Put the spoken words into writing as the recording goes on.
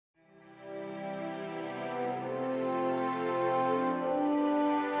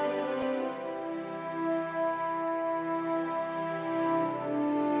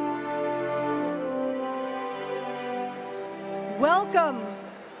welcome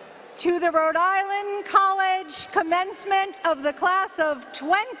to the Rhode Island College commencement of the class of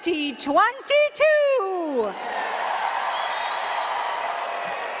 2022.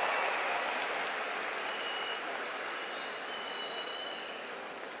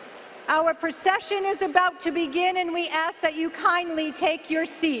 Our procession is about to begin, and we ask that you kindly take your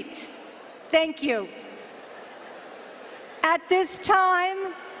seat. Thank you. At this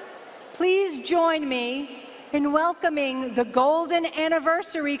time, please join me in welcoming the Golden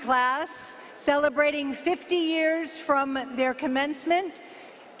Anniversary class, celebrating 50 years from their commencement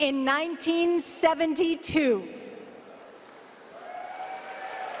in 1972.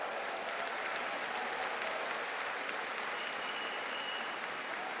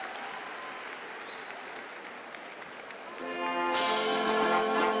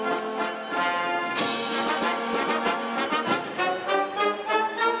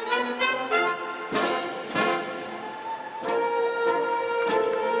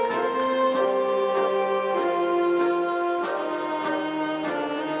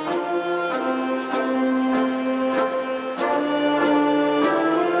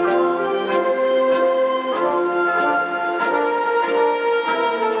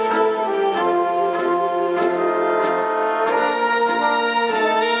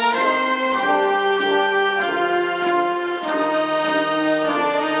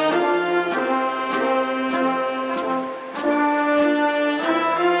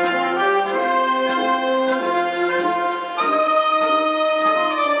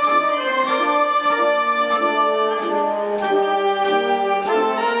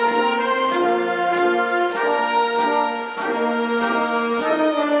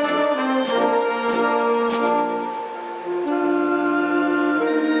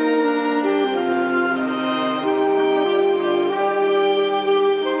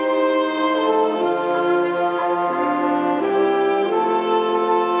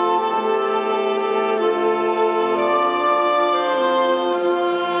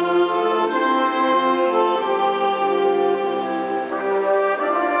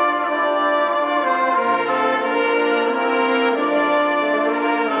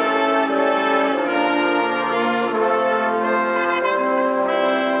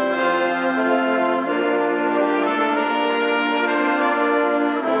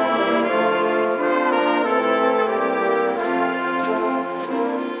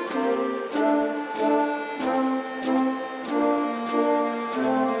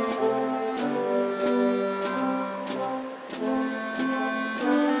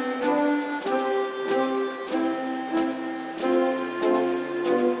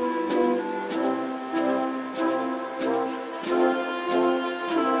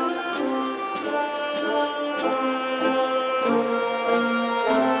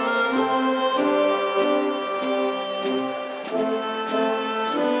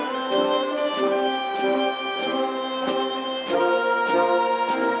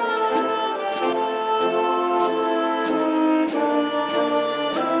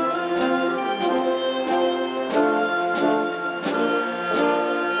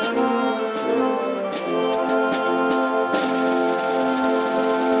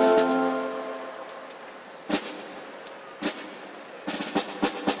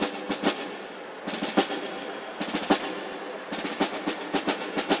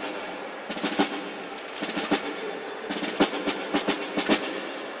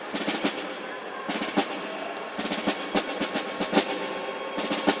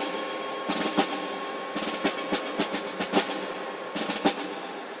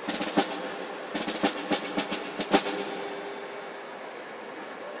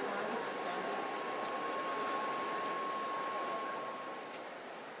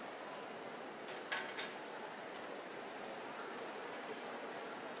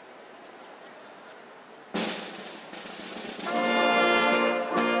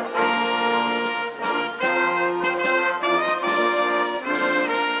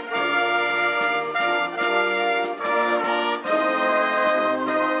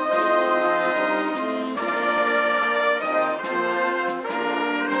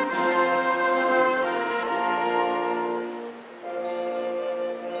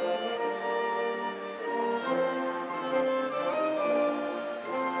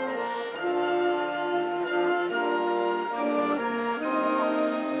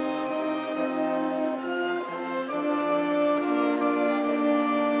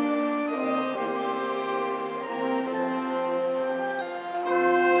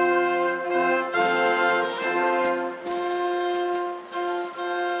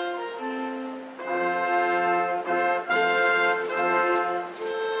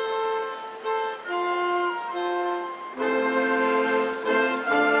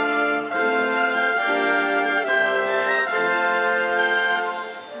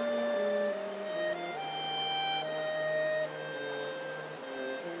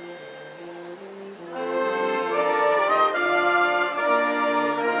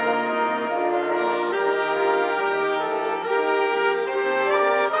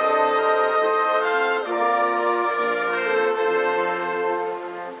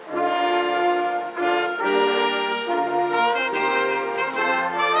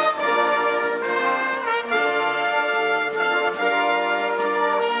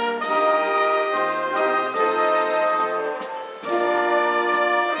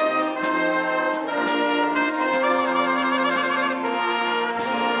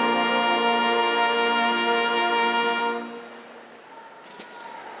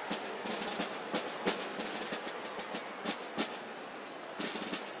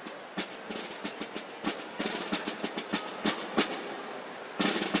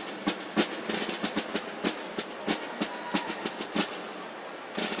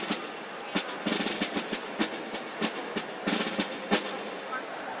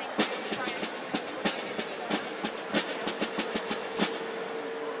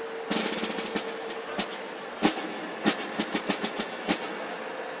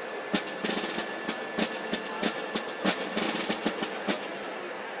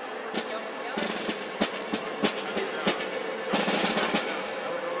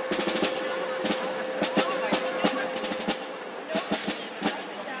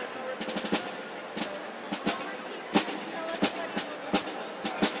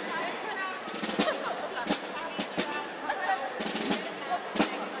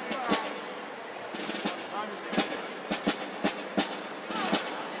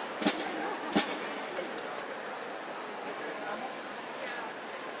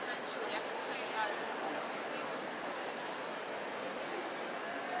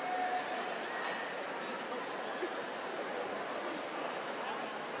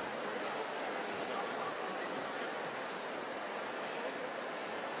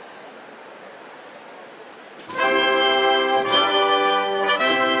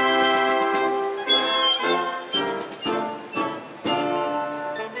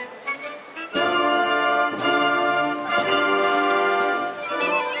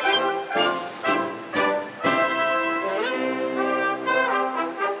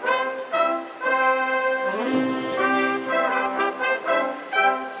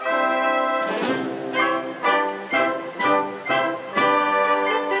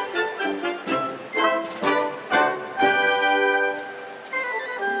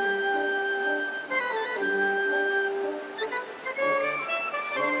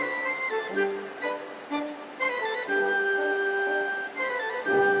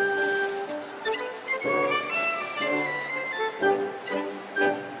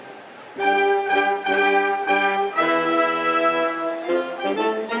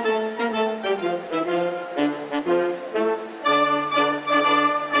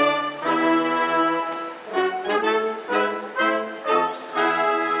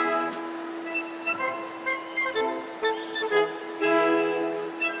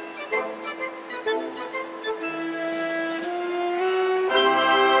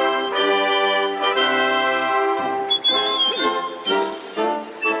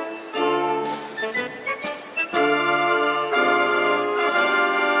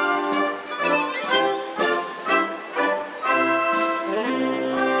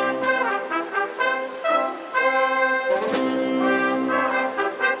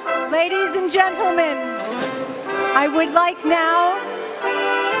 Ladies and gentlemen, I would like now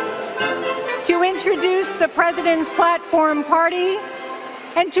to introduce the President's Platform Party,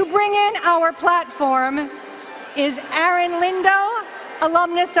 and to bring in our platform is Aaron Lindo,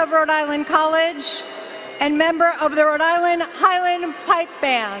 alumnus of Rhode Island College and member of the Rhode Island Highland Pipe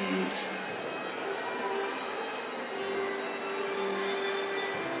Band.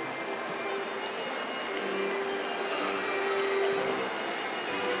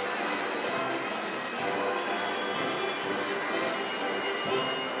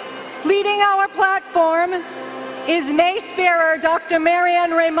 Leading our platform is Mace Bearer Dr.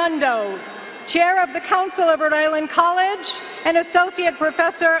 Marianne Raimondo, Chair of the Council of Rhode Island College and Associate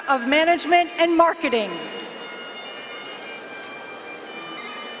Professor of Management and Marketing.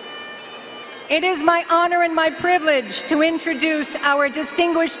 It is my honor and my privilege to introduce our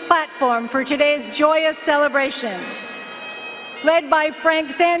distinguished platform for today's joyous celebration. Led by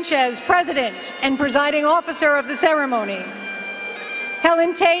Frank Sanchez, President and Presiding Officer of the ceremony.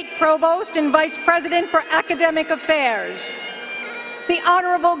 Helen Tate, Provost and Vice President for Academic Affairs. The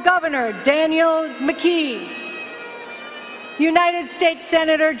Honorable Governor Daniel McKee. United States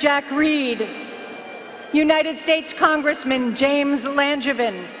Senator Jack Reed. United States Congressman James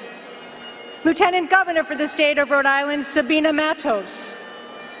Langevin. Lieutenant Governor for the State of Rhode Island Sabina Matos.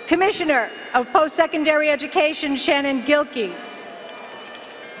 Commissioner of Post-Secondary Education Shannon Gilkey.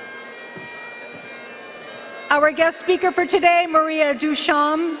 Our guest speaker for today, Maria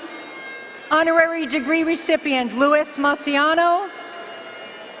Duchamp, honorary degree recipient Louis Maciano,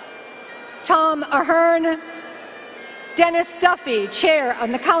 Tom Ahern, Dennis Duffy, Chair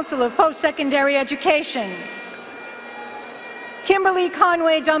on the Council of Post-Secondary Education, Kimberly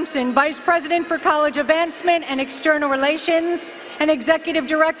Conway Dumpson, Vice President for College Advancement and External Relations and Executive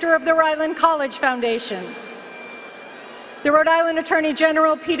Director of the Rhode Island College Foundation, the Rhode Island Attorney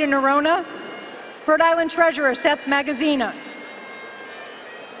General Peter Nerona, Rhode Island Treasurer Seth Magazina,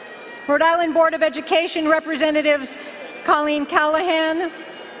 Rhode Island Board of Education Representatives Colleen Callahan,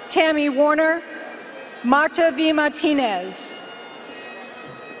 Tammy Warner, Marta V. Martinez,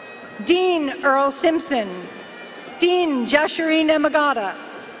 Dean Earl Simpson, Dean Jashari Nemagata,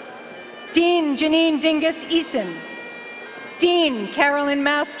 Dean Janine Dingus Eason, Dean Carolyn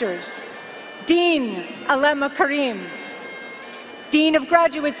Masters, Dean Alema Karim, Dean of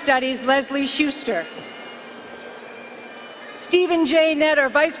Graduate Studies, Leslie Schuster. Stephen J.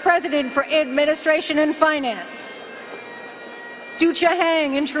 Netter, Vice President for Administration and Finance. Ducha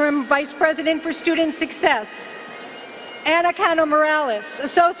Hang, Interim Vice President for Student Success. Anna Cano Morales,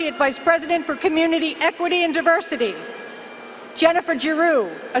 Associate Vice President for Community Equity and Diversity. Jennifer Giroux,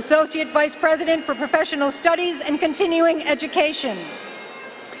 Associate Vice President for Professional Studies and Continuing Education.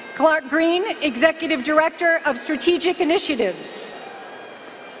 Clark Green, Executive Director of Strategic Initiatives.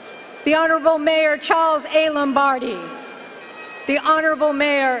 The Honorable Mayor Charles A. Lombardi. The Honorable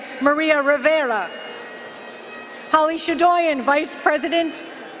Mayor Maria Rivera. Holly Shadoyan, Vice President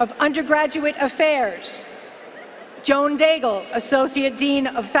of Undergraduate Affairs. Joan Daigle, Associate Dean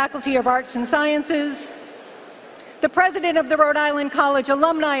of Faculty of Arts and Sciences. The President of the Rhode Island College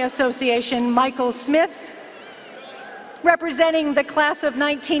Alumni Association, Michael Smith. Representing the class of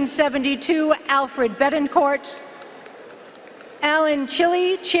 1972, Alfred Betancourt. Alan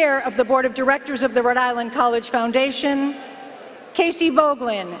Chili, Chair of the Board of Directors of the Rhode Island College Foundation. Casey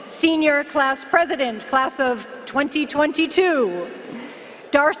Boglin, Senior Class President, Class of 2022.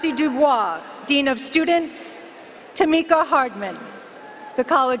 Darcy Dubois, Dean of Students. Tamika Hardman, the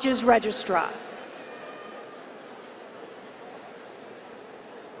college's Registrar.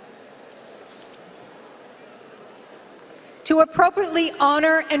 To appropriately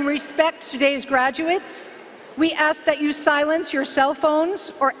honor and respect today's graduates, we ask that you silence your cell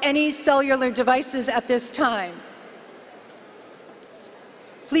phones or any cellular devices at this time.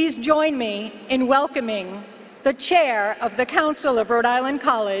 Please join me in welcoming the Chair of the Council of Rhode Island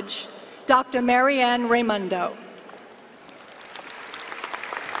College, Dr. Marianne Raimondo.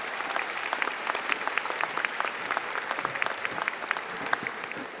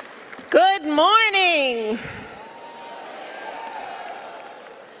 Good morning.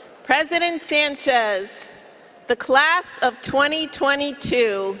 President Sanchez, the class of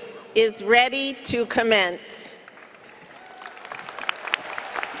 2022 is ready to commence.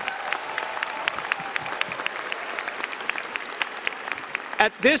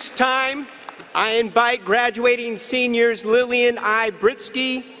 At this time, I invite graduating seniors Lillian I.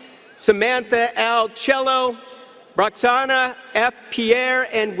 Britsky, Samantha L. Cello, Roxana F. Pierre,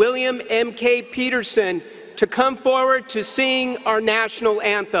 and William M. K. Peterson to come forward to sing our national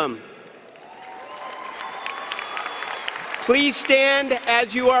anthem. Please stand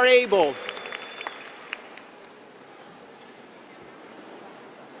as you are able.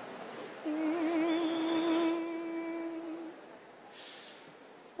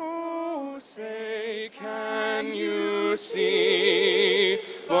 Oh, say, can you see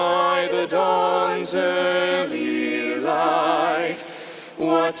by the dawn's early light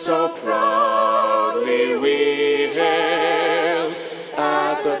what so proudly we hailed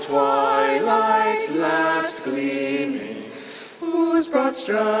at the twilight's last gleaming, whose broad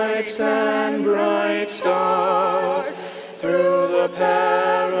stripes and bright stars through the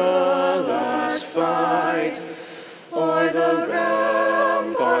perilous fight o'er the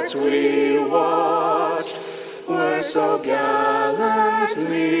ramparts we watched were so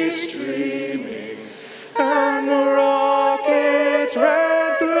gallantly streaming, and the rocket's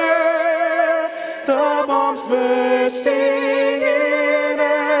red glare, the bombs bursting in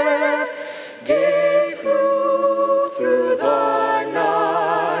air, gave proof through the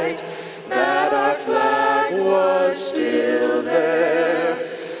night that our flag was still there.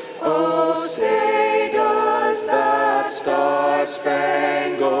 Oh, say does that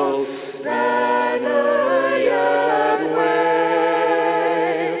star-spangled banner yet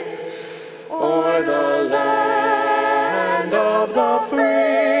wave o'er the land of the free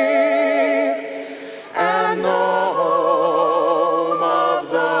and the home of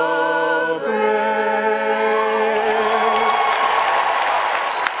the brave?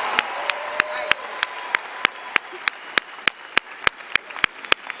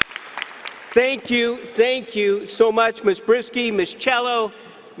 Thank you so much, Ms. Brisky, Ms. Cello,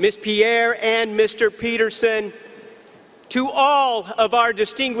 Ms. Pierre, and Mr. Peterson. To all of our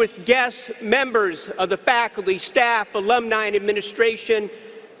distinguished guests, members of the faculty, staff, alumni, and administration,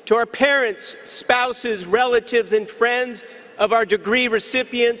 to our parents, spouses, relatives, and friends of our degree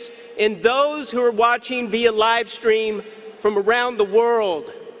recipients, and those who are watching via live stream from around the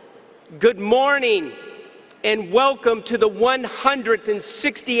world, good morning and welcome to the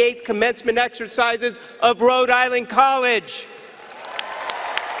 168th commencement exercises of Rhode Island College.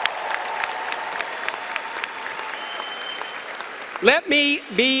 Let me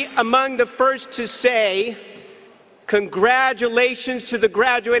be among the first to say congratulations to the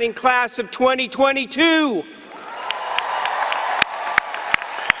graduating class of 2022.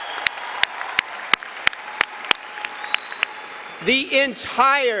 The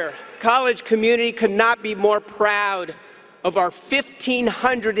entire college community could not be more proud of our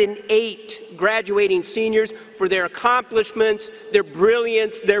 1,508 graduating seniors for their accomplishments, their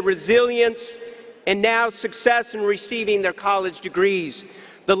brilliance, their resilience, and now success in receiving their college degrees.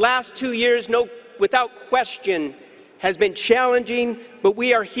 The last 2 years, without question, has been challenging, but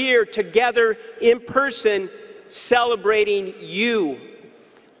we are here together in person celebrating you.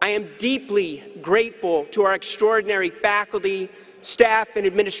 I am deeply grateful to our extraordinary faculty, staff, and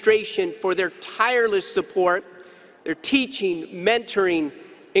administration for their tireless support, their teaching, mentoring,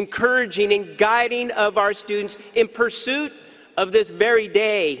 encouraging, and guiding of our students in pursuit of this very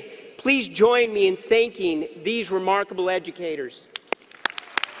day. Please join me in thanking these remarkable educators.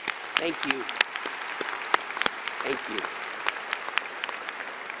 Thank you. Thank you.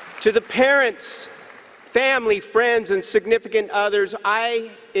 To the parents, family, friends, and significant others, I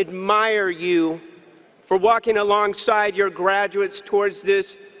admire you for walking alongside your graduates towards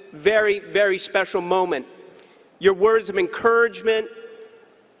this very, very special moment. Your words of encouragement,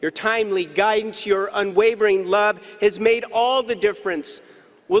 your timely guidance, your unwavering love has made all the difference.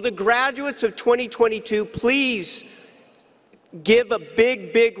 Will the graduates of 2022 please give a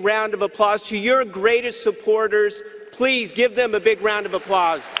big, big round of applause to your greatest supporters? Please give them a big round of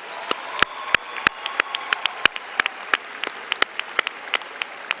applause.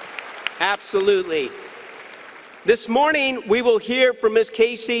 Absolutely. This morning, we will hear from Ms.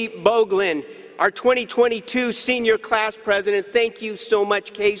 Casey Boglin, our 2022 senior class president. Thank you so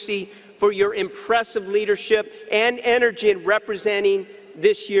much, Casey, for your impressive leadership and energy in representing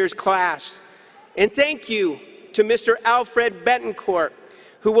this year's class. And thank you to Mr. Alfred Betancourt,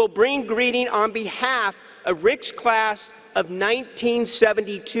 who will bring greeting on behalf of Rick's class of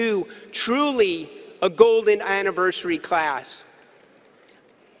 1972, truly a golden anniversary class.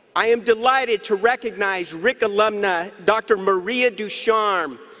 I am delighted to recognize Rick alumna Dr. Maria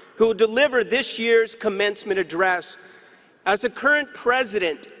Ducharme, who will deliver this year's commencement address. As the current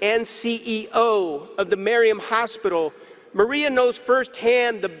president and CEO of the Merriam Hospital, Maria knows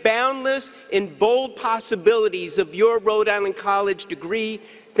firsthand the boundless and bold possibilities of your Rhode Island College degree.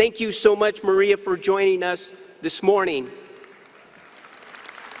 Thank you so much, Maria, for joining us this morning.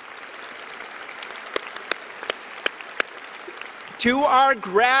 To our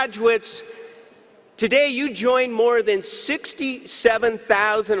graduates, Today, you join more than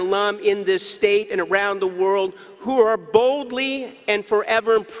 67,000 alum in this state and around the world who are boldly and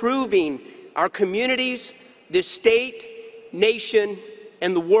forever improving our communities, this state, nation,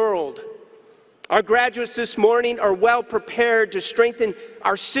 and the world. Our graduates this morning are well prepared to strengthen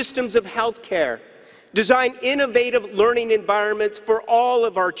our systems of health care, design innovative learning environments for all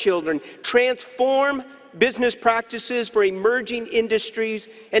of our children, transform business practices for emerging industries,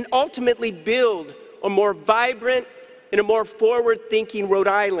 and ultimately build a more vibrant and a more forward-thinking Rhode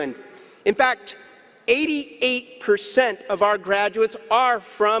Island. In fact, 88% of our graduates are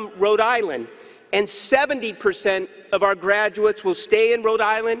from Rhode Island, and 70% of our graduates will stay in Rhode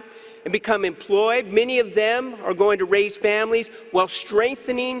Island and become employed. Many of them are going to raise families while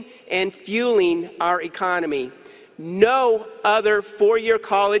strengthening and fueling our economy. No other four-year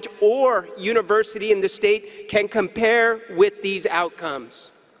college or university in the state can compare with these outcomes.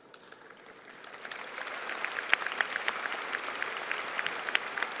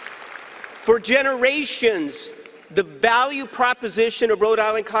 For generations, the value proposition of Rhode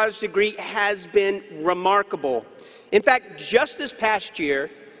Island College degree has been remarkable. In fact, just this past year,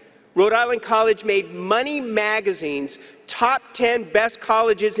 Rhode Island College made Money Magazine's top 10 best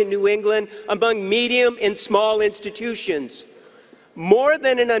colleges in New England among medium and small institutions. More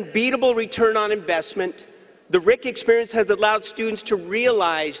than an unbeatable return on investment, the RIC experience has allowed students to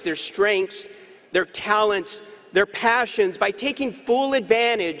realize their strengths, their talents, their passions by taking full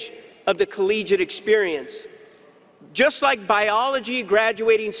advantage of the collegiate experience. Just like biology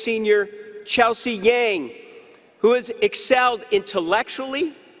graduating senior Chelsea Yang, who has excelled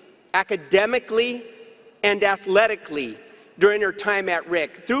intellectually, academically, and athletically during her time at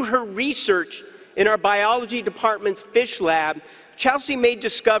RIC. Through her research in our biology department's fish lab, Chelsea may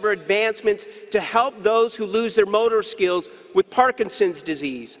discover advancements to help those who lose their motor skills with Parkinson's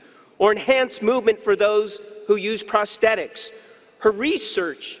disease, or enhance movement for those who use prosthetics. Her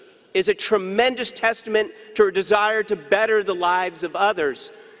research is a tremendous testament to her desire to better the lives of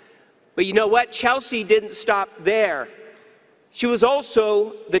others. But you know what? Chelsea didn't stop there. She was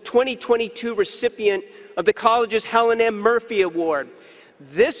also the 2022 recipient of the college's Helen M. Murphy Award.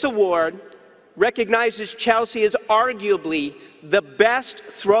 This award recognizes Chelsea as arguably the best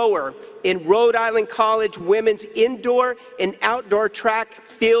thrower in Rhode Island College women's indoor and outdoor track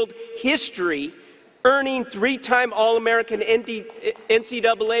field history, earning three-time All-American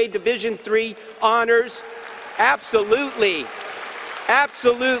NCAA Division III honors. Absolutely.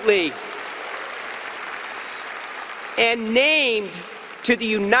 Absolutely. And named to the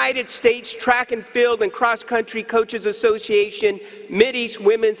United States Track and Field and Cross Country Coaches Association Mideast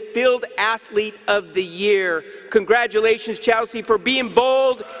Women's Field Athlete of the Year. Congratulations, Chelsea, for being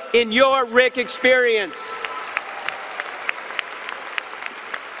bold in your RIC experience.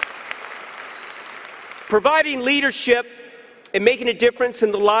 Providing leadership and making a difference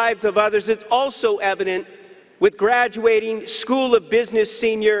in the lives of others is also evident with graduating School of Business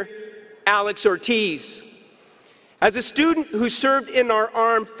senior Alex Ortiz. As a student who served in our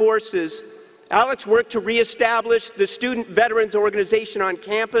armed forces, Alex worked to reestablish the Student Veterans Organization on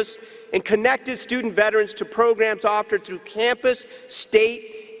campus and connected student veterans to programs offered through campus,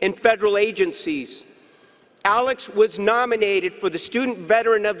 state, and federal agencies. Alex was nominated for the Student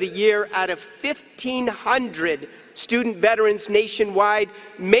Veteran of the Year out of 1,500 student veterans nationwide,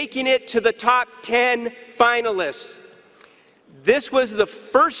 making it to the top 10 finalists. This was the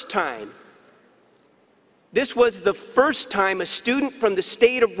first time a student from the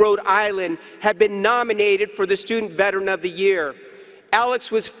state of Rhode Island had been nominated for the Student Veteran of the Year. Alex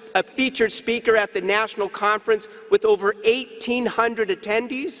was a featured speaker at the national conference with over 1,800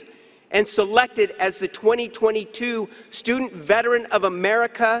 attendees and selected as the 2022 Student Veteran of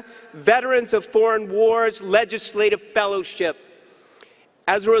America, Veterans of Foreign Wars Legislative Fellowship.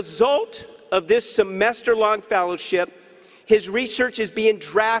 As a result of this semester-long fellowship, his research is being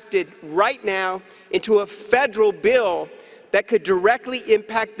drafted right now into a federal bill that could directly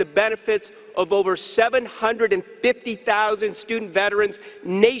impact the benefits of over 750,000 student veterans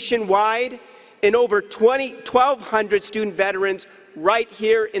nationwide and over 1,200 student veterans right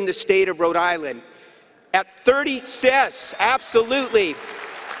here in the state of Rhode Island. At 36, absolutely.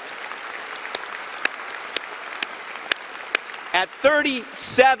 At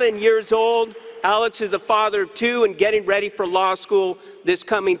 37 years old, Alex is the father of two and getting ready for law school this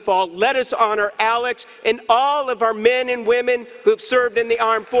coming fall. Let us honor Alex and all of our men and women who have served in the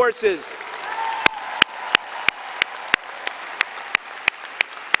armed forces.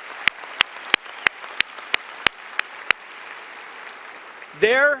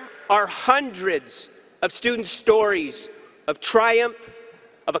 There are hundreds of student stories of triumph,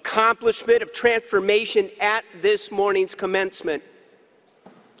 of accomplishment, of transformation at this morning's commencement.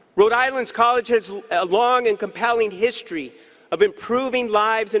 Rhode Island's college has a long and compelling history of improving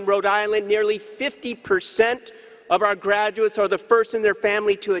lives in Rhode Island. Nearly 50% of our graduates are the first in their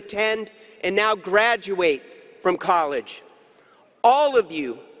family to attend and now graduate from college. All of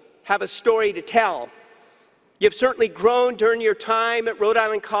you have a story to tell. You've certainly grown during your time at Rhode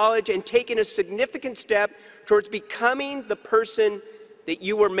Island College and taken a significant step towards becoming the person that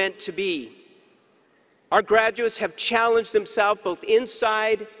you were meant to be. Our graduates have challenged themselves both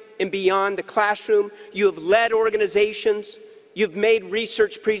inside and beyond the classroom. You have led organizations, you've made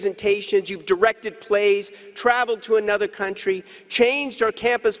research presentations, you've directed plays, traveled to another country, changed our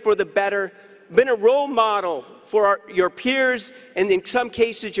campus for the better, been a role model for your peers and in some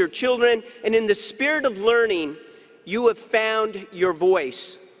cases your children, and in the spirit of learning, you have found your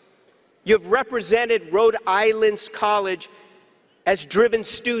voice. You have represented Rhode Island's college as driven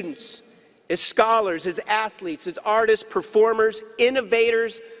students, as scholars, as athletes, as artists, performers,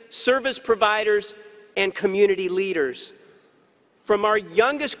 innovators, service providers, and community leaders. From our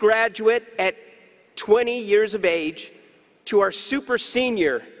youngest graduate at 20 years of age to our super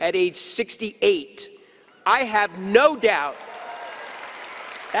senior at age 68, I have no doubt,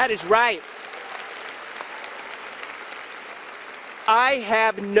 that is right, I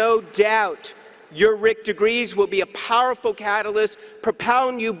have no doubt your RIC degrees will be a powerful catalyst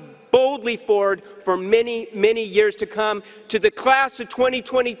propelling you boldly forward for many, many years to come. To the class of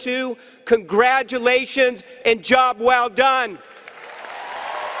 2022, congratulations and job well done.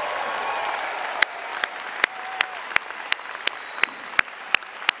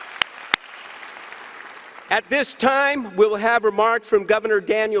 At this time, we will have remarks from Governor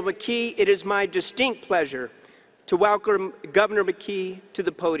Daniel McKee. It is my distinct pleasure to welcome Governor McKee to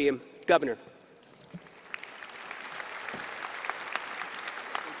the podium. Governor.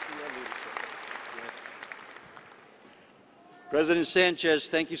 President Sanchez,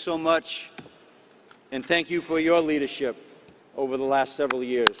 thank you so much, and thank you for your leadership over the last several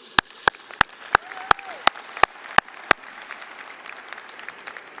years.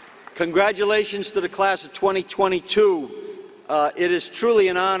 Congratulations to the class of 2022. It is truly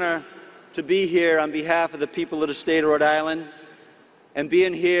an honor to be here on behalf of the people of the state of Rhode Island, and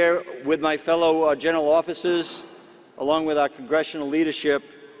being here with my fellow general officers, along with our congressional leadership.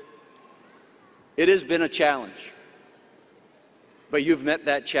 It has been a challenge, but you've met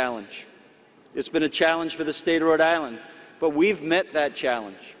that challenge. It's been a challenge for the state of Rhode Island, but we've met that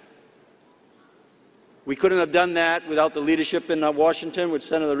challenge. We couldn't have done that without the leadership in Washington with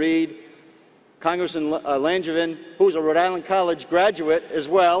Senator Rhode, Congressman Langevin, who's a Rhode Island College graduate as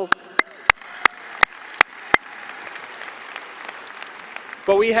well.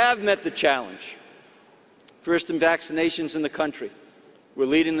 But we have met the challenge. First in vaccinations in the country. We're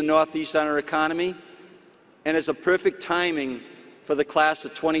leading the Northeast on our economy, and it's a perfect timing for the class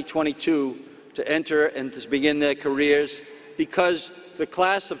of 2022 to enter and to begin their careers, because the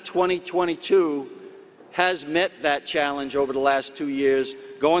class of 2022 has met that challenge over the last 2 years,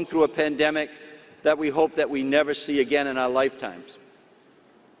 going through a pandemic that we hope that we never see again in our lifetimes.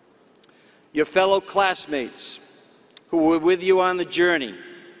 Your fellow classmates who were with you on the journey,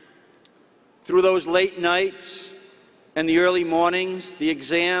 through those late nights and the early mornings, the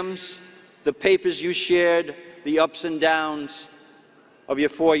exams, the papers you shared, the ups and downs of your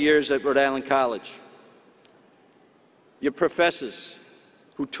 4 years at Rhode Island College. Your professors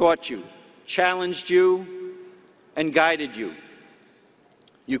who taught you, challenged you, and guided you.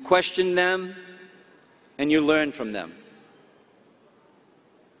 You questioned them, and you learned from them.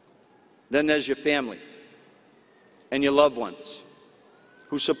 Then there's your family and your loved ones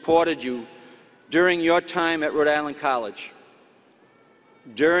who supported you during your time at Rhode Island College,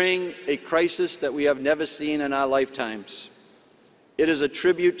 during a crisis that we have never seen in our lifetimes. It is a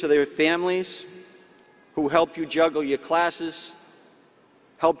tribute to their families who helped you juggle your classes,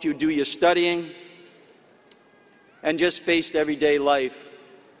 helped you do your studying, and just faced everyday life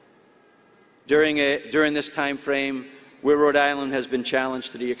during this time frame where Rhode Island has been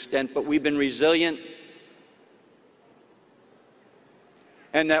challenged to the extent, but we've been resilient,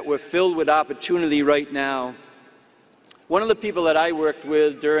 and that we're filled with opportunity right now. One of the people that I worked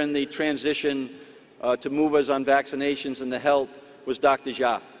with during the transition to move us on vaccinations and the health was Dr.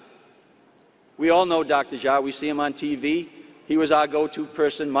 Jha. We all know Dr. Jha. We see him on TV. He was our go-to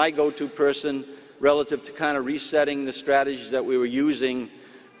person, my go-to person, relative to kind of resetting the strategies that we were using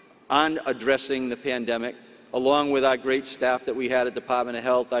on addressing the pandemic, along with our great staff that we had at Department of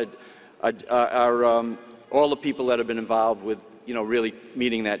Health, all the people that have been involved with, really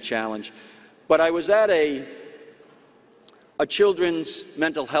meeting that challenge. But I was at a a children's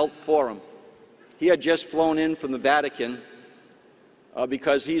mental health forum. He had just flown in from the Vatican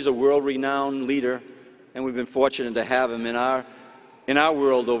because he's a world-renowned leader, and we've been fortunate to have him in our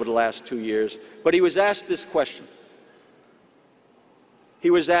world over the last 2 years. But he was asked this question. He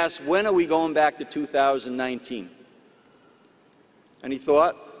was asked, when are we going back to 2019? And he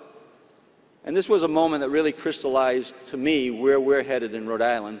thought, and this was a moment that really crystallized to me where we're headed in Rhode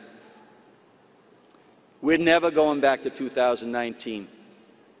Island. We're never going back to 2019.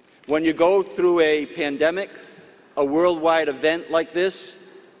 When you go through a pandemic, a worldwide event like this,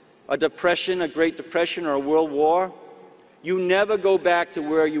 a depression, a Great Depression, or a world war, you never go back to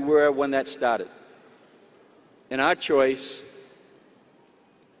where you were when that started. In our choice,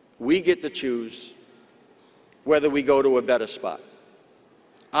 we get to choose whether we go to a better spot.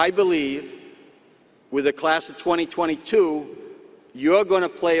 I believe with the class of 2022, you're going to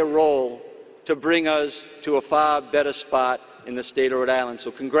play a role to bring us to a far better spot in the state of Rhode Island. So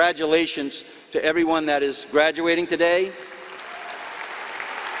congratulations to everyone that is graduating today.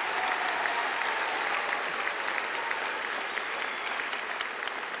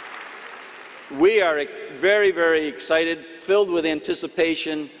 We are very, very excited, filled with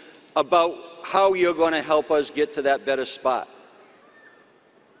anticipation about how you're going to help us get to that better spot,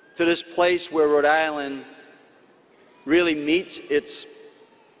 to this place where Rhode Island really meets its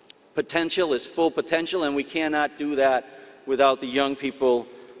potential, its full potential, and we cannot do that without the young people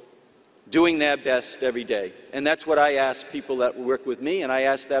doing their best every day. And that's what I ask people that work with me, and I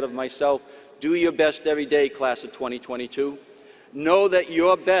ask that of myself. Do your best every day, class of 2022. Know that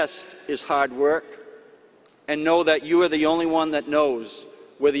your best is hard work, and know that you are the only one that knows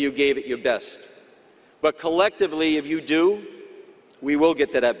whether you gave it your best. But collectively, if you do, we will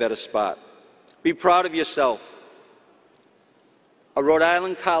get to that better spot. Be proud of yourself. A Rhode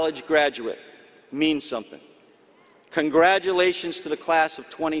Island College graduate means something. Congratulations to the class of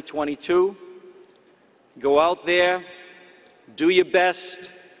 2022. Go out there, do your best,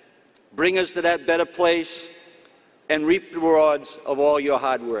 bring us to that better place, and reap the rewards of all your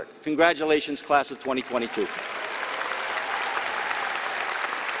hard work. Congratulations, class of 2022.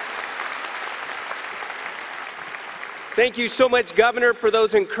 Thank you so much, Governor, for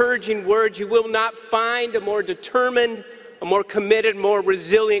those encouraging words. You will not find a more determined, a more committed, more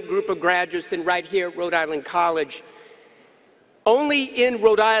resilient group of graduates than right here at Rhode Island College. Only in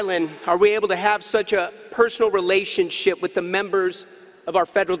Rhode Island are we able to have such a personal relationship with the members of our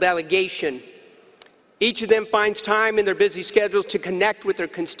federal delegation. Each of them finds time in their busy schedules to connect with their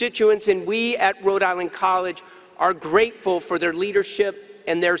constituents, and we at Rhode Island College are grateful for their leadership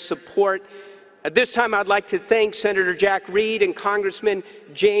and their support. At this time, I'd like to thank Senator Jack Reed and Congressman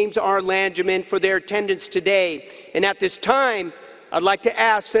James R. Langevin for their attendance today. And at this time, I'd like to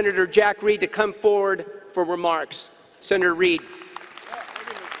ask Senator Jack Reed to come forward for remarks. Senator Reed.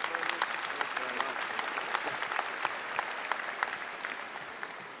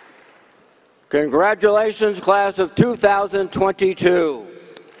 Congratulations, class of 2022.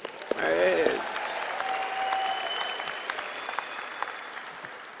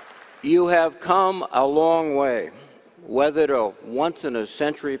 You have come a long way, weathered a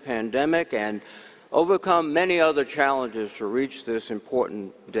once-in-a-century pandemic, and overcome many other challenges to reach this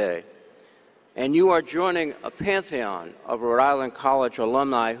important day. And you are joining a pantheon of Rhode Island College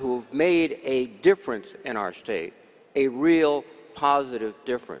alumni who have made a difference in our state, a real positive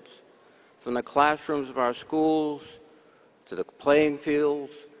difference. From the classrooms of our schools, to the playing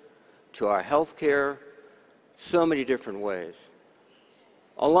fields, to our health care, so many different ways.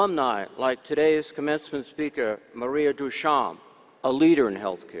 Alumni like today's commencement speaker, Maria Duchamp, a leader in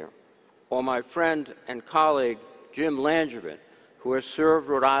healthcare, or my friend and colleague, Jim Langevin, who has served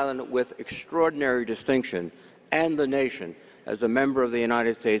Rhode Island with extraordinary distinction and the nation as a member of the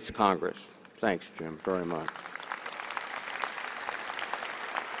United States Congress. Thanks, Jim, very much.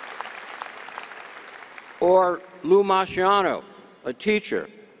 Or Lou Marciano, a teacher,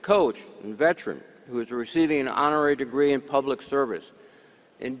 coach, and veteran who is receiving an honorary degree in public service.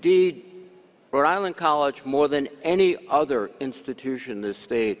 Indeed, Rhode Island College, more than any other institution in this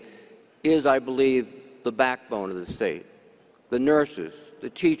state, is, I believe, the backbone of the state. The nurses,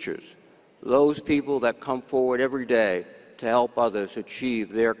 the teachers, those people that come forward every day to help others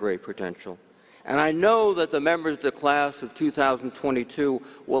achieve their great potential. And I know that the members of the class of 2022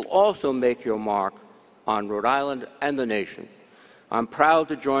 will also make your mark on Rhode Island and the nation. I'm proud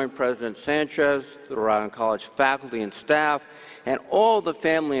to join President Sanchez, the Rhode Island College faculty and staff, and all the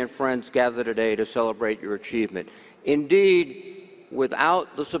family and friends gathered today to celebrate your achievement. Indeed,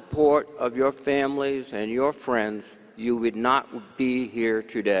 without the support of your families and your friends, you would not be here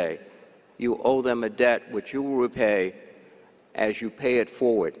today. You owe them a debt which you will repay as you pay it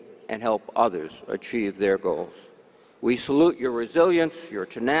forward and help others achieve their goals. We salute your resilience, your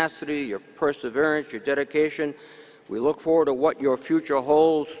tenacity, your perseverance, your dedication. We look forward to what your future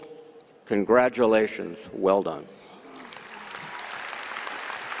holds. Congratulations. Well done.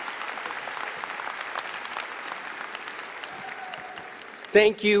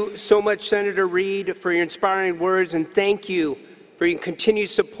 Thank you so much, Senator Reed, for your inspiring words, and thank you for your continued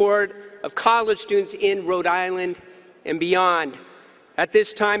support of college students in Rhode Island and beyond. At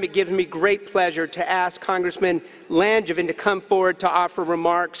this time, it gives me great pleasure to ask Congressman Langevin to come forward to offer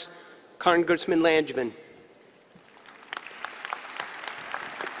remarks. Congressman Langevin.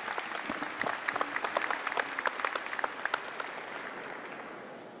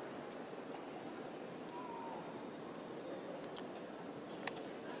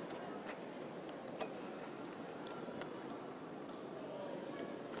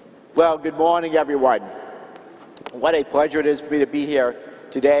 Well, good morning, everyone. What a pleasure it is for me to be here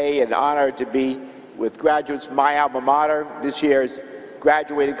today, and honored to be with graduates from my alma mater, this year's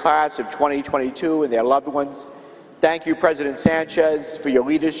graduating class of 2022 and their loved ones. Thank you, President Sanchez, for your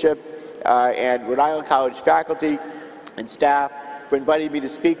leadership and Rhode Island College faculty and staff for inviting me to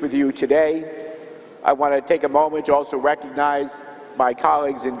speak with you today. I want to take a moment to also recognize my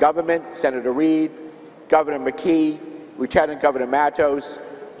colleagues in government, Senator Reed, Governor McKee, Lieutenant Governor Matos,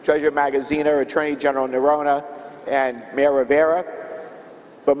 Treasurer Magaziner, Attorney General Nerona, and Mayor Rivera.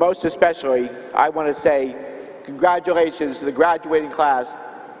 But most especially, I want to say congratulations to the graduating class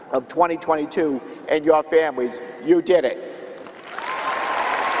of 2022 and your families. You did it.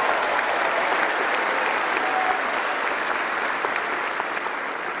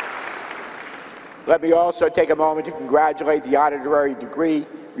 Let me also take a moment to congratulate the honorary degree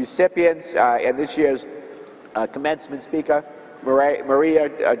recipients and this year's commencement speaker,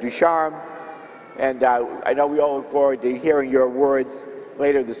 Maria Ducharme. And I know we all look forward to hearing your words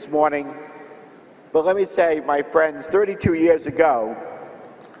later this morning. But let me say, my friends, 32 years ago,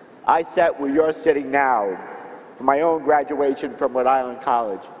 I sat where you're sitting now for my own graduation from Rhode Island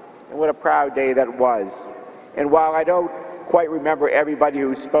College. And what a proud day that was. And while I don't quite remember everybody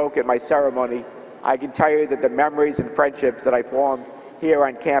who spoke at my ceremony, I can tell you that the memories and friendships that I formed here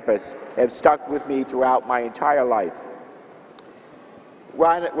on campus have stuck with me throughout my entire life.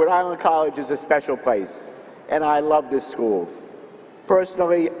 Rhode Island College is a special place, and I love this school.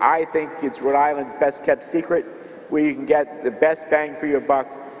 Personally, I think it's Rhode Island's best kept secret, where you can get the best bang for your buck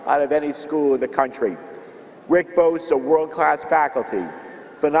out of any school in the country. Rick boasts of world-class faculty,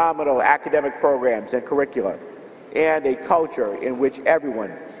 phenomenal academic programs and curricula, and a culture in which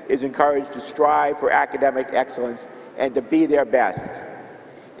everyone is encouraged to strive for academic excellence and to be their best.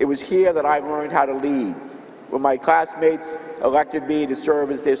 It was here that I learned how to lead, when my classmates elected me to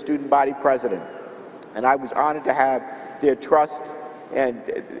serve as their student body president. And I was honored to have their trust, and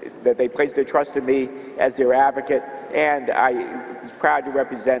that they placed their trust in me as their advocate, and I was proud to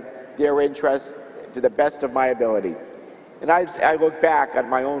represent their interests to the best of my ability. And as I look back on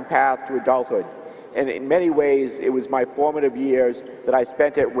my own path to adulthood, and in many ways it was my formative years that I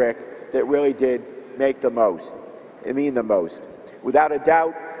spent at Rick that really did make the most, mean the most. Without a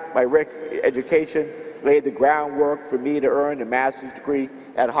doubt, my Rick education laid the groundwork for me to earn a master's degree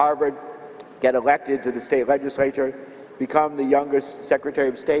at Harvard, get elected to the state legislature, become the youngest Secretary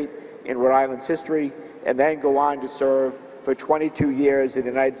of State in Rhode Island's history, and then go on to serve for 22 years in the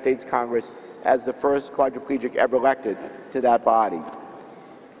United States Congress as the first quadriplegic ever elected to that body.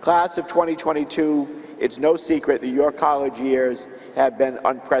 Class of 2022, it's no secret that your college years have been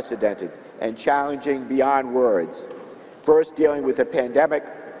unprecedented and challenging beyond words. First dealing with the pandemic,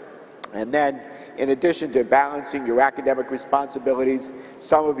 and then in addition to balancing your academic responsibilities,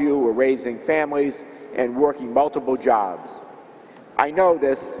 some of you were raising families and working multiple jobs. I know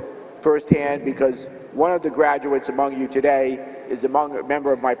this firsthand because one of the graduates among you today is a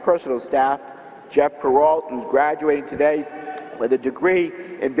member of my personal staff, Jeff Peralt, who's graduating today with a degree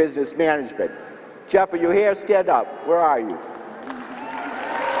in business management. Jeff, are you here? Stand up. Where are you?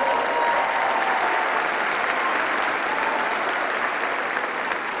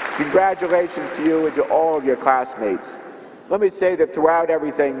 Congratulations to you and to all of your classmates. Let me say that throughout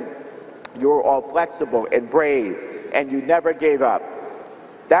everything, you were all flexible and brave, and you never gave up.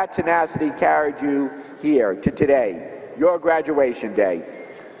 That tenacity carried you here to today, your graduation day.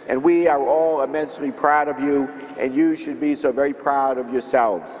 And we are all immensely proud of you, and you should be so very proud of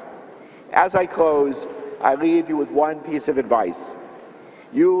yourselves. As I close, I leave you with one piece of advice.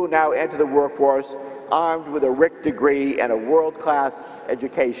 You will now enter the workforce armed with a Rick degree and a world-class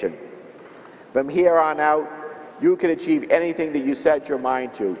education. From here on out, You can achieve anything that you set your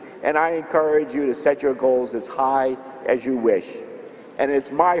mind to, and I encourage you to set your goals as high as you wish. And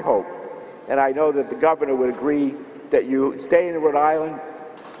it's my hope, and I know that the governor would agree, that you stay in Rhode Island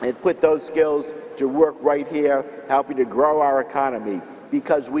and put those skills to work right here, helping to grow our economy,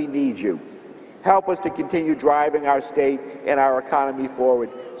 because we need you. Help us to continue driving our state and our economy forward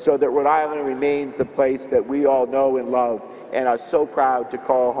so that Rhode Island remains the place that we all know and love and are so proud to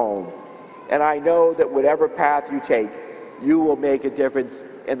call home. And I know that whatever path you take, you will make a difference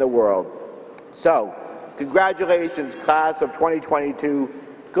in the world. So, congratulations, class of 2022.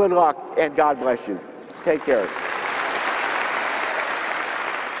 Good luck and God bless you. Take care.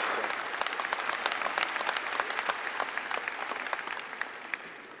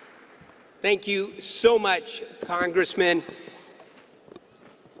 Thank you so much, Congressman.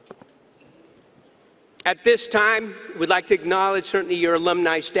 At this time, we'd like to acknowledge certainly your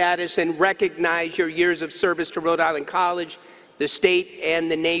alumni status and recognize your years of service to Rhode Island College, the state,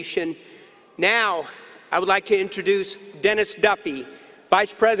 and the nation. Now, I would like to introduce Dennis Duffy,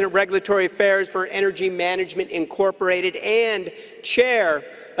 Vice President of Regulatory Affairs for Energy Management Incorporated and Chair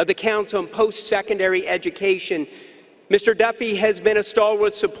of the Council on Post-Secondary Education. Mr. Duffy has been a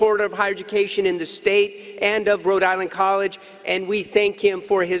stalwart supporter of higher education in the state and of Rhode Island College, and we thank him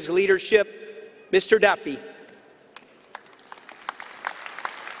for his leadership. Mr. Duffy.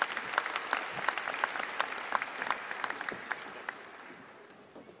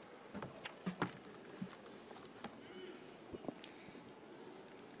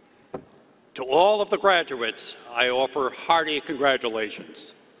 To all of the graduates, I offer hearty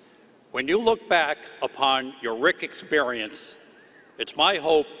congratulations. When you look back upon your rich experience, it's my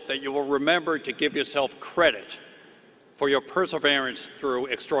hope that you will remember to give yourself credit for your perseverance through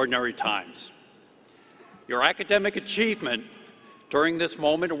extraordinary times. Your academic achievement during this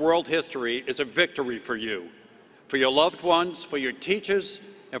moment in world history is a victory for you, for your loved ones, for your teachers,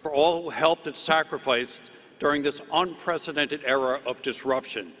 and for all who helped and sacrificed during this unprecedented era of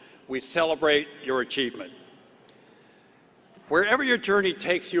disruption. We celebrate your achievement. Wherever your journey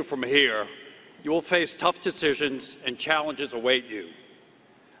takes you from here, you will face tough decisions and challenges await you.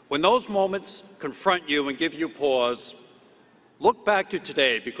 When those moments confront you and give you pause, look back to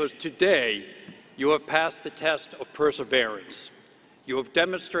today, because today you have passed the test of perseverance. You have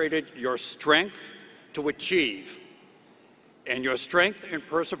demonstrated your strength to achieve, and your strength and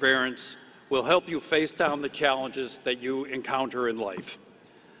perseverance will help you face down the challenges that you encounter in life.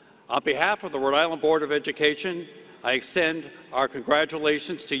 On behalf of the Rhode Island Board of Education, I extend our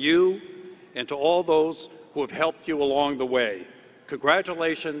congratulations to you and to all those who have helped you along the way.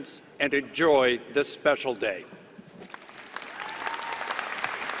 Congratulations and enjoy this special day.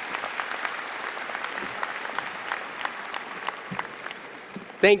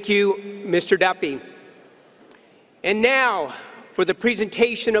 Thank you, Mr. Duffy. And now for the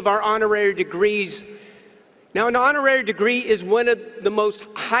presentation of our honorary degrees. Now, an honorary degree is one of the most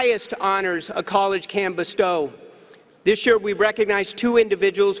highest honors a college can bestow. This year, we recognize two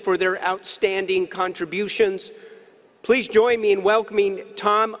individuals for their outstanding contributions. Please join me in welcoming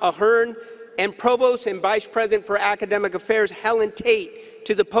Tom Ahern and Provost and Vice President for Academic Affairs Helen Tate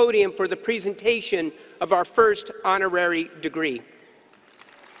to the podium for the presentation of our first honorary degree.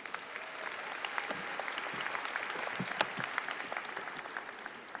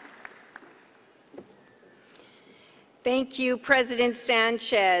 Thank you, President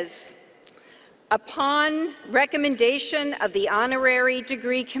Sanchez. Upon recommendation of the Honorary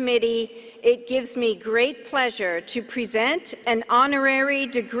Degree Committee, it gives me great pleasure to present an honorary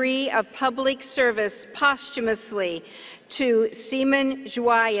degree of public service posthumously to Seaman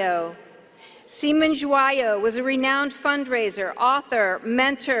Joyaux. Seaman Joyaux was a renowned fundraiser, author,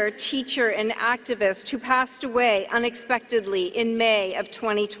 mentor, teacher, and activist who passed away unexpectedly in May of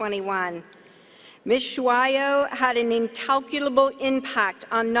 2021. Ms. Joyaux had an incalculable impact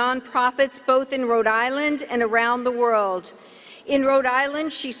on nonprofits both in Rhode Island and around the world. In Rhode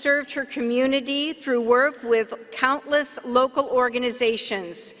Island, she served her community through work with countless local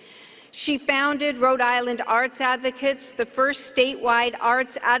organizations. She founded Rhode Island Arts Advocates, the first statewide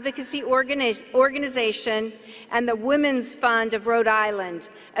arts advocacy organization, and the Women's Fund of Rhode Island,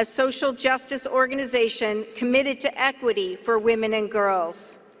 a social justice organization committed to equity for women and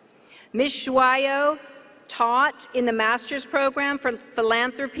girls. Ms. Joyaux taught in the Master's Program for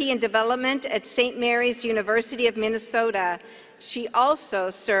Philanthropy and Development at St. Mary's University of Minnesota. She also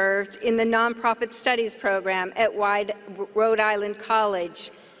served in the Nonprofit Studies Program at Rhode Island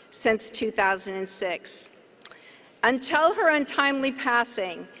College since 2006. Until her untimely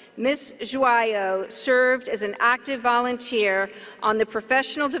passing, Ms. Joyo served as an active volunteer on the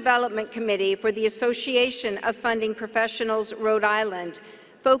Professional Development Committee for the Association of Funding Professionals, Rhode Island,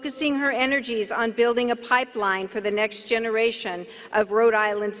 focusing her energies on building a pipeline for the next generation of Rhode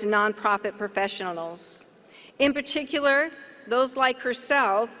Island's nonprofit professionals. In particular, those like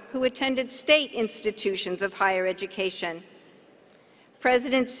herself who attended state institutions of higher education.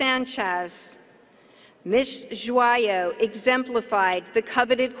 President Sanchez, Ms. Joyo exemplified the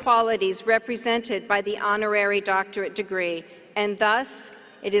coveted qualities represented by the honorary doctorate degree, and thus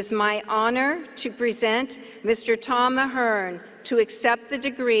it is my honor to present Mr. Tom Ahern to accept the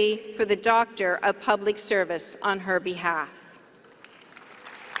degree for the Doctor of Public Service on her behalf.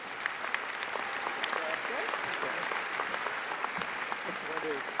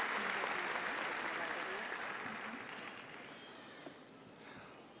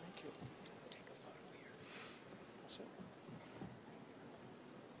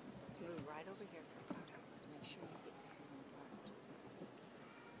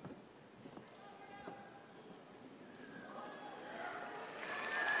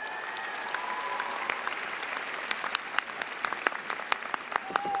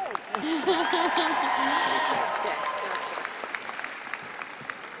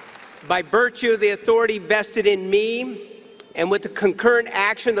 By virtue of the authority vested in me, and with the concurrent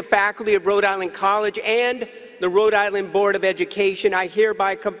action of the faculty of Rhode Island College and the Rhode Island Board of Education, I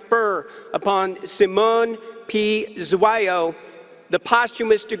hereby confer upon Simone P. Joyo the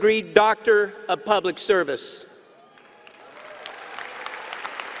posthumous degree Doctor of Public Service.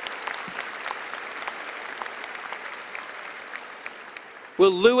 Will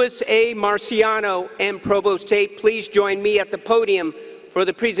Louis A. Marciano and Provost Tate please join me at the podium for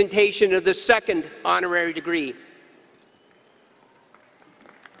the presentation of the second honorary degree.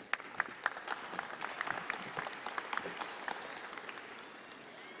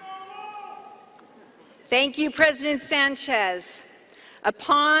 Thank you, President Sanchez.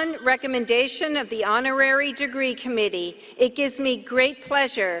 Upon recommendation of the Honorary Degree Committee, it gives me great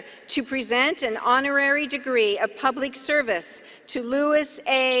pleasure to present an honorary degree of public service to Louis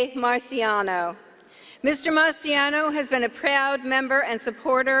A. Marciano. Mr. Marciano has been a proud member and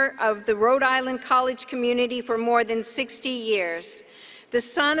supporter of the Rhode Island College community for more than 60 years. The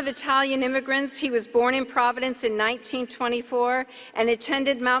son of Italian immigrants, he was born in Providence in 1924 and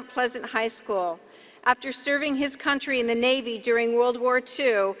attended Mount Pleasant High School. After serving his country in the Navy during World War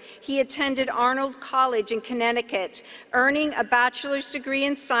II, he attended Arnold College in Connecticut, earning a bachelor's degree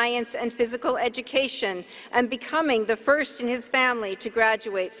in science and physical education and becoming the first in his family to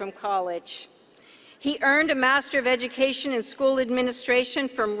graduate from college. He earned a Master of Education in School Administration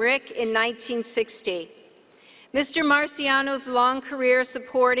from RIC in 1960. Mr. Marciano's long career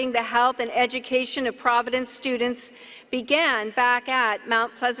supporting the health and education of Providence students began back at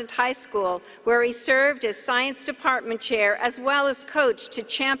Mount Pleasant High School, where he served as Science Department Chair as well as coach to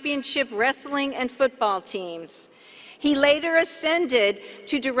championship wrestling and football teams. He later ascended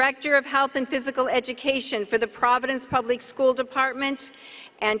to Director of Health and Physical Education for the Providence Public School Department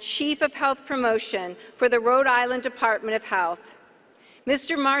and Chief of Health Promotion for the Rhode Island Department of Health.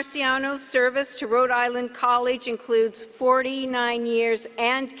 Mr. Marciano's service to Rhode Island College includes 49 years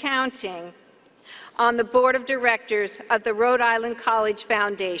and counting on the Board of Directors of the Rhode Island College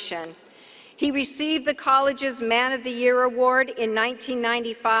Foundation. He received the college's Man of the Year Award in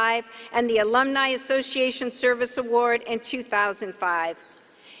 1995 and the Alumni Association Service Award in 2005.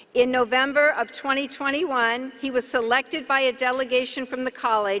 In November of 2021, he was selected by a delegation from the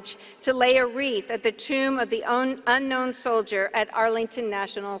college to lay a wreath at the tomb of the unknown soldier at Arlington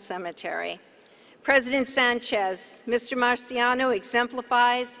National Cemetery. President Sanchez, Mr. Marciano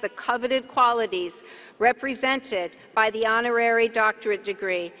exemplifies the coveted qualities represented by the honorary doctorate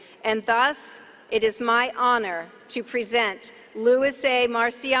degree, and thus it is my honor to present Louis A.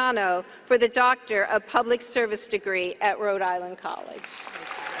 Marciano for the Doctor of Public Service degree at Rhode Island College.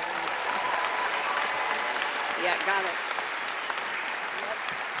 Yeah, got it.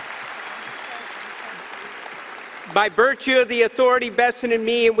 By virtue of the authority vested in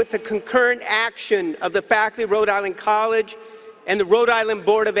me and with the concurrent action of the faculty of Rhode Island College and the Rhode Island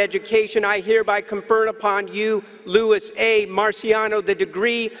Board of Education, I hereby confer upon you, Louis A. Marciano, the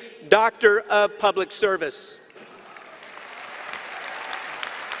degree Doctor of Public Service.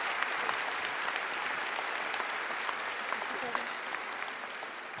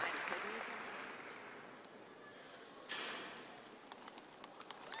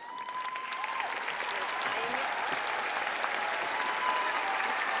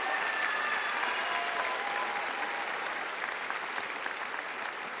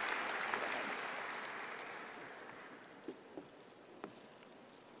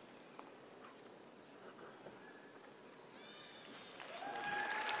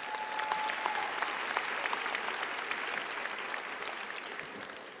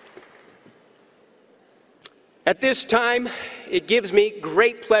 At this time, it gives me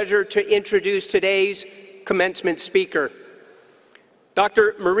great pleasure to introduce today's commencement speaker.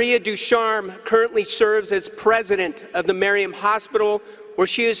 Dr. Maria Ducharme currently serves as president of the Merriam Hospital, where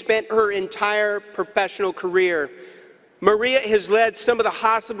she has spent her entire professional career. Maria has led some of the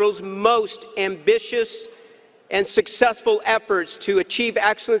hospital's most ambitious and successful efforts to achieve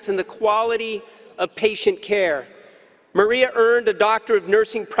excellence in the quality of patient care. Maria earned a Doctor of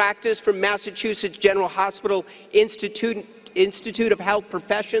Nursing Practice from Massachusetts General Hospital Institute of Health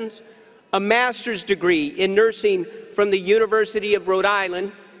Professions, a master's degree in nursing from the University of Rhode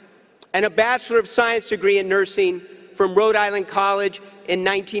Island, and a Bachelor of Science degree in nursing from Rhode Island College in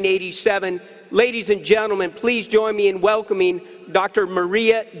 1987. Ladies and gentlemen, please join me in welcoming Dr.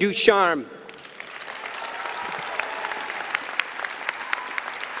 Maria Ducharme.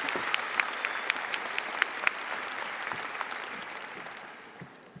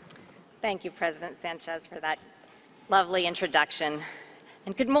 Thank you, President Sanchez, for that lovely introduction.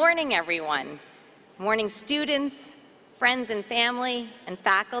 And good morning, everyone. Good morning, students, friends and family, and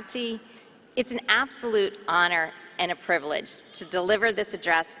faculty. It's an absolute honor and a privilege to deliver this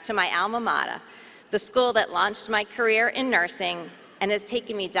address to my alma mater, the school that launched my career in nursing and has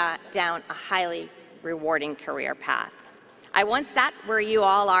taken me down a highly rewarding career path. I once sat where you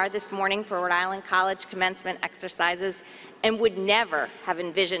all are this morning for Rhode Island College commencement exercises and would never have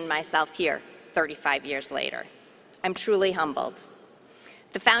envisioned myself here 35 years later. I'm truly humbled.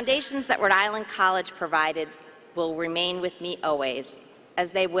 The foundations that Rhode Island College provided will remain with me always,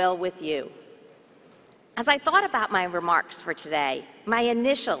 as they will with you. As I thought about my remarks for today, my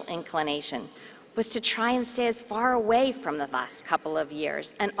initial inclination was to try and stay as far away from the last couple of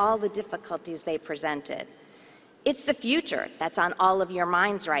years and all the difficulties they presented. It's the future that's on all of your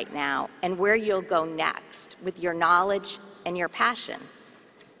minds right now and where you'll go next with your knowledge and your passion.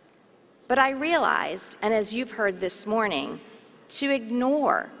 But I realized, and as you've heard this morning, to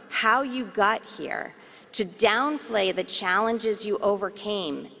ignore how you got here, to downplay the challenges you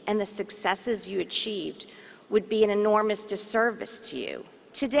overcame and the successes you achieved would be an enormous disservice to you.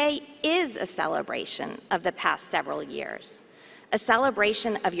 Today is a celebration of the past several years, a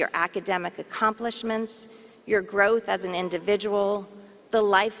celebration of your academic accomplishments, your growth as an individual, the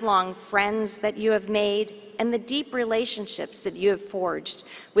lifelong friends that you have made, and the deep relationships that you have forged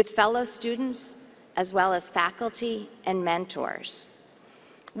with fellow students as well as faculty and mentors.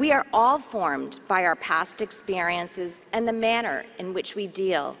 We are all formed by our past experiences and the manner in which we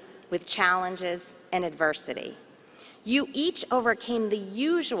deal with challenges and adversity. You each overcame the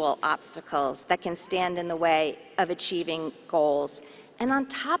usual obstacles that can stand in the way of achieving goals, and on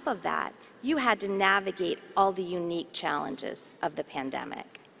top of that, you had to navigate all the unique challenges of the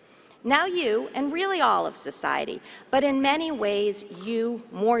pandemic. Now you, and really all of society, but in many ways you,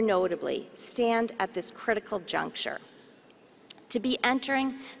 more notably, stand at this critical juncture. To be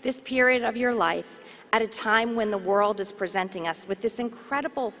entering this period of your life at a time when the world is presenting us with this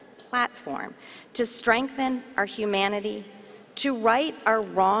incredible platform to strengthen our humanity, to right our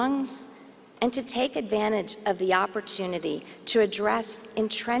wrongs, and to take advantage of the opportunity to address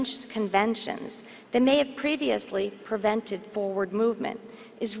entrenched conventions that may have previously prevented forward movement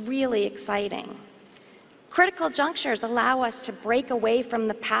is really exciting. Critical junctures allow us to break away from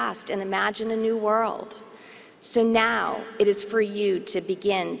the past and imagine a new world. So now it is for you to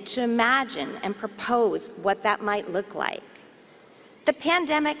begin to imagine and propose what that might look like. The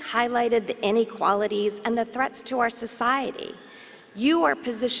pandemic highlighted the inequalities and the threats to our society. You are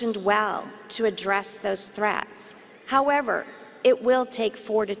positioned well to address those threats. However, it will take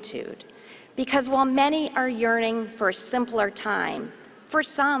fortitude, because while many are yearning for a simpler time, for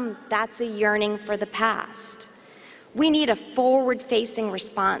some, that's a yearning for the past. We need a forward-facing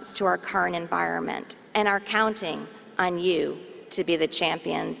response to our current environment and are counting on you to be the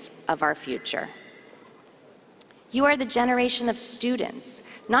champions of our future. You are the generation of students,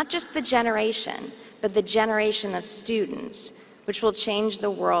 not just the generation, but the generation of students, which will change the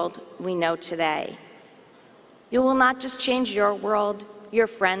world we know today. You will not just change your world, your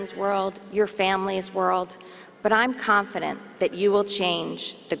friends' world, your family's world, but I'm confident that you will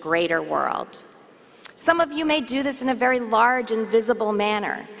change the greater world. Some of you may do this in a very large and visible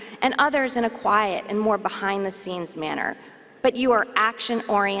manner, and others in a quiet and more behind-the-scenes manner, but you are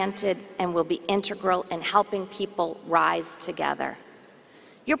action-oriented and will be integral in helping people rise together.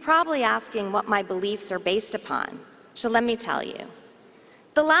 You're probably asking what my beliefs are based upon, so let me tell you.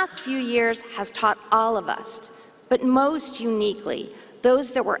 The last few years has taught all of us, but most uniquely,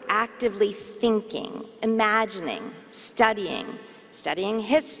 those that were actively thinking, imagining, studying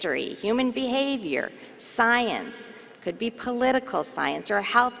history, human behavior, science, could be political science or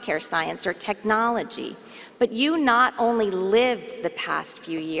healthcare science or technology. But you not only lived the past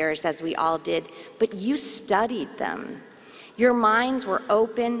few years, as we all did, but you studied them. Your minds were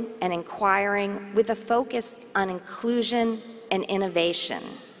open and inquiring with a focus on inclusion and innovation.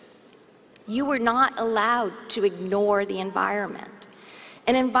 You were not allowed to ignore the environment,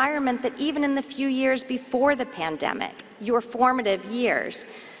 an environment that even in the few years before the pandemic, your formative years,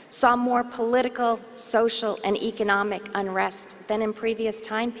 saw more political, social, and economic unrest than in previous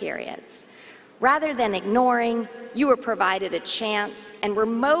time periods. Rather than ignoring, you were provided a chance and were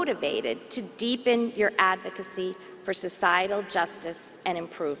motivated to deepen your advocacy for societal justice and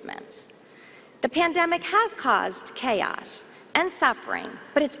improvements. The pandemic has caused chaos and suffering,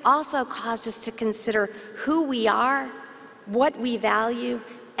 but it's also caused us to consider who we are, what we value,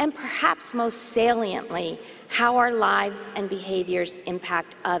 and perhaps most saliently, how our lives and behaviors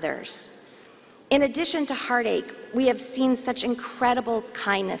impact others. In addition to heartache, we have seen such incredible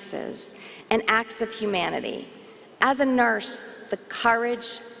kindnesses and acts of humanity. As a nurse, the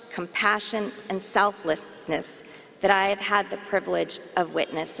courage, compassion, and selflessness that I have had the privilege of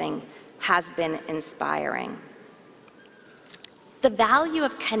witnessing has been inspiring. The value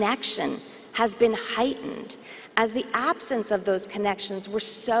of connection has been heightened as the absence of those connections were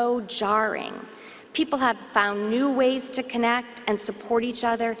so jarring. People have found new ways to connect and support each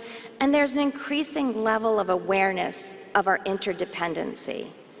other, and there's an increasing level of awareness of our interdependency.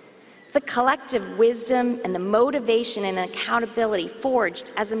 The collective wisdom and the motivation and accountability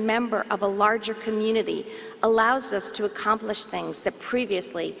forged as a member of a larger community allows us to accomplish things that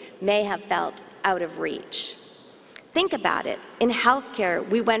previously may have felt out of reach. Think about it. In healthcare,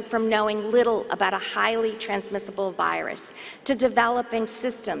 we went from knowing little about a highly transmissible virus to developing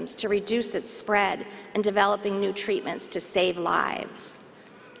systems to reduce its spread and developing new treatments to save lives.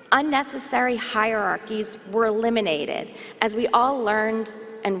 Unnecessary hierarchies were eliminated as we all learned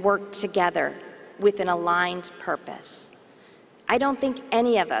and worked together with an aligned purpose. I don't think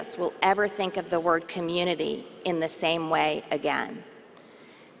any of us will ever think of the word community in the same way again.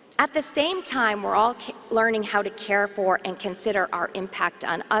 At the same time, we're all learning how to care for and consider our impact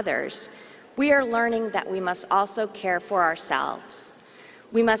on others. We are learning that we must also care for ourselves.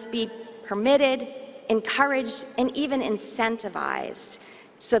 We must be permitted, encouraged, and even incentivized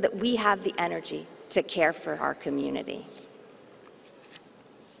so that we have the energy to care for our community.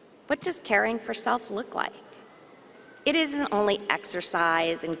 What does caring for self look like? It isn't only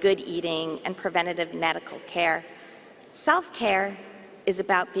exercise and good eating and preventative medical care. Self-care is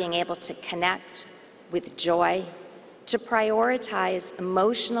about being able to connect with joy, to prioritize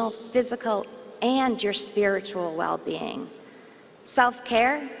emotional, physical, and your spiritual well-being.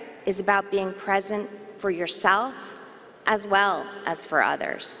 Self-care is about being present for yourself as well as for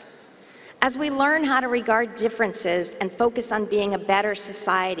others. As we learn how to regard differences and focus on being a better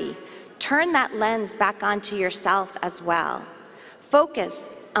society, turn that lens back onto yourself as well.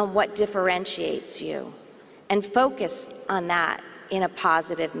 Focus on what differentiates you, and focus on that in a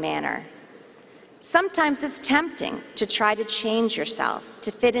positive manner. Sometimes it's tempting to try to change yourself,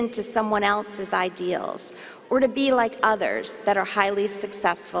 to fit into someone else's ideals, or to be like others that are highly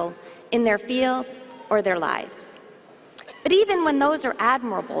successful in their field or their lives. But even when those are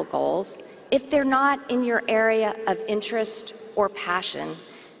admirable goals, if they're not in your area of interest or passion,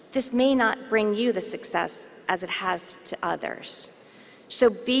 this may not bring you the success as it has to others. So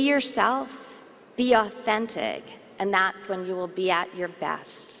be yourself, be authentic, and that's when you will be at your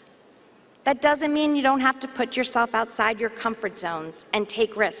best. That doesn't mean you don't have to put yourself outside your comfort zones and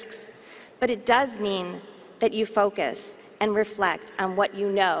take risks, but it does mean that you focus and reflect on what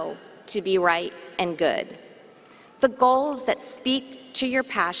you know to be right and good. The goals that speak to your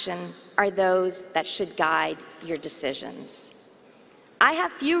passion are those that should guide your decisions. I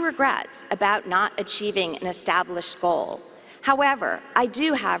have few regrets about not achieving an established goal. However, I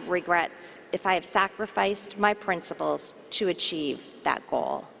do have regrets if I have sacrificed my principles to achieve that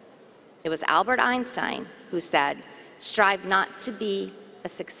goal. It was Albert Einstein who said, "Strive not to be a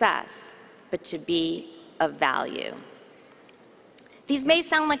success, but to be of value." These may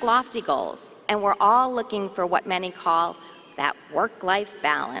sound like lofty goals, and we're all looking for what many call that work-life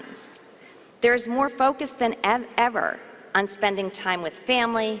balance. There's more focus than ever on spending time with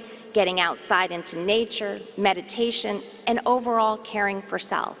family, getting outside into nature, meditation, and overall caring for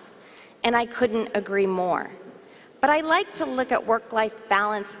self. And I couldn't agree more. But I like to look at work-life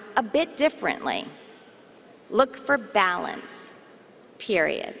balance a bit differently. Look for balance,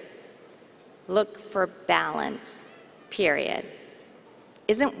 period. Look for balance, period.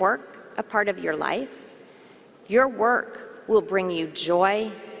 Isn't work a part of your life? Your work will bring you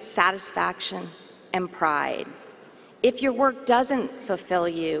joy, satisfaction, and pride. If your work doesn't fulfill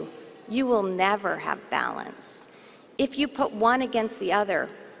you, you will never have balance. If you put one against the other,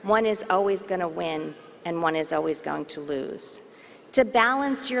 one is always going to win and one is always going to lose. To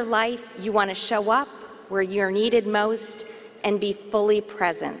balance your life, you want to show up where you're needed most and be fully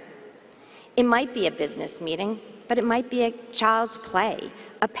present. It might be a business meeting, but it might be a child's play,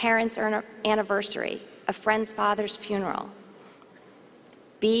 a parent's anniversary, a friend's father's funeral.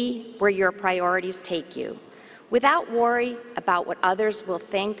 Be where your priorities take you, without worry about what others will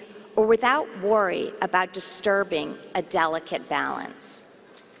think or without worry about disturbing a delicate balance.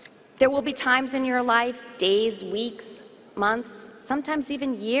 There will be times in your life, days, weeks, months, sometimes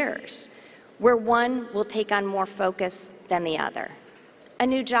even years, where one will take on more focus than the other. A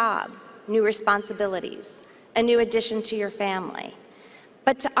new job, new responsibilities, a new addition to your family.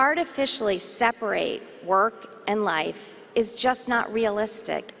 But to artificially separate work and life is just not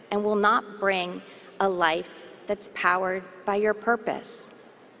realistic and will not bring a life that's powered by your purpose.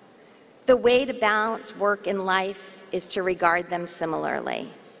 The way to balance work and life is to regard them similarly.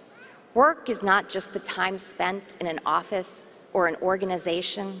 Work is not just the time spent in an office or an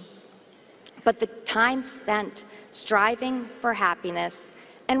organization, but the time spent striving for happiness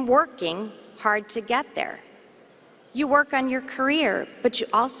and working hard to get there. You work on your career, but you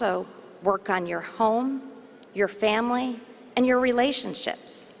also work on your home, your family, and your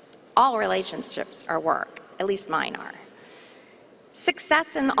relationships. All relationships are work, at least mine are.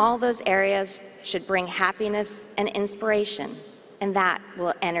 Success in all those areas should bring happiness and inspiration, and that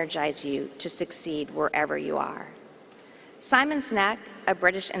will energize you to succeed wherever you are. Simon Sinek, a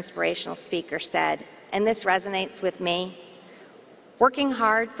British inspirational speaker, said, and this resonates with me, working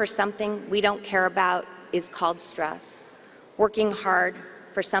hard for something we don't care about is called stress. Working hard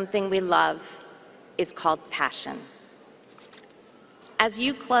for something we love is called passion. As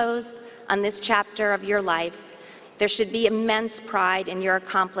you close on this chapter of your life, there should be immense pride in your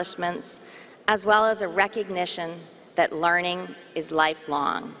accomplishments, as well as a recognition that learning is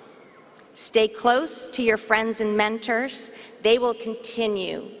lifelong. Stay close to your friends and mentors. They will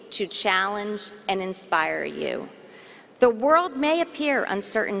continue to challenge and inspire you. The world may appear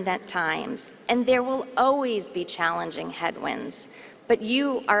uncertain at times, and there will always be challenging headwinds, but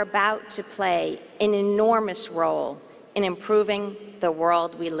you are about to play an enormous role in improving the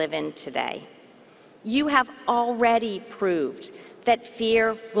world we live in today. You have already proved that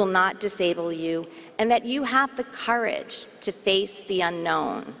fear will not disable you and that you have the courage to face the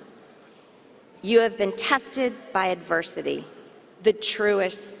unknown. You have been tested by adversity, the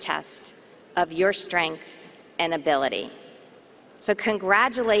truest test of your strength and ability. So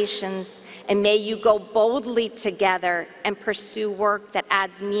congratulations, and may you go boldly together and pursue work that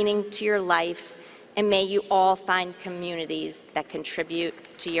adds meaning to your life, and may you all find communities that contribute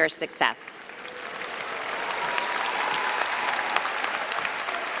to your success.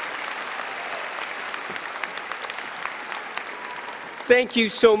 Thank you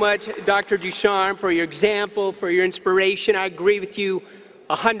so much, Dr. Ducharme, for your example, for your inspiration. I agree with you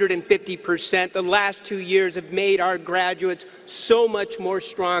 150%. The last 2 years have made our graduates so much more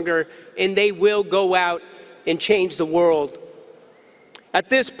stronger, and they will go out and change the world. At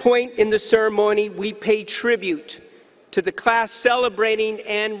this point in the ceremony, we pay tribute to the class celebrating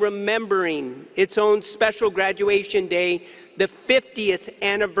and remembering its own special graduation day, the 50th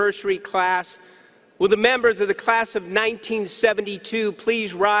anniversary class. Will the members of the class of 1972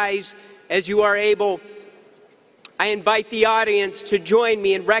 please rise as you are able? I invite the audience to join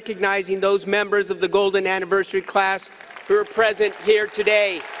me in recognizing those members of the Golden Anniversary class who are present here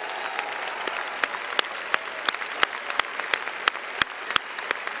today.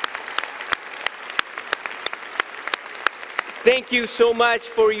 Thank you so much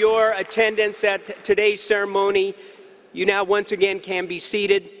for your attendance at today's ceremony. You now once again can be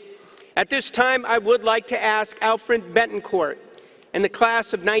seated. At this time, I would like to ask Alfred Betancourt and the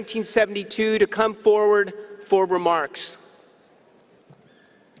class of 1972 to come forward for remarks.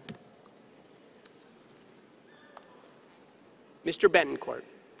 Mr. Betancourt.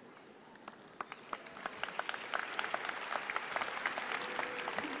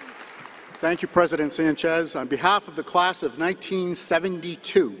 Thank you, President Sanchez. On behalf of the class of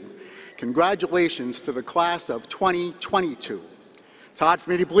 1972, congratulations to the class of 2022. It's hard for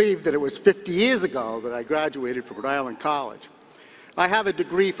me to believe that it was 50 years ago that I graduated from Rhode Island College. I have a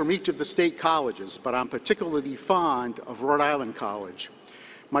degree from each of the state colleges, but I'm particularly fond of Rhode Island College.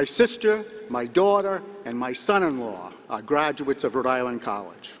 My sister, my daughter, and my son-in-law are graduates of Rhode Island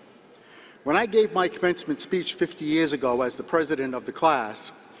College. When I gave my commencement speech 50 years ago as the president of the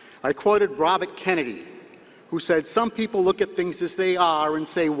class, I quoted Robert Kennedy, who said, "Some people look at things as they are and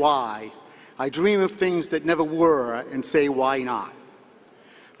say, why? I dream of things that never were and say, why not?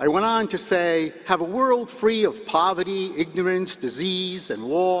 I went on to say, have a world free of poverty, ignorance, disease, and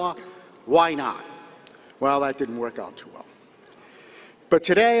war. Why not? Well, that didn't work out too well. But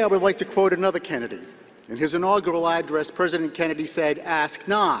today I would like to quote another Kennedy. In his inaugural address, President Kennedy said, ask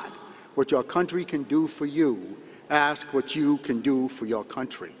not what your country can do for you, ask what you can do for your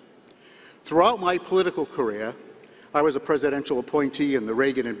country. Throughout my political career, I was a presidential appointee in the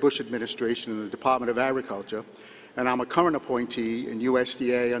Reagan and Bush administration in the Department of Agriculture, and I'm a current appointee in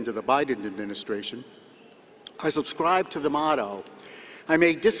USDA under the Biden administration. I subscribe to the motto, I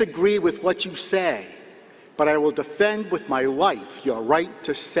may disagree with what you say, but I will defend with my life your right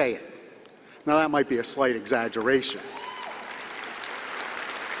to say it. Now, that might be a slight exaggeration.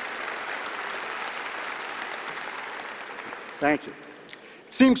 Thank you.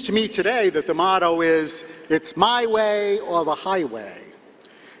 It seems to me today that the motto is, it's my way or the highway.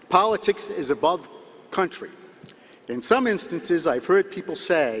 Politics is above country. In some instances, I've heard people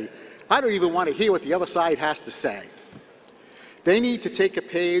say, I don't even want to hear what the other side has to say. They need to take a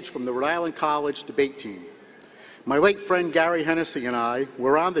page from the Rhode Island College debate team. My late friend Gary Hennessy and I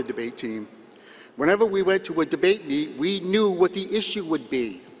were on the debate team. Whenever we went to a debate meet, we knew what the issue would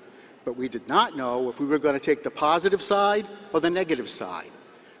be, but we did not know if we were going to take the positive side or the negative side.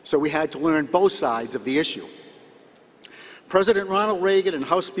 So we had to learn both sides of the issue. President Ronald Reagan and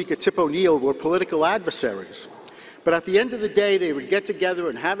House Speaker Tip O'Neill were political adversaries, but at the end of the day, they would get together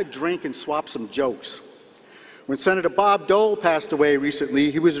and have a drink and swap some jokes. When Senator Bob Dole passed away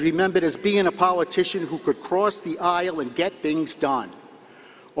recently, he was remembered as being a politician who could cross the aisle and get things done.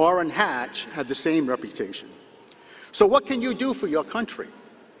 Orrin Hatch had the same reputation. So what can you do for your country?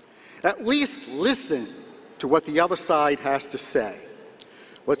 At least listen to what the other side has to say.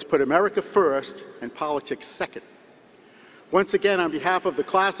 Let's put America first and politics second. Once again, on behalf of the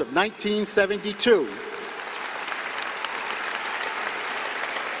class of 1972,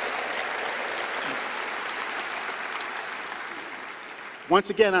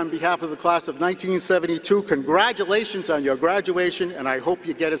 congratulations on your graduation, and I hope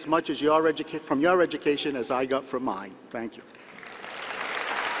you get as much as from your education as I got from mine. Thank you.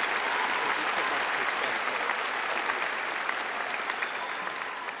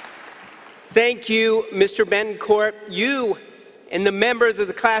 Thank you, Mr. Bencourt. You and the members of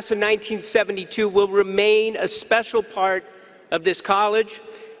the class of 1972 will remain a special part of this college.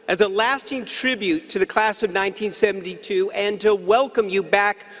 As a lasting tribute to the class of 1972 and to welcome you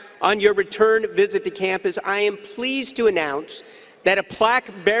back on your return visit to campus, I am pleased to announce that a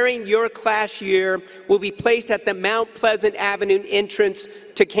plaque bearing your class year will be placed at the Mount Pleasant Avenue entrance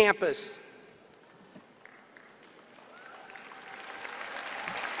to campus.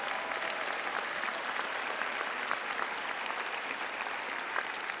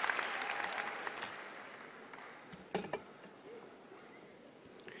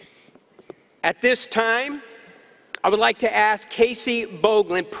 At this time, I would like to ask Casey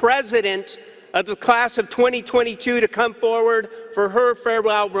Boglin, President of the class of 2022, to come forward for her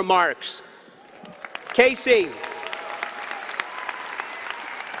farewell remarks. Casey.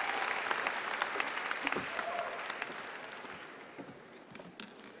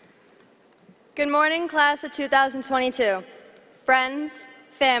 Good morning, class of 2022. Friends,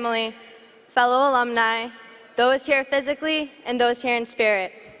 family, fellow alumni, those here physically and those here in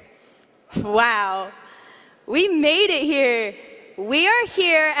spirit. Wow, we made it here. We are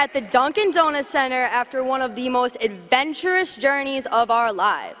here at the Dunkin' Donuts Center after one of the most adventurous journeys of our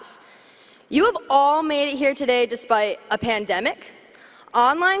lives. You have all made it here today despite a pandemic,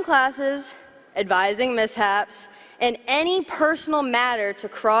 online classes, advising mishaps, and any personal matter to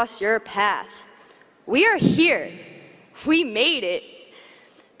cross your path. We are here. We made it.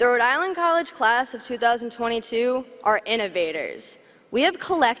 The Rhode Island College class of 2022 are innovators. We have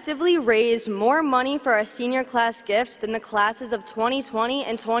collectively raised more money for our senior class gifts than the classes of 2020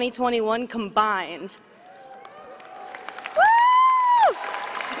 and 2021 combined. Woo!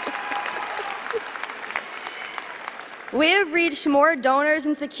 We have reached more donors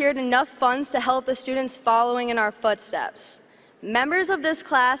and secured enough funds to help the students following in our footsteps. Members of this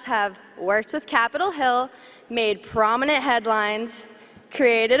class have worked with Capitol Hill, made prominent headlines,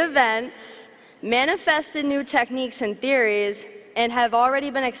 created events, manifested new techniques and theories, and have already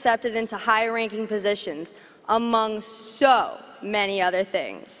been accepted into high-ranking positions, among so many other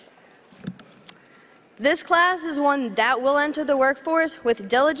things. This class is one that will enter the workforce with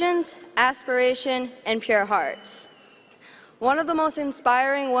diligence, aspiration, and pure hearts. One of the most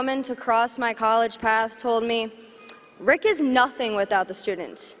inspiring women to cross my college path told me, "Rick is nothing without the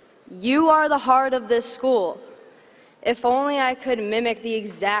students. You are the heart of this school." If only I could mimic the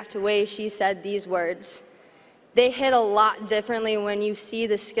exact way she said these words. They hit a lot differently when you see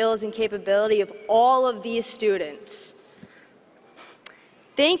the skills and capability of all of these students.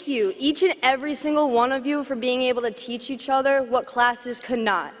 Thank you, each and every single one of you, for being able to teach each other what classes could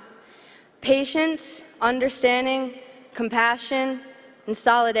not. Patience, understanding, compassion, and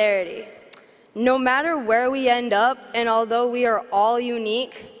solidarity. No matter where we end up, and although we are all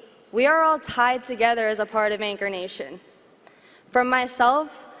unique, we are all tied together as a part of Anchor Nation. From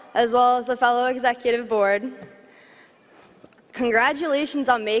myself, as well as the fellow executive board, congratulations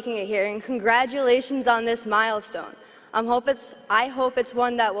on making it here, and congratulations on this milestone. I hope it's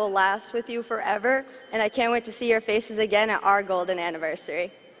one that will last with you forever, and I can't wait to see your faces again at our golden anniversary.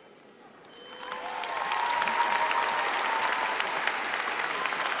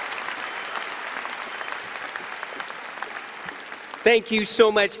 Thank you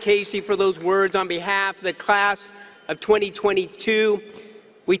so much, Casey, for those words on behalf of the class of 2022.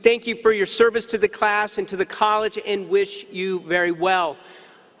 We thank you for your service to the class and to the college and wish you very well.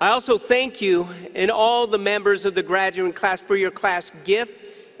 I also thank you and all the members of the graduating class for your class gift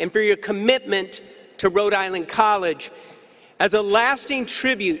and for your commitment to Rhode Island College. As a lasting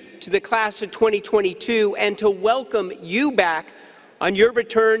tribute to the class of 2022 and to welcome you back on your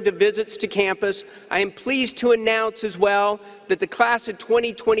return to visits to campus, I am pleased to announce as well that the class of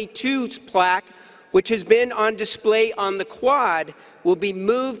 2022's plaque, which has been on display on the quad, will be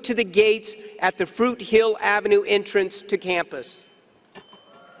moved to the gates at the Fruit Hill Avenue entrance to campus.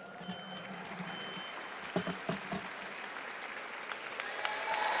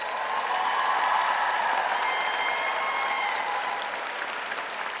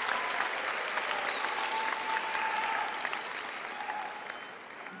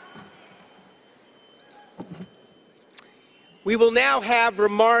 We will now have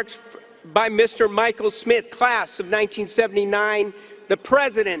remarks by Mr. Michael Smith, class of 1979, the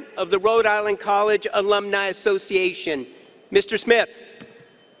president of the Rhode Island College Alumni Association. Mr. Smith.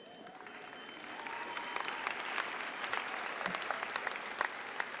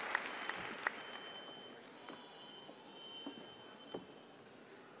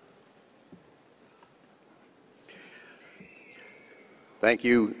 Thank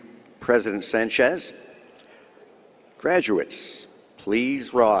you, President Sanchez. Graduates,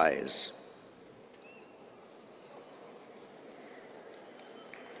 please rise.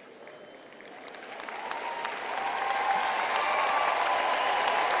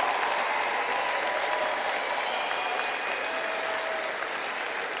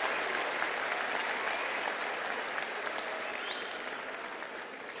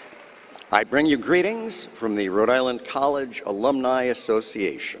 I bring you greetings from the Rhode Island College Alumni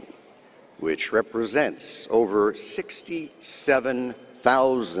Association, which represents over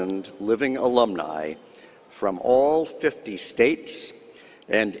 67,000 living alumni from all 50 states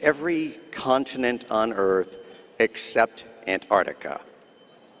and every continent on Earth except Antarctica.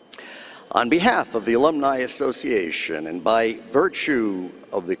 On behalf of the Alumni Association and by virtue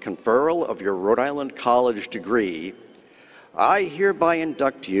of the conferral of your Rhode Island College degree, I hereby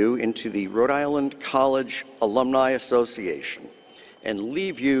induct you into the Rhode Island College Alumni Association and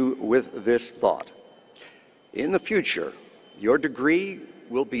leave you with this thought. In the future, your degree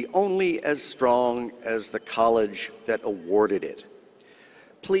will be only as strong as the college that awarded it.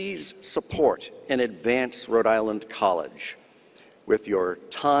 Please support and advance Rhode Island College with your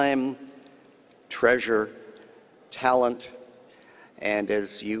time, treasure, talent, and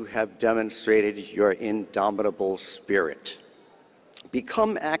as you have demonstrated, your indomitable spirit.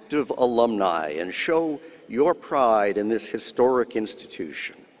 Become active alumni and show your pride in this historic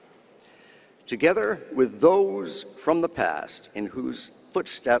institution. Together with those from the past in whose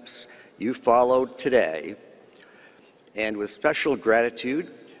footsteps you followed today, and with special gratitude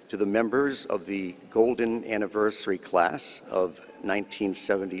to the members of the Golden Anniversary Class of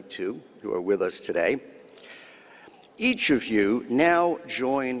 1972 who are with us today, each of you now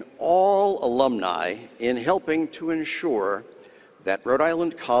join all alumni in helping to ensure that Rhode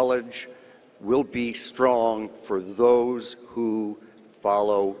Island College will be strong for those who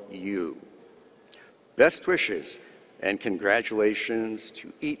follow you. Best wishes and congratulations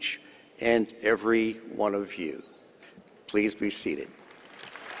to each and every one of you. Please be seated.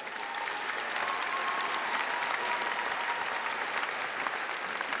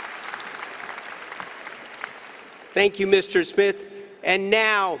 Thank you, Mr. Smith. And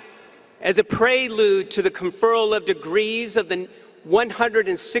now, as a prelude to the conferral of degrees of the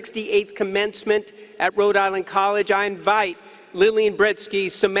 168th commencement at Rhode Island College, I invite Lillian Bretsky,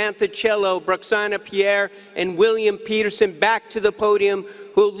 Samantha Cello, Broxana Pierre, and William Peterson back to the podium,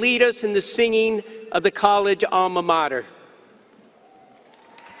 who will lead us in the singing of the college alma mater.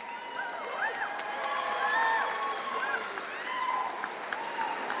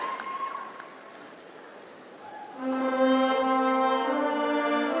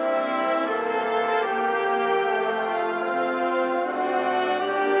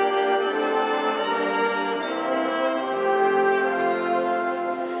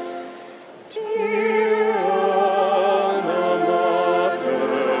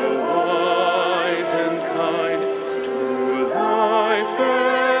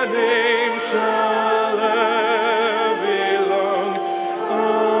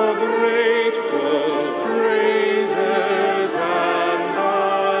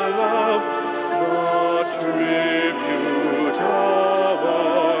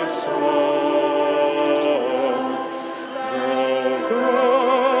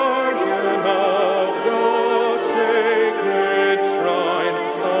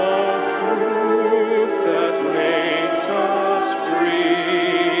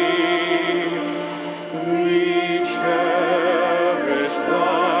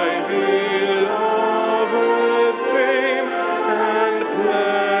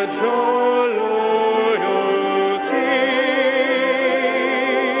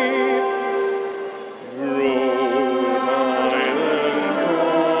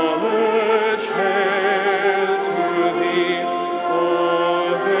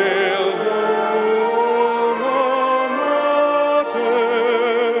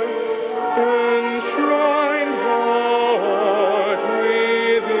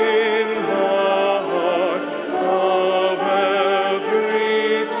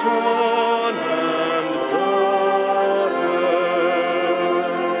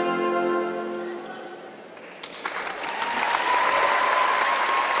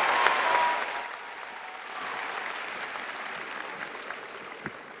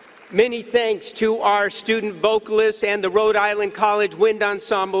 Many thanks to our student vocalists and the Rhode Island College Wind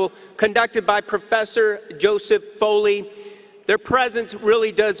Ensemble, conducted by Professor Joseph Foley. Their presence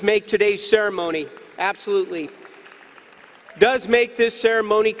really does make today's ceremony, absolutely, does make this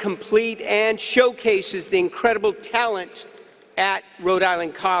ceremony complete and showcases the incredible talent at Rhode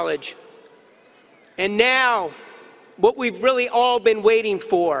Island College. And now, what we've really all been waiting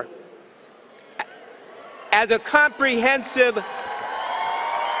for, as a comprehensive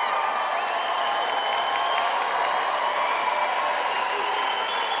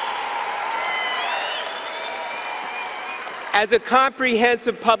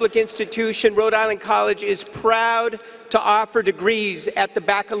public institution, Rhode Island College is proud to offer degrees at the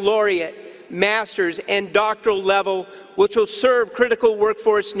baccalaureate, master's, and doctoral level, which will serve critical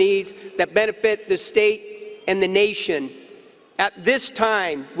workforce needs that benefit the state and the nation. At this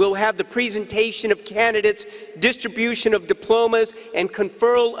time, we'll have the presentation of candidates, distribution of diplomas, and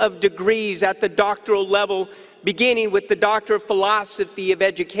conferral of degrees at the doctoral level, beginning with the Doctor of Philosophy of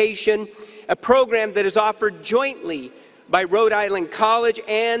Education, a program that is offered jointly by Rhode Island College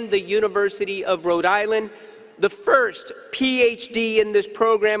and the University of Rhode Island. The first PhD in this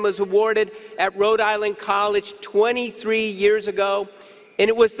program was awarded at Rhode Island College 23 years ago, and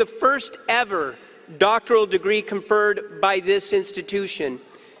it was the first ever doctoral degree conferred by this institution.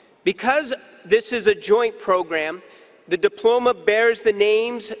 Because this is a joint program, the diploma bears the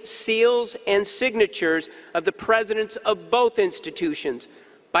names, seals, and signatures of the presidents of both institutions.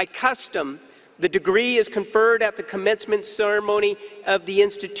 By custom, the degree is conferred at the commencement ceremony of the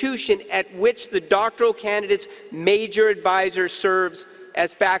institution at which the doctoral candidate's major advisor serves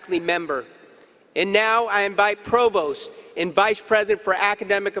as faculty member. And now I invite Provost and Vice President for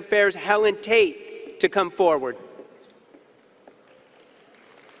Academic Affairs Helen Tate to come forward.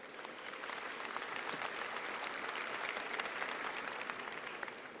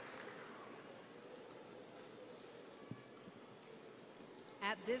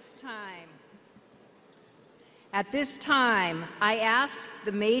 At this time, I ask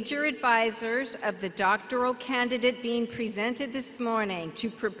the major advisors of the doctoral candidate being presented this morning to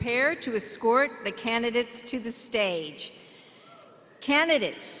prepare to escort the candidates to the stage.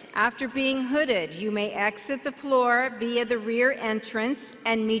 Candidates, after being hooded, you may exit the floor via the rear entrance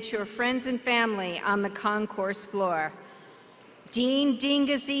and meet your friends and family on the concourse floor. Dean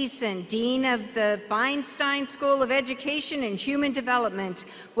Dingazeeson, Dean of the Feinstein School of Education and Human Development,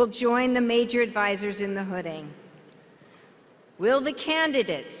 will join the major advisors in the hooding. Will the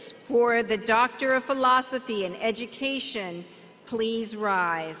candidates for the Doctor of Philosophy and Education please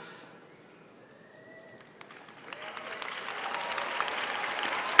rise?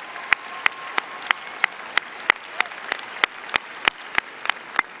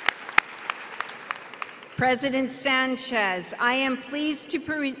 President Sanchez, I am pleased to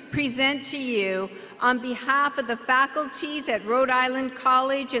present to you, on behalf of the faculties at Rhode Island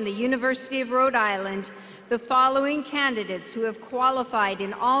College and the University of Rhode Island, the following candidates who have qualified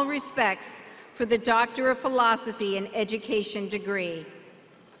in all respects for the Doctor of Philosophy in Education degree.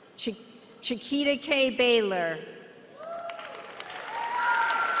 Chiquita K. Baylor.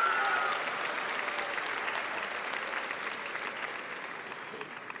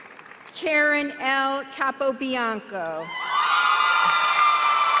 Karen L. Capobianco.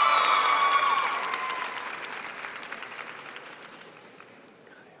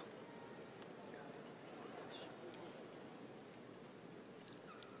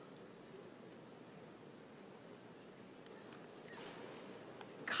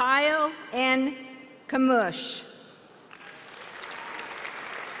 Kyle N. Kamush.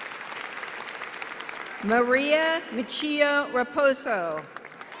 Maria Michio Raposo.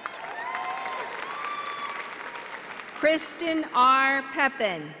 Kristen R.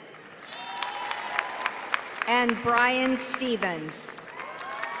 Pepin. And Brian Stevens.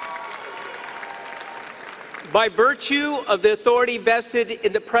 By virtue of the authority vested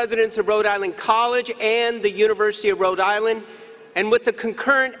in the presidents of Rhode Island College and the University of Rhode Island, and with the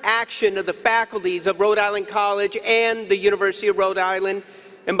concurrent action of the faculties of Rhode Island College and the University of Rhode Island,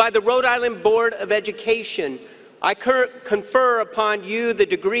 and by the Rhode Island Board of Education, I confer upon you the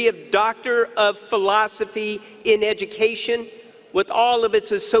degree of Doctor of Philosophy in Education with all of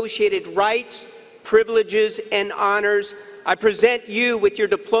its associated rights, privileges, and honors. I present you with your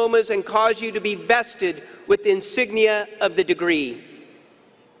diplomas and cause you to be vested with the insignia of the degree.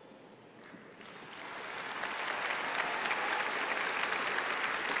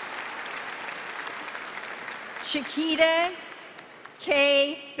 Chiquita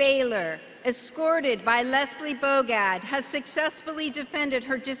K. Baylor, escorted by Leslie Bogad, has successfully defended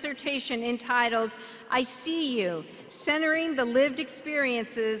her dissertation entitled, I See You, centering the lived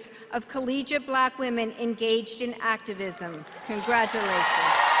experiences of collegiate Black women engaged in activism. Congratulations.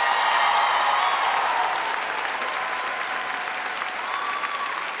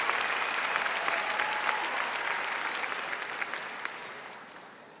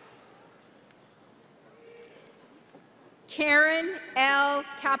 Karen L.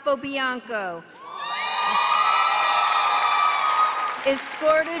 Capobianco,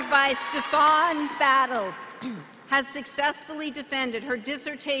 escorted by Stefan Battle, has successfully defended her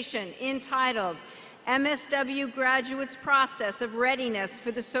dissertation entitled MSW Graduates Process of Readiness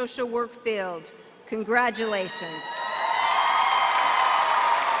for the Social Work Field. Congratulations.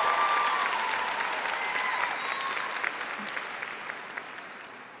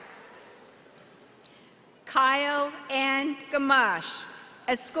 Kyle N. Gamache,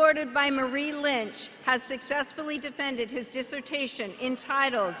 escorted by Marie Lynch, has successfully defended his dissertation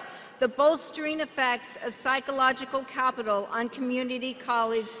entitled The Bolstering Effects of Psychological Capital on Community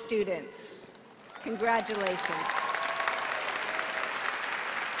College Students. Congratulations.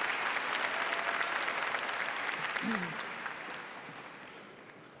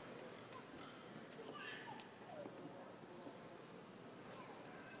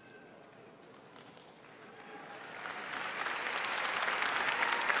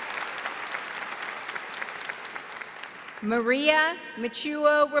 Maria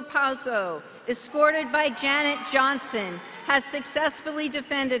Michuo Raposo, escorted by Janet Johnson, has successfully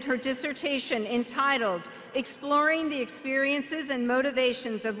defended her dissertation entitled Exploring the Experiences and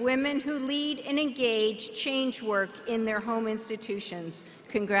Motivations of Women Who Lead and Engage Change Work in Their Home Institutions.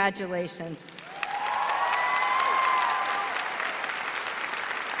 Congratulations.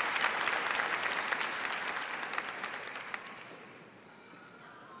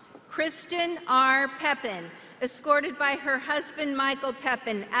 Kristen R. Pepin, escorted by her husband, Michael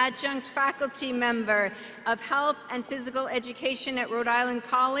Pepin, adjunct faculty member of Health and Physical Education at Rhode Island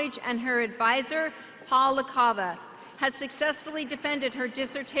College, and her advisor, Paul LaCava, has successfully defended her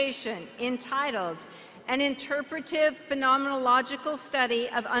dissertation entitled An Interpretive Phenomenological Study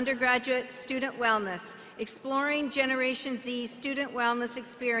of Undergraduate Student Wellness, Exploring Generation Z Student Wellness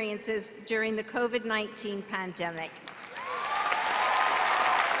Experiences During the COVID-19 Pandemic.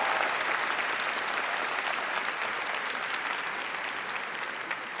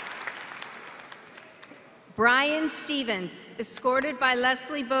 Brian Stevens, escorted by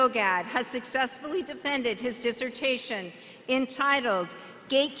Leslie Bogad, has successfully defended his dissertation entitled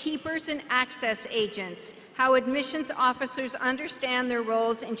Gatekeepers and Access Agents, How Admissions Officers Understand Their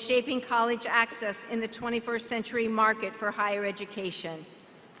Roles in Shaping College Access in the 21st Century Market for Higher Education.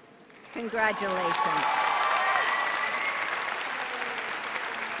 Congratulations.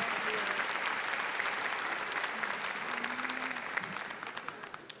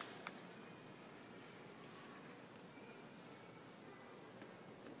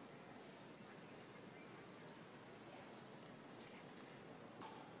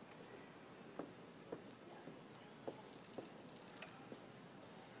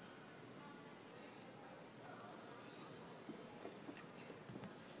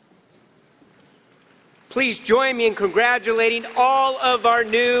 Please join me in congratulating all of our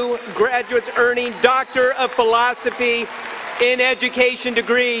new graduates earning Doctor of Philosophy in Education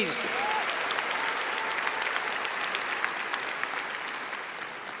degrees.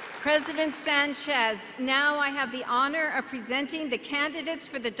 President Sanchez, now I have the honor of presenting the candidates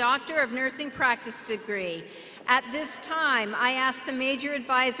for the Doctor of Nursing Practice degree. At this time, I ask the major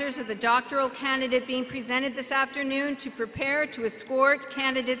advisors of the doctoral candidate being presented this afternoon to prepare to escort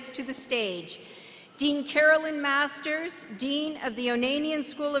candidates to the stage. Dean Carolyn Masters, Dean of the Onanian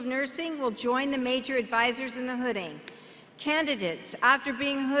School of Nursing, will join the major advisors in the hooding. Candidates, after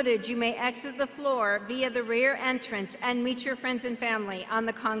being hooded, you may exit the floor via the rear entrance and meet your friends and family on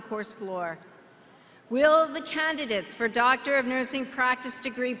the concourse floor. Will the candidates for Doctor of Nursing Practice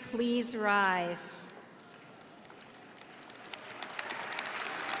degree please rise?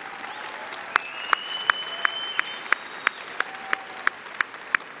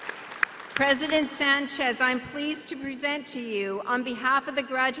 President Sanchez, I'm pleased to present to you, on behalf of the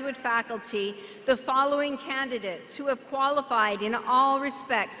graduate faculty, the following candidates who have qualified in all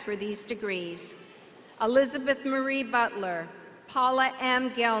respects for these degrees: Elizabeth Marie Butler, Paula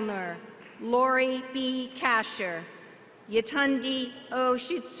M. Gelner, Lori B. Kasher, Yetundi O.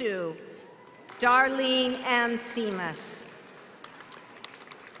 Shitsu, Darlene M. Simas.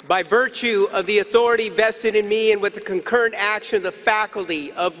 By virtue of the authority vested in me and with the concurrent action of the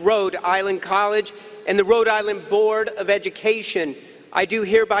faculty of Rhode Island College and the Rhode Island Board of Education, I do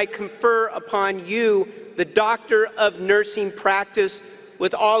hereby confer upon you the Doctor of Nursing Practice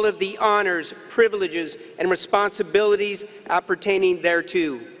with all of the honors, privileges, and responsibilities appertaining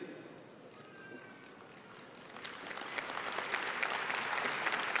thereto.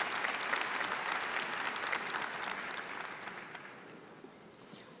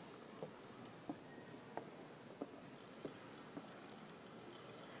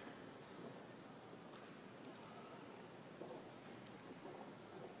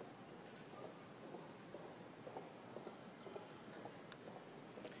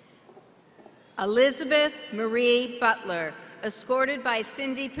 Elizabeth Marie Butler, escorted by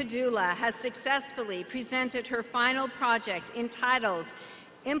Cindy Padula, has successfully presented her final project entitled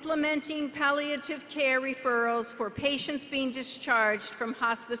Implementing Palliative Care Referrals for Patients Being Discharged from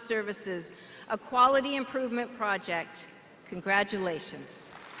Hospice Services, a quality improvement project. Congratulations.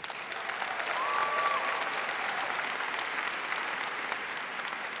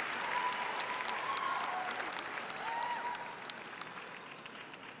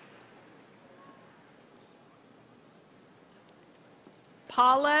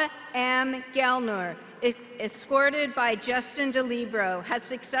 Paula M. Gelner, escorted by Justin DeLibro, has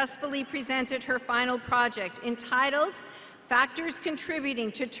successfully presented her final project entitled Factors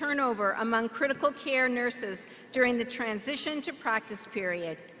Contributing to Turnover Among Critical Care Nurses During the Transition to Practice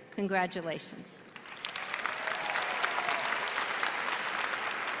Period. Congratulations.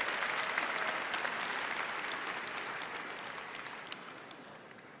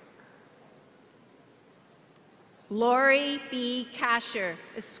 Lori B. Kasher,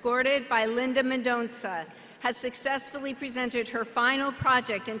 escorted by Linda Mendonça, has successfully presented her final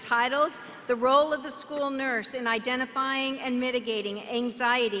project entitled The Role of the School Nurse in Identifying and Mitigating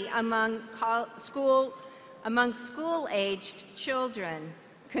Anxiety Among School-Aged Children.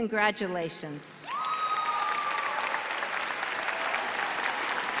 Congratulations.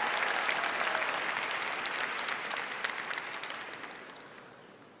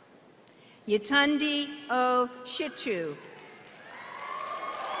 Yetundi O. Shittu,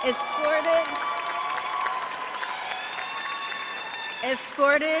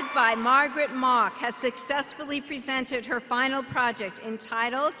 escorted by Margaret Mock, has successfully presented her final project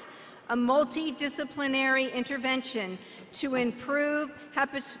entitled A Multidisciplinary Intervention to Improve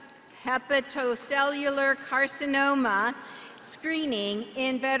Hepatocellular Carcinoma Screening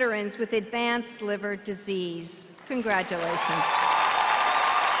in Veterans with Advanced Liver Disease. Congratulations.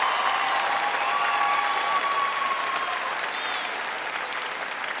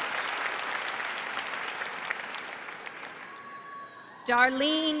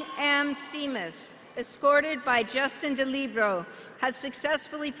 Darlene M. Simas, escorted by Justin DeLibro, has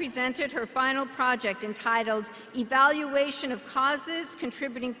successfully presented her final project entitled Evaluation of Causes,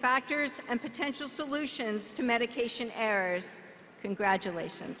 Contributing Factors, and Potential Solutions to Medication Errors.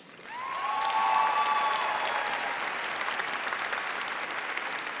 Congratulations.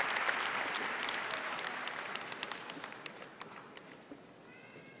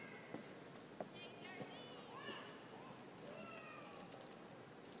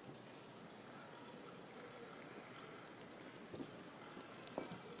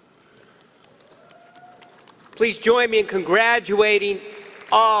 Please join me in congratulating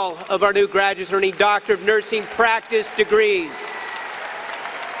all of our new graduates earning Doctor of Nursing practice degrees.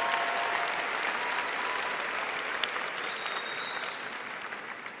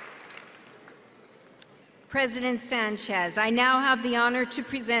 President Sanchez, I now have the honor to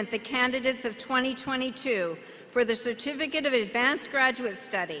present the candidates of 2022 for the Certificate of Advanced Graduate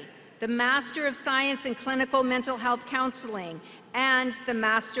Study, the Master of Science in Clinical Mental Health Counseling, and the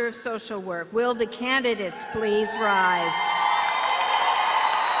Master of Social Work. Will the candidates please rise?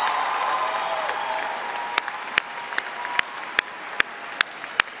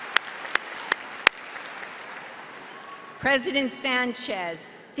 President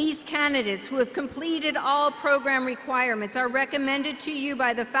Sanchez, these candidates who have completed all program requirements are recommended to you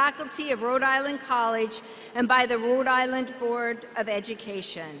by the faculty of Rhode Island College and by the Rhode Island Board of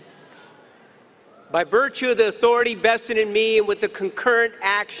Education. By virtue of the authority vested in me and with the concurrent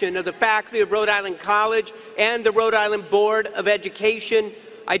action of the faculty of Rhode Island College and the Rhode Island Board of Education,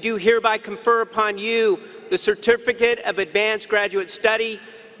 I do hereby confer upon you the Certificate of Advanced Graduate Study,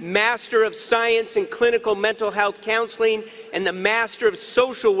 Master of Science in Clinical Mental Health Counseling, and the Master of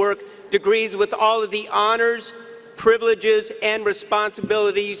Social Work degrees with all of the honors, privileges, and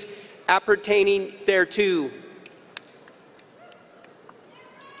responsibilities appertaining thereto.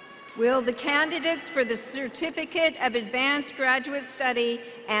 Will the candidates for the Certificate of Advanced Graduate Study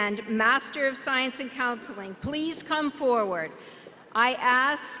and Master of Science in Counseling please come forward? I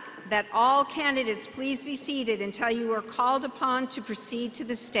ask that all candidates please be seated until you are called upon to proceed to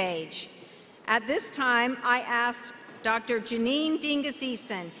the stage. At this time, I ask Dr. Janine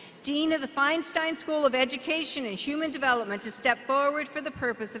Dingus-Eason, Dean of the Feinstein School of Education and Human Development, to step forward for the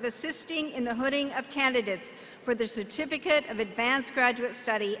purpose of assisting in the hooding of candidates for the Certificate of Advanced Graduate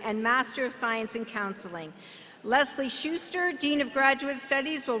Study and Master of Science in Counseling. Leslie Schuster, Dean of Graduate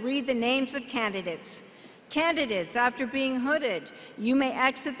Studies, will read the names of candidates. Candidates, after being hooded, you may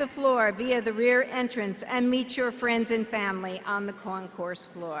exit the floor via the rear entrance and meet your friends and family on the concourse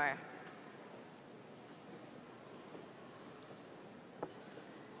floor.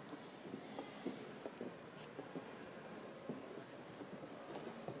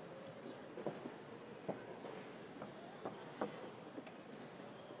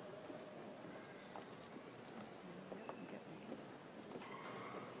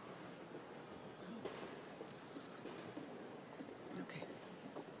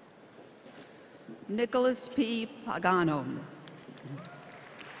 Nicholas P. Pagano.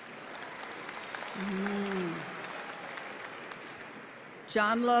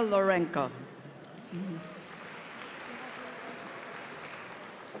 Janla Lorenko.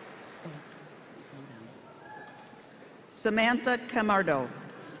 Samantha Camardo.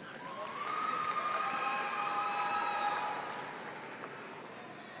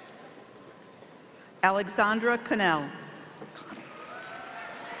 Alexandra Connell.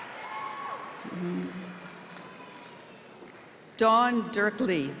 Dawn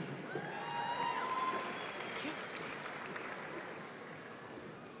Dirk-Lee.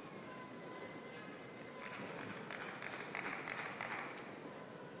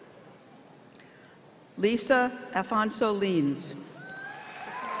 Lisa Afonso Leans.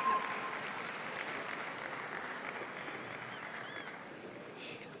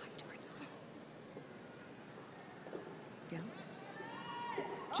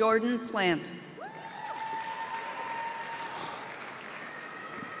 Jordan Plant.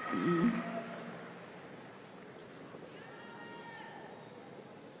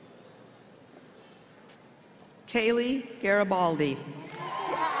 Kaylee Garibaldi.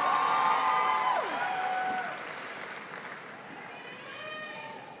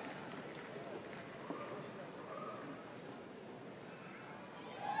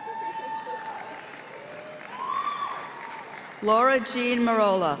 Laura Jean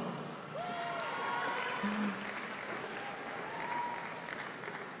Marola.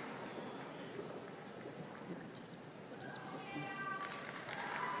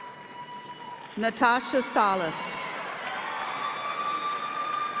 Natasha Salas.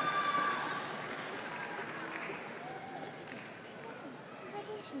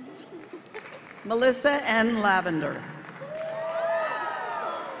 Melissa N. Lavender.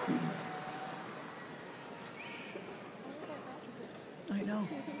 I know.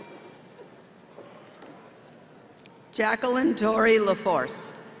 Jacqueline Dory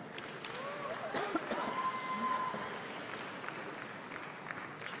LaForce.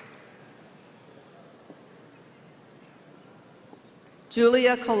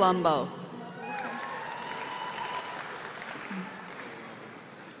 Julia Colombo.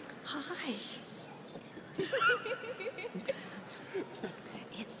 Hi.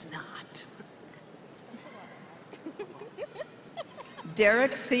 It's not.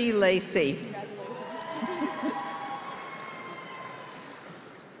 Derek C. Lacey.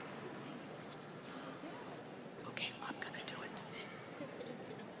 Okay, I'm going to do it.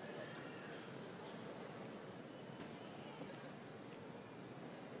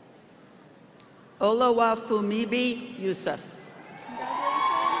 Olawafumibi Yusuf.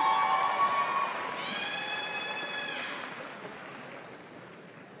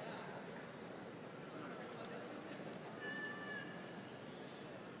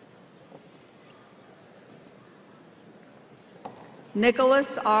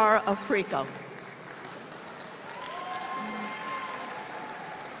 Nicholas R. Africo.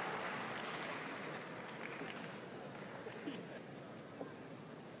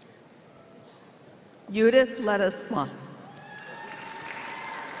 Judith Ledesma.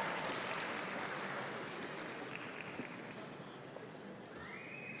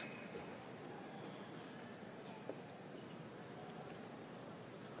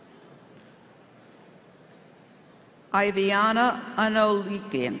 Iviana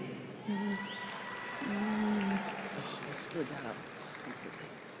Anolikian. I screwed that up completely.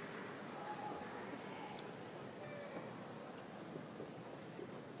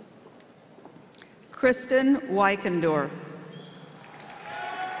 Kristen Weikendor.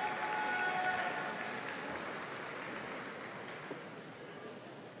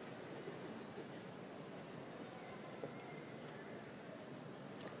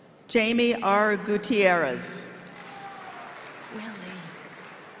 Jamie R. Gutierrez.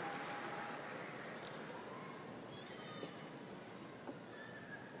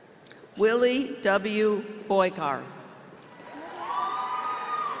 Willie W. Boykar.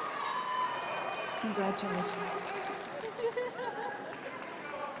 Congratulations.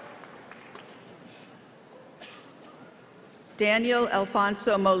 Daniel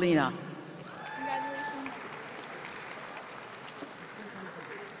Alfonso Molina.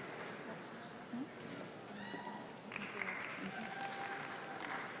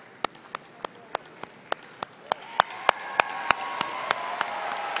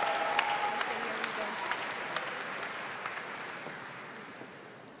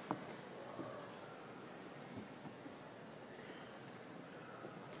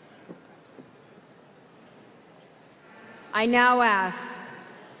 I now ask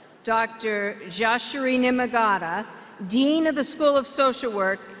Dr. Jashari Nimagata, Dean of the School of Social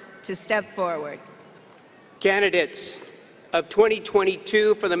Work, to step forward. Candidates of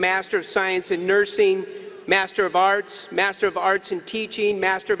 2022 for the Master of Science in Nursing, Master of Arts in Teaching,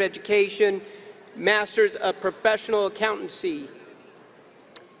 Master of Education, Masters of Professional Accountancy,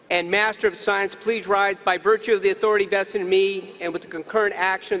 and Master of Science, please rise by virtue of the authority vested in me and with the concurrent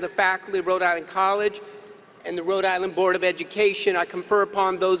action of the faculty of Rhode Island College and the Rhode Island Board of Education. I confer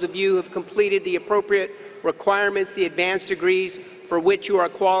upon those of you who have completed the appropriate requirements the advanced degrees for which you are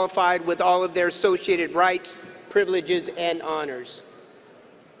qualified with all of their associated rights, privileges, and honors.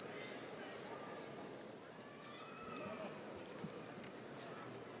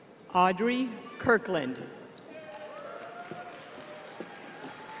 Audrey Kirkland.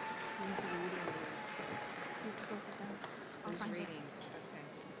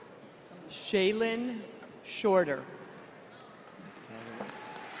 Shaylin Shorter.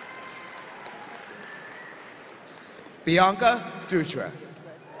 Bianca Dutra.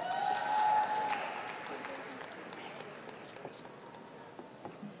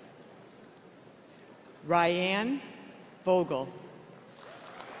 Ryan Vogel.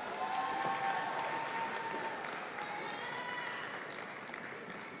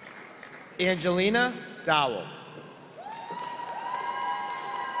 Angelina Dowell.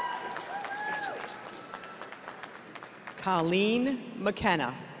 Colleen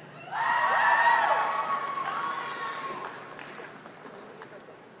McKenna.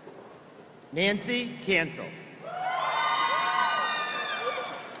 Nancy Cancel.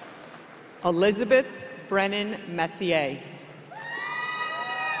 Elizabeth Brennan Messier.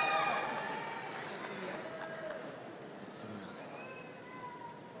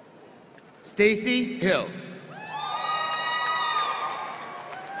 Stacy Hill.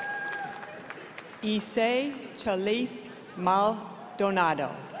 Issei Chalice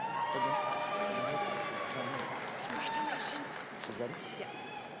Maldonado. Congratulations. She's ready? Yeah.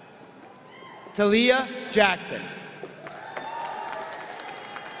 Talia Jackson.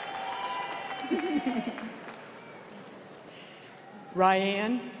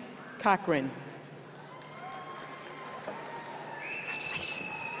 Ryan Cochran.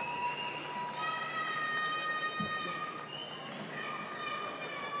 Congratulations.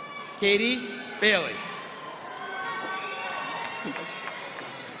 Katie Bailey.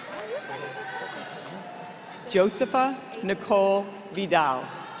 Josepha Nicole Vidal.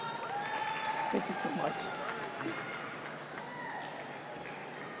 Thank you so much.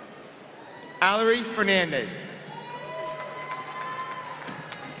 Allery Fernandez.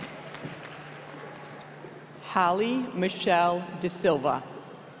 Holly Michelle De Silva.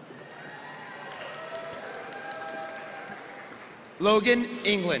 Logan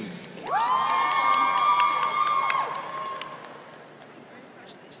England.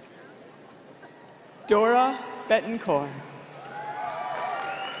 Dora Betancourt.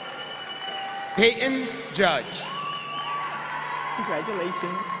 Peyton Judge.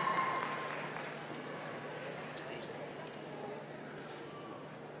 Congratulations.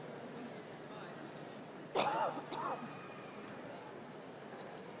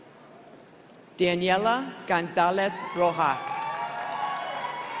 Daniela Gonzalez Roja.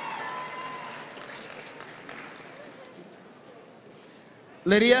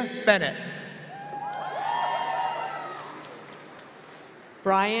 Lydia Bennett.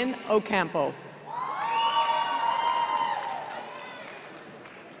 Brian Ocampo.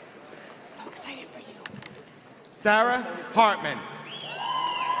 So excited for you. Sarah Hartman.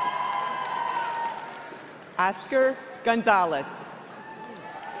 Oscar Gonzalez.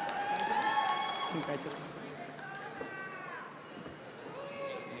 Congratulations.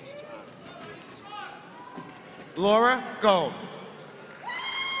 Laura Gomes.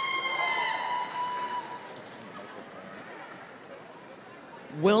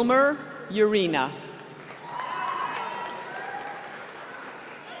 Wilmer Urena.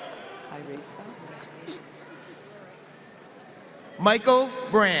 Michael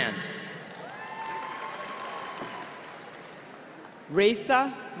Brand.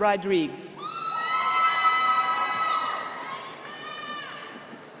 Reza Rodriguez.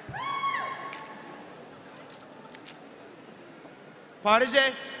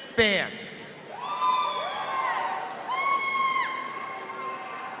 Protege Span.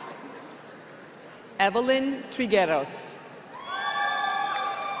 Evelyn Trigueros.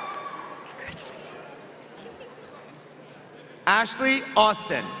 Congratulations. Ashley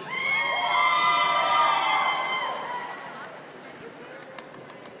Austin.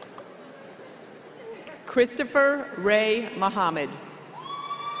 Christopher Ray Muhammad.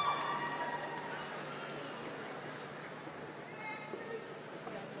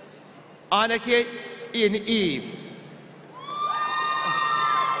 Annika and Eve.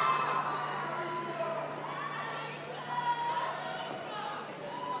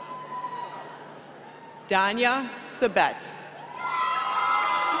 Danya Sabet.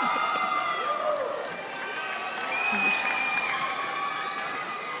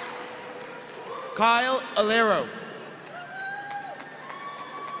 Kyle Alero.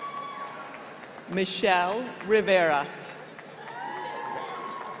 Michelle Rivera.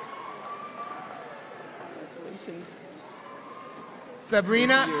 Congratulations.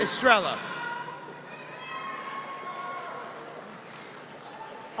 Sabrina Estrella.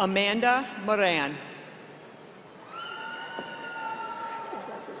 Amanda Moran.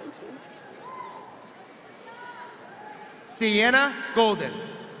 Sienna Golden.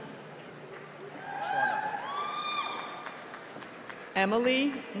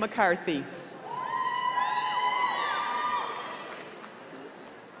 Emily McCarthy.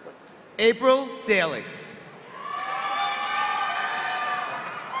 April Daly.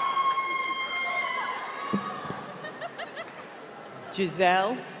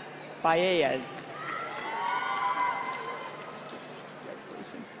 Giselle Baez.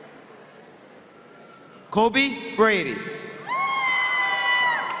 Colby Brady.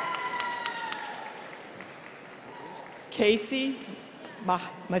 Casey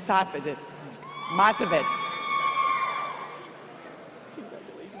Masavitz.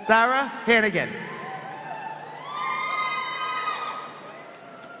 Sarah Hannigan.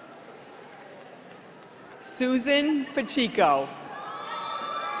 Susan Pacheco.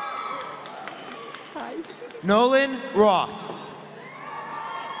 Hi. Nolan Ross.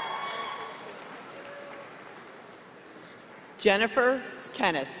 Jennifer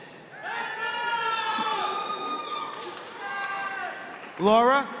Kennis.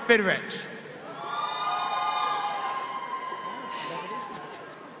 Laura Fidrich.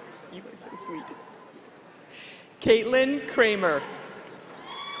 You are so sweet. Caitlin Kramer.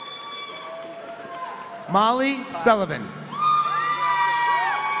 Molly Sullivan.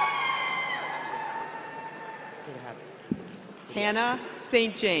 Hannah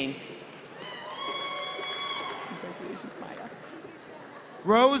St. Jane. Congratulations, Maya.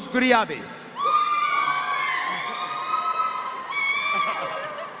 Rose Guriabi.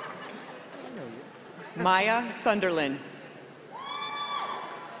 Maya Sunderland.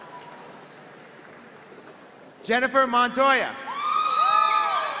 Jennifer Montoya.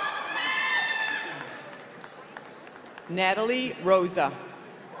 Natalie Rosa.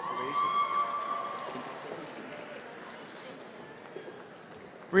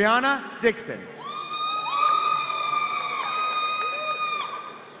 Brianna Dixon.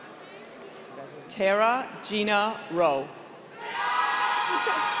 Tara Gina Rowe.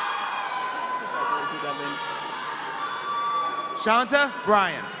 Shanta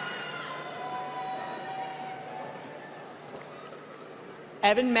Bryan.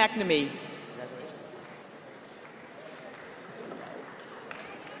 Evan McNamee.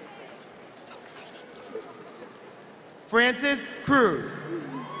 Francis Cruz.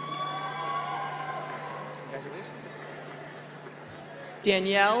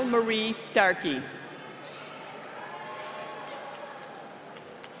 Danielle Marie Starkey.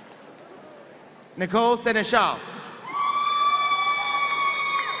 Nicole Seneschal.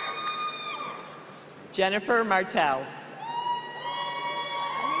 Jennifer Martell.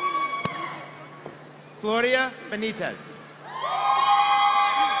 Gloria Benitez.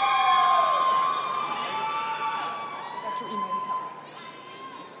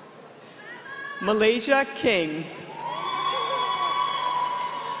 Malaysia King.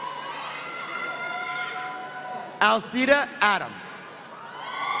 Alcida Adam.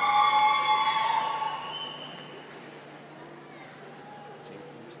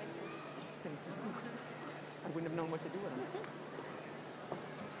 I wouldn't have known what to do with him.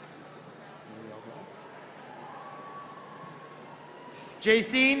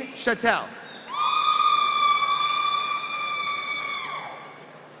 Jacine Chattel.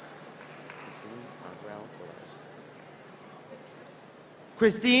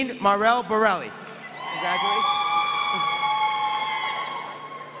 Christine Marel Borelli. Congratulations.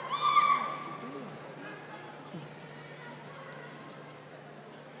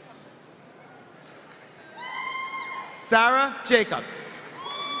 Sarah Jacobs.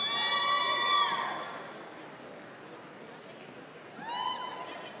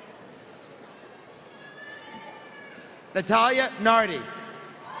 Natalia Nardi.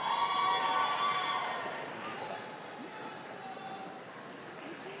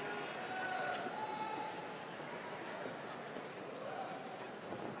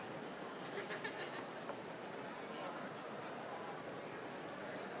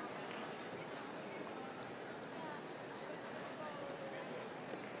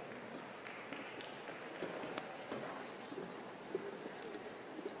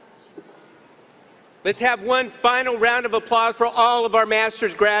 Let's have one final round of applause for all of our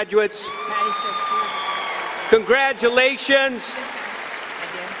master's graduates. Congratulations.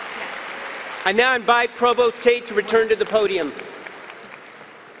 I now invite Provost Tate to return to the podium.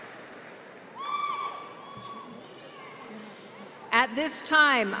 At this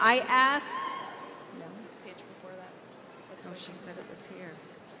time, I ask... No, page before that. Oh, she said it was here.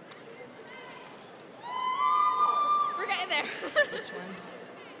 We're getting there. Which one?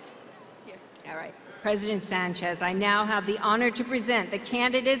 Here. All right. President Sanchez, I now have the honor to present the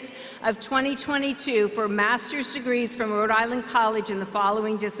candidates of 2022 for master's degrees from Rhode Island College in the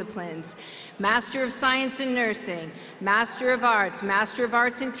following disciplines: Master of Science in Nursing, Master of Arts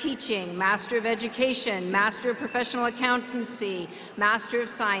in Teaching, Master of Education, Master of Professional Accountancy, Master of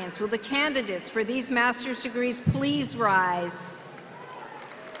Science. Will the candidates for these master's degrees please rise?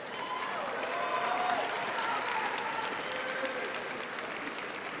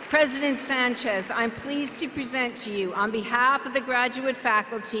 President Sanchez, I'm pleased to present to you, on behalf of the graduate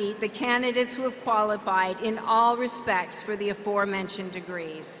faculty, the candidates who have qualified in all respects for the aforementioned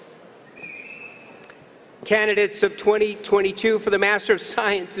degrees. Candidates of 2022 for the Master of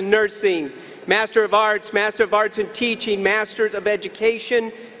Science in Nursing, Master of Arts in Teaching, Masters of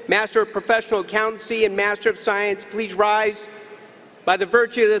Education, Master of Professional Accountancy, and Master of Science, please rise. By the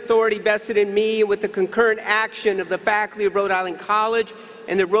virtue of the authority vested in me and with the concurrent action of the faculty of Rhode Island College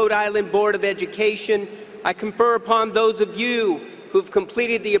and the Rhode Island Board of Education, I confer upon those of you who have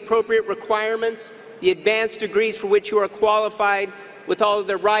completed the appropriate requirements the advanced degrees for which you are qualified with all of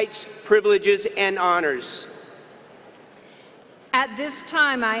their rights, privileges, and honors. At this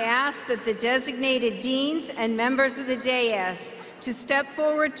time, I ask that the designated deans and members of the dais to step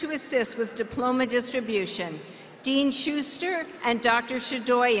forward to assist with diploma distribution. Dean Schuster and Dr.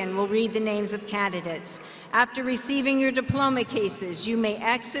 Shadoyan will read the names of candidates. After receiving your diploma cases, you may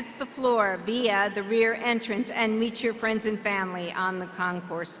exit the floor via the rear entrance and meet your friends and family on the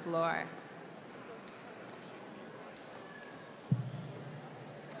concourse floor.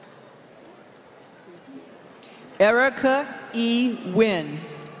 Erica E. Wynn.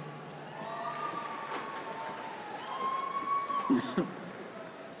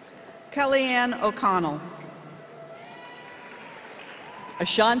 Kellyanne O'Connell.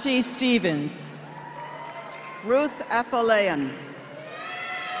 Ashanti Stevens. Ruth Afolayan.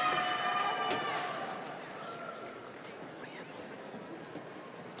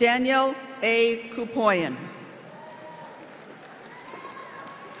 Daniel A. Kupoyan.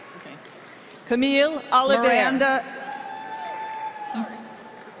 Camille Oliver. Miranda.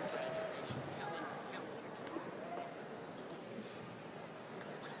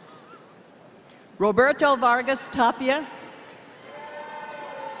 Roberto Vargas Tapia.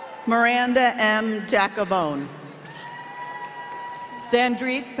 Miranda M. Jacobone.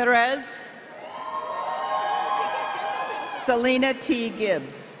 Sandrine Perez. Selena T.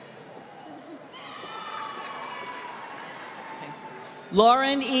 Gibbs.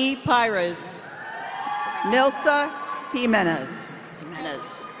 Lauren E. Pires. Nilsa Jimenez.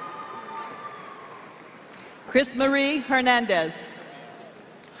 Chris Marie Hernandez.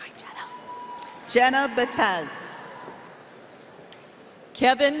 Jenna Batez.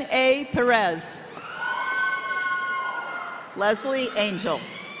 Kevin A. Perez. Leslie Angel.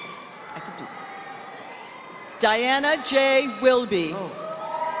 Diana J. Wilby.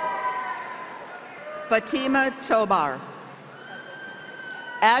 Fatima Tobar.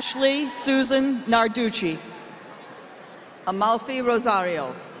 Ashley Susan Narducci. Amalfi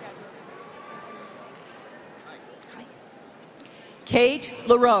Rosario. Kate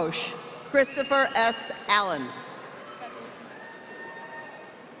LaRoche. Christopher S. Allen.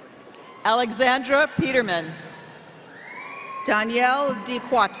 Alexandra Peterman. Danielle Di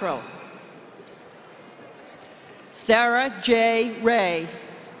Quattro. Sarah J. Ray.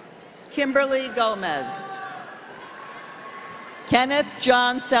 Kimberly Gomez. Kenneth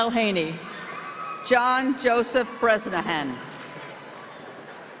John Salhaney. John Joseph Bresnahan.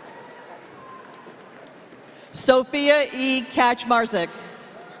 Sophia E. Kaczmarzik.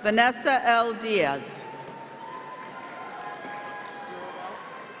 Vanessa L. Diaz.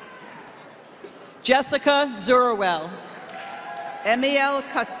 Jessica Zurwell. Emiel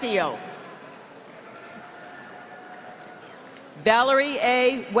Castillo. Valerie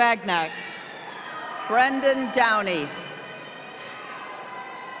A. Wagnack. Brendan Downey.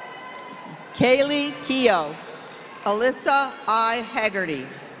 Kaylee Keogh. Alyssa I. Haggerty.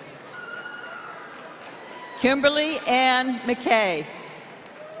 Kimberly Ann McKay.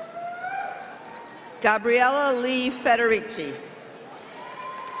 Gabriella Lee Federici.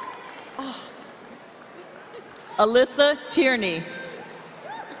 Alyssa Tierney.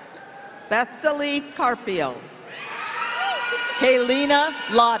 Bethsalie Carpio. Kaylina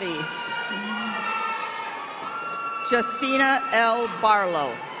Lottie. Justina L.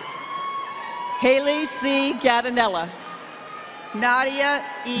 Barlow. Haley C. Gadanella. Nadia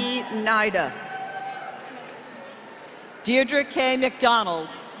E. Nida. Deirdre K. McDonald.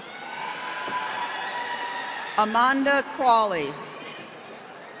 Amanda Crawley.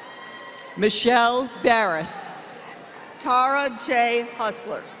 Michelle Barris. Tara J.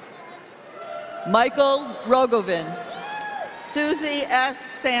 Hustler. Michael Rogovin. Susie S.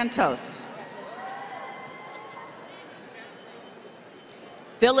 Santos.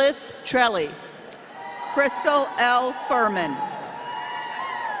 Phyllis Trelly. Crystal L. Furman.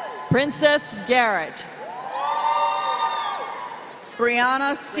 Princess Garrett.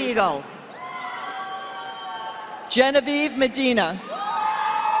 Brianna Stiegel. Genevieve Medina.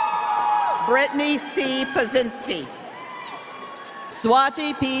 Brittany C. Pazinski.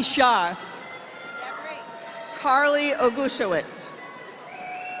 Swati P. Shah. Carly Ogushewitz.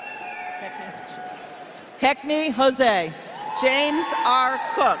 Heckney Jose. James R.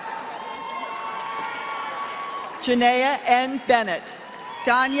 Cook. Janaea N. Bennett.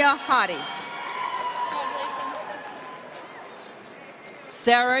 Danya Hadi.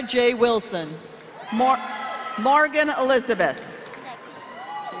 Sarah J. Wilson. Morgan Elizabeth.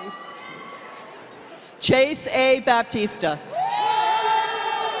 Chase A. Baptista.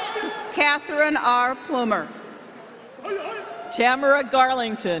 Catherine R. Plumer. Tamara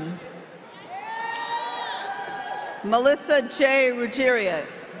Garlington. Melissa J. Ruggieri.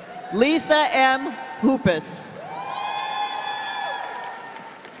 Lisa M. Hoopus.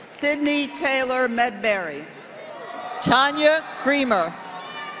 Sydney Taylor Medberry. Tanya Creamer.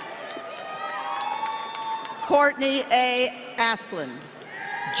 Courtney A. Aslin.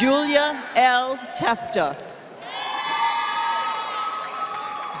 Julia L. Testa.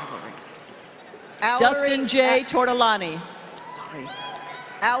 Dustin J. Tortolani.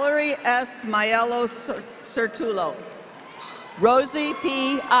 Allery S. Maiello Sertulo. Rosie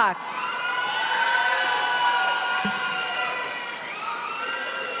P. Ock.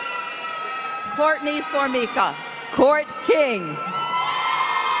 Courtney Formica. Court King.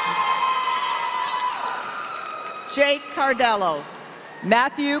 Jake Cardello.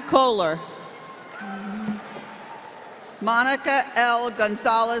 Matthew Kohler. Monica L.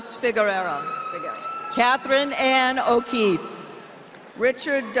 Gonzalez Figueroa. Catherine Ann O'Keefe.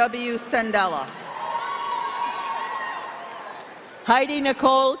 Richard W. Sandella. Heidi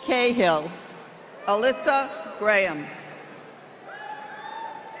Nicole Cahill. Alyssa Graham.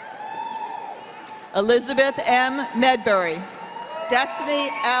 Elizabeth M. Medbury. Destiny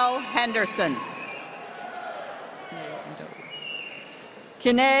L. Henderson.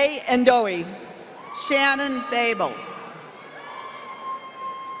 Kene Ndoe. Shannon Babel.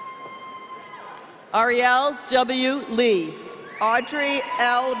 Ariel W. Lee. Audrey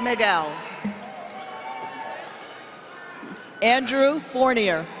L. Miguel. Andrew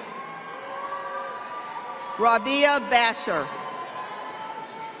Fournier. Rabia Basher.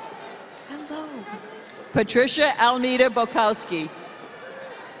 Hello. Patricia Almeida Bokowski.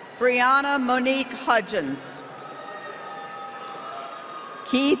 Brianna Monique Hudgens.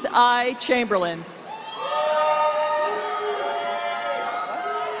 Keith I. Chamberlain.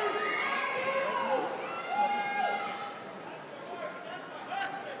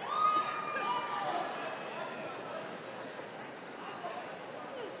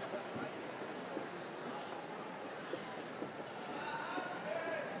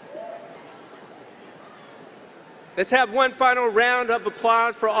 Let's have one final round of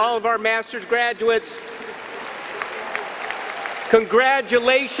applause for all of our master's graduates.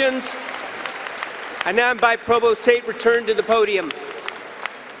 Congratulations. I now invite Provost Tate return to the podium.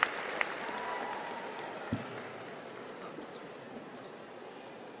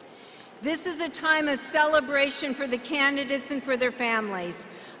 This is a time of celebration for the candidates and for their families.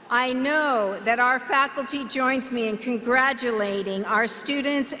 I know that our faculty joins me in congratulating our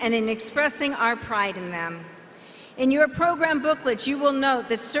students and in expressing our pride in them. In your program booklet, you will note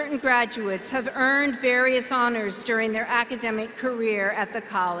that certain graduates have earned various honors during their academic career at the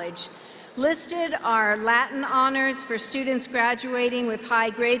college. Listed are Latin honors for students graduating with high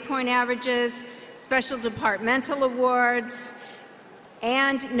grade point averages, special departmental awards,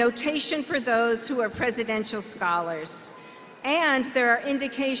 and notation for those who are presidential scholars. And there are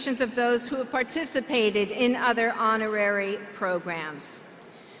indications of those who have participated in other honorary programs.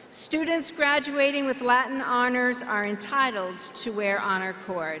 Students graduating with Latin honors are entitled to wear honor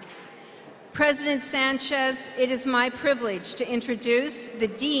cords. President Sanchez, it is my privilege to introduce the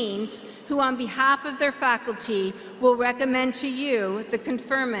deans who, on behalf of their faculty, will recommend to you the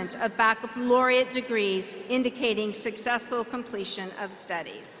conferment of baccalaureate degrees indicating successful completion of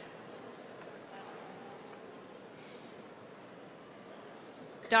studies.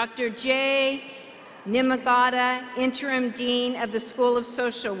 Dr. J. Nimagata, Interim Dean of the School of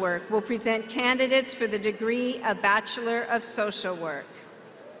Social Work, will present candidates for the degree of Bachelor of Social Work.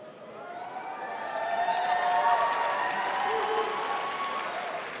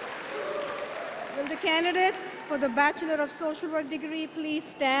 Will the candidates for the Bachelor of Social Work degree please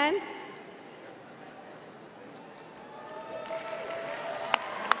stand?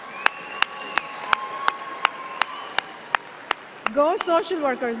 Go social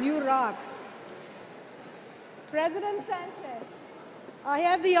workers, you rock. President Sanchez, I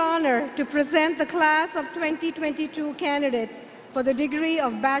have the honor to present the class of 2022 candidates for the degree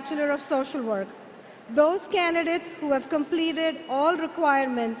of Bachelor of Social Work. Those candidates who have completed all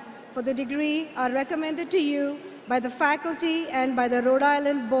requirements for the degree are recommended to you by the faculty and by the Rhode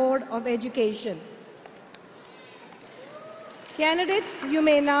Island Board of Education. Candidates, you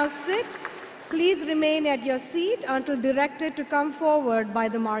may now sit. Please remain at your seat until directed to come forward by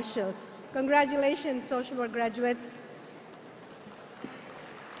the marshals. Congratulations, social work graduates.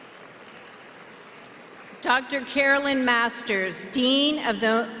 Dr. Carolyn Masters, Dean of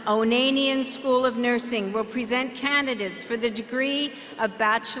the Onanian School of Nursing, will present candidates for the degree of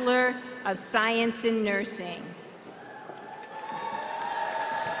Bachelor of Science in Nursing.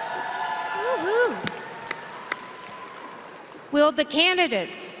 Woo-hoo. Will the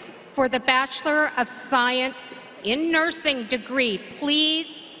candidates for the Bachelor of Science in Nursing degree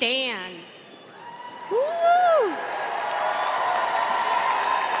please stand? Woo!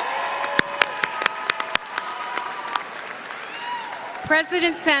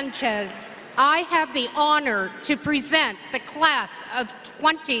 President Sanchez, I have the honor to present the class of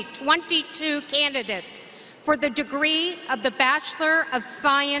 2022 candidates for the degree of the Bachelor of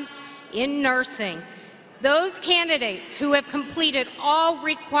Science in Nursing. Those candidates who have completed all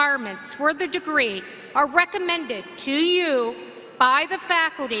requirements for the degree are recommended to you by the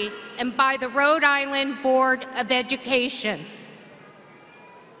faculty and by the Rhode Island Board of Education.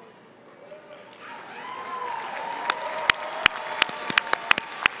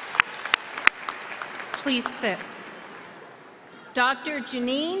 Please sit. Dr.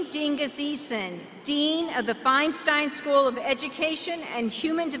 Janine Dingas-Eason, Dean of the Feinstein School of Education and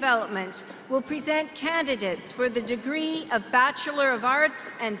Human Development, will present candidates for the degree of Bachelor of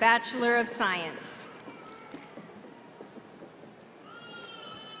Arts and Bachelor of Science.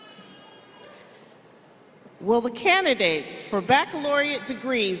 Will the candidates for baccalaureate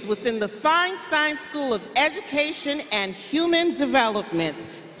degrees within the Feinstein School of Education and Human Development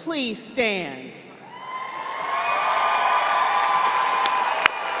please stand?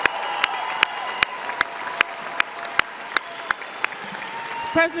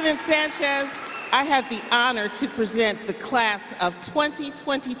 President Sanchez, I have the honor to present the class of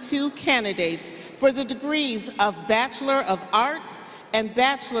 2022 candidates for the degrees of Bachelor of Arts and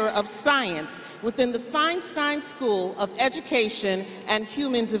Bachelor of Science within the Feinstein School of Education and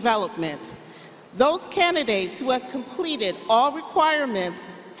Human Development. Those candidates who have completed all requirements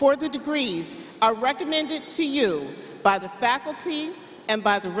for the degrees are recommended to you by the faculty and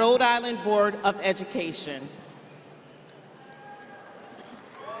by the Rhode Island Board of Education.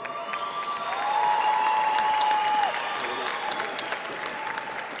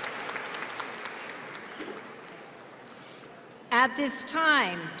 At this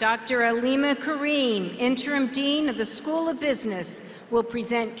time, Dr. Alima Kareem, Interim Dean of the School of Business, will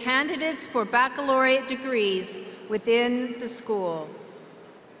present candidates for baccalaureate degrees within the school.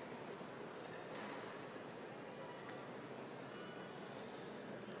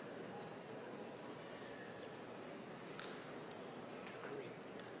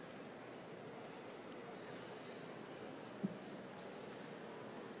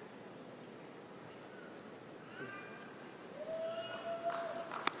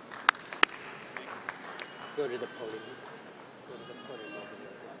 Go to the podium. Go to the podium over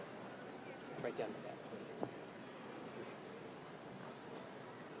there. Right down to that podium.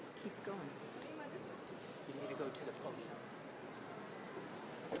 Keep going. You need to go to the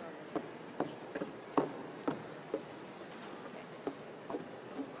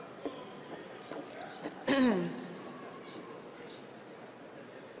podium.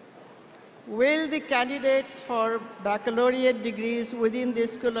 Will the candidates for baccalaureate degrees within the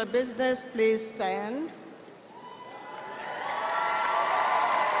School of Business please stand?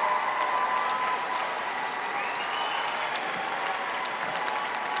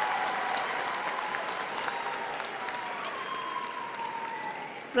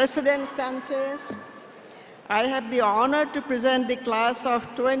 President Sanchez, I have the honor to present the class of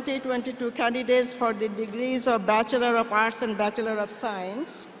 2022 candidates for the degrees of Bachelor of Arts and Bachelor of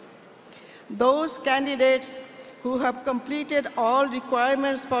Science. Those candidates who have completed all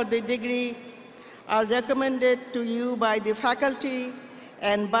requirements for the degree are recommended to you by the faculty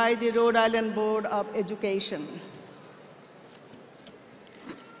and by the Rhode Island Board of Education.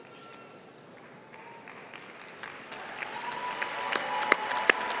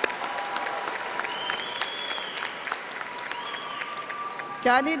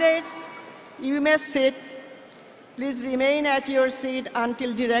 Candidates, you may sit. Please remain at your seat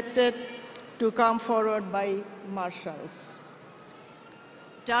until directed to come forward by marshals.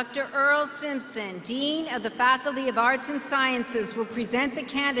 Dr. Earl Simpson, Dean of the Faculty of Arts and Sciences, will present the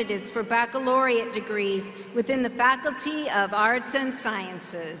candidates for baccalaureate degrees within the Faculty of Arts and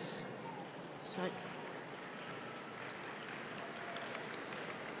Sciences.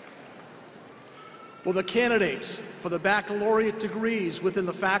 Will the candidates for the baccalaureate degrees within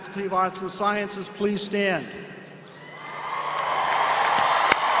the Faculty of Arts and Sciences please stand?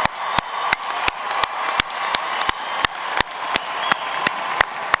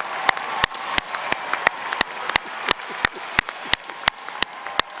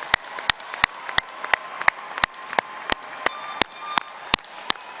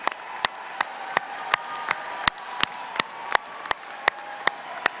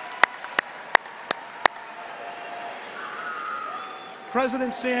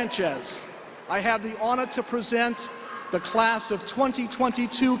 President Sanchez, I have the honor to present the class of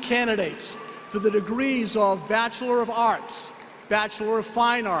 2022 candidates for the degrees of Bachelor of Arts, Bachelor of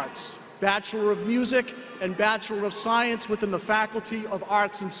Fine Arts, Bachelor of Music, and Bachelor of Science within the Faculty of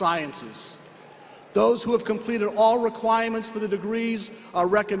Arts and Sciences. Those who have completed all requirements for the degrees are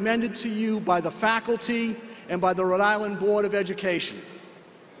recommended to you by the faculty and by the Rhode Island Board of Education.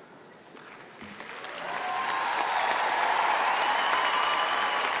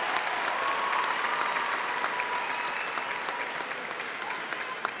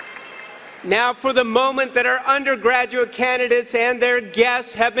 Now for the moment that our undergraduate candidates and their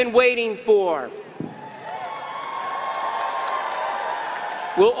guests have been waiting for.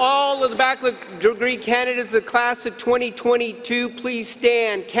 Will all of the bachelor's degree candidates of the class of 2022 please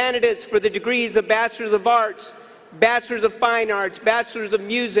stand? Candidates for the degrees of Bachelor of Arts, Bachelors of Fine Arts, Bachelors of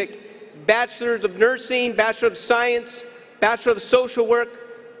Music, Bachelors of Nursing, Bachelor of Science, Bachelor of Social Work.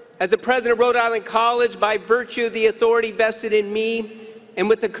 As the President of Rhode Island College, by virtue of the authority vested in me, and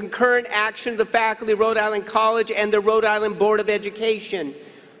with the concurrent action of the faculty of Rhode Island College and the Rhode Island Board of Education,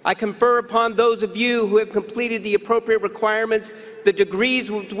 I confer upon those of you who have completed the appropriate requirements the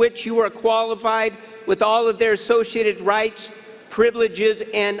degrees with which you are qualified with all of their associated rights, privileges,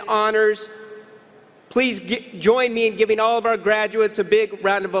 and honors. Please join me in giving all of our graduates a big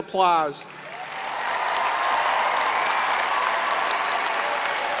round of applause.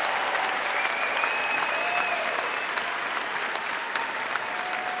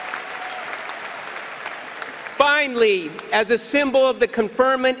 Finally, as a symbol of the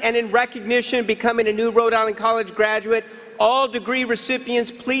conferment and in recognition of becoming a new Rhode Island College graduate, all degree recipients,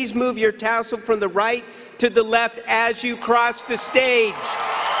 please move your tassel from the right to the left as you cross the stage.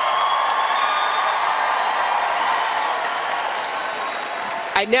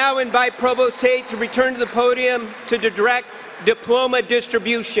 I now invite Provost Tate to return to the podium to direct diploma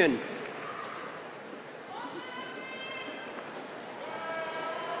distribution.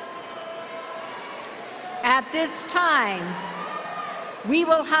 At this time, we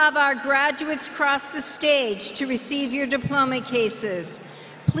will have our graduates cross the stage to receive your diploma cases.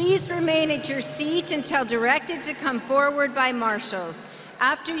 Please remain at your seat until directed to come forward by marshals.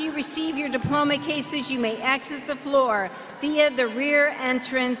 After you receive your diploma cases, you may exit the floor via the rear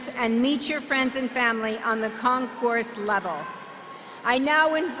entrance and meet your friends and family on the concourse level. I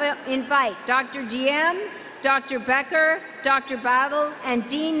now invite Dr. Diem, Dr. Becker, Dr. Battle, and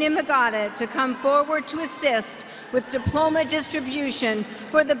Dean Nimagata to come forward to assist with diploma distribution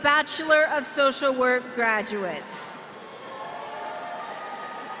for the Bachelor of Social Work graduates.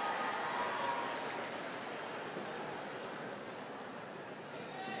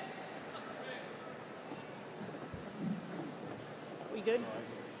 We good?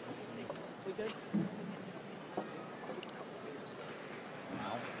 We good?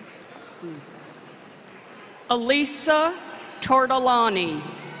 Elisa Tortolani.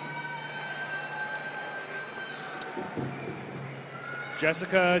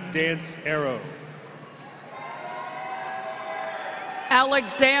 Jessica Dance Arrow.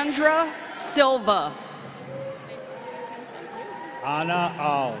 Alexandra Silva. Anna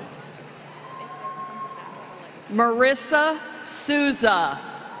Alves. Marissa Souza.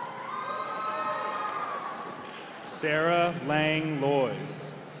 Sarah Lang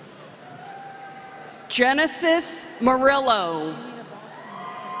Loys. Genesis Murillo.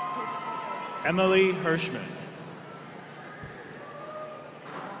 Emily Hirschman.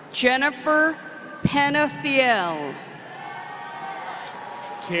 Jennifer Penafiel.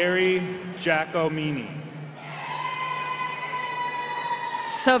 Carrie Giacomini.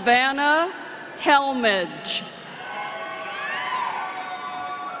 Savannah Talmadge.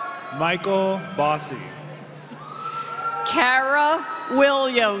 Michael Bossy. Kara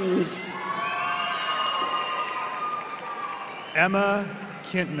Williams. Emma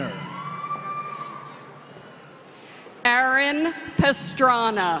Kintner. Aaron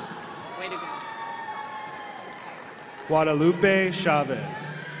Pastrana. Way to go. Guadalupe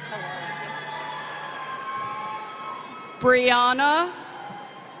Chavez. Brianna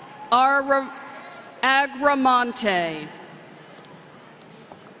Agramonte.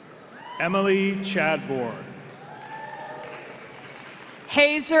 Emily Chadbourne.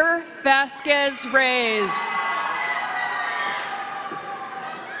 Hazer Vasquez Reyes.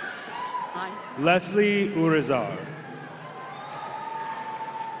 Leslie Urizar.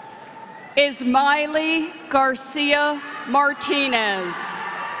 Ismaili Garcia Martinez.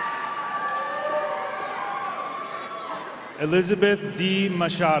 Elizabeth D.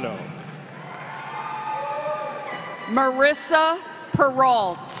 Machado. Marissa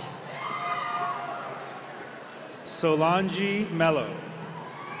Peralt. Solange Mello.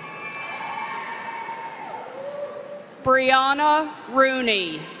 Brianna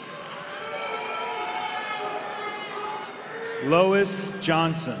Rooney. Lois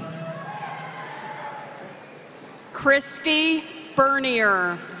Johnson. Christy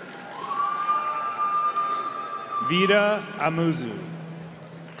Bernier. Vida Amuzu.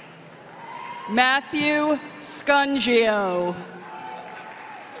 Matthew Scungio.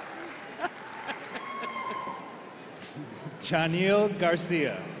 Chanil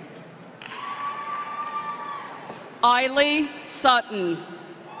Garcia. Eiley Sutton.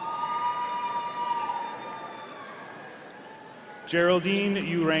 Geraldine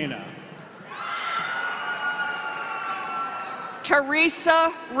Urena.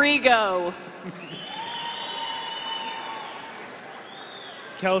 Teresa Rigo.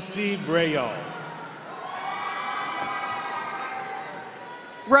 Kelsey Brayall.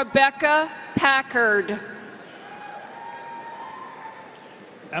 Rebecca Packard.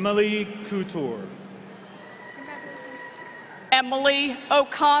 Emily Couture. Emily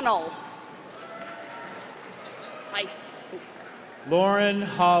O'Connell. Hi. Lauren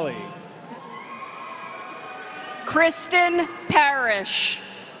Holly. Kristen Parrish.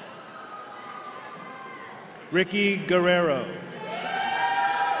 Ricky Guerrero.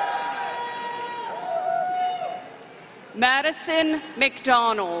 Madison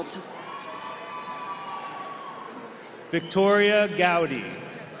McDonald. Victoria Gowdy.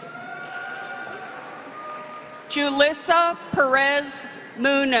 Julissa Perez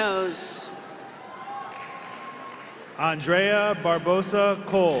Munoz. Andrea Barbosa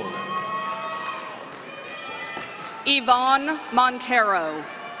Cole. Yvonne Montero.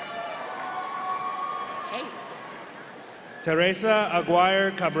 Hey. Teresa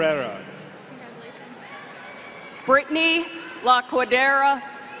Aguirre Cabrera. Brittany La Cuadera.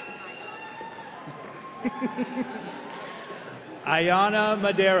 Ayana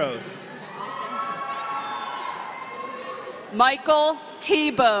Maderos. Michael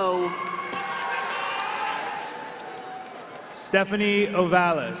Tebow. Stephanie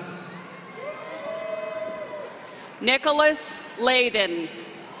Ovalis. Nicholas Layden.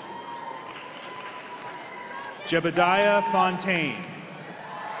 Jebediah Fontaine.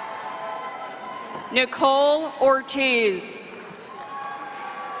 Nicole Ortiz.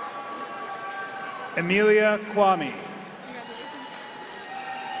 Emilia Kwame.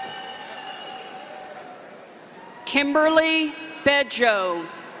 Kimberly Bejo.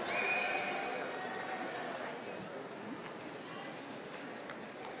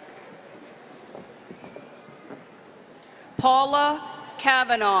 Paula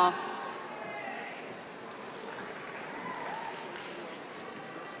Kavanaugh.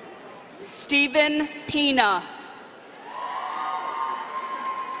 Stephen Pina.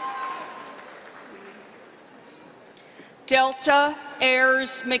 Delta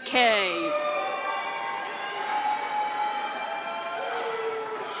Ayers McKay.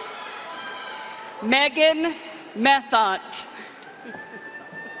 Megan Methot.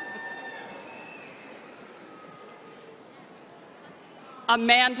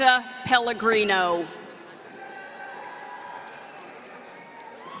 Amanda Pellegrino.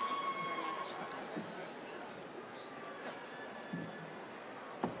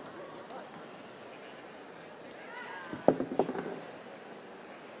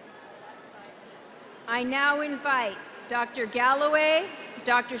 I now invite Dr. Galloway,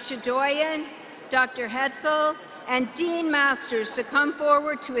 Dr. Shadoyan, Dr. Hetzel, and Dean Masters to come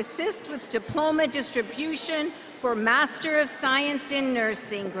forward to assist with diploma distribution for Master of Science in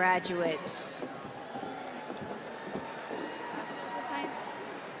Nursing graduates.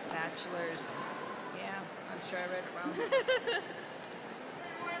 Bachelor's. Yeah, I'm sure I read it wrong.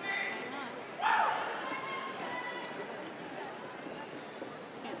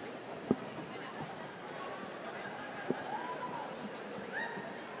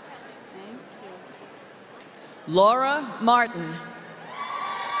 Laura Martin.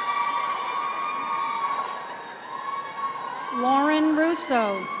 Lauren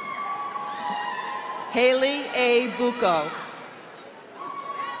Russo. Haley A. Bucco.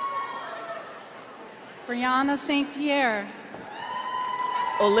 Brianna St. Pierre.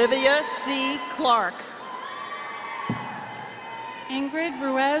 Olivia C. Clark. Ingrid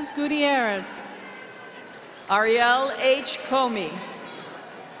Ruiz Gutierrez. Ariel H. Comey.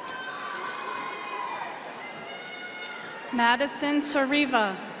 Madison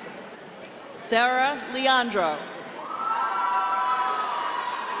Soriva. Sarah Leandro.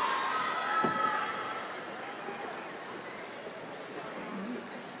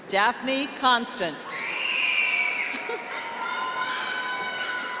 Daphne Constant.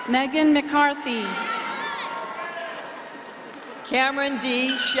 Megan McCarthy. Cameron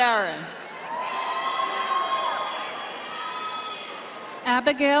D. Sharon.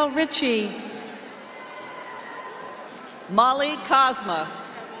 Abigail Ritchie. Molly Cosma.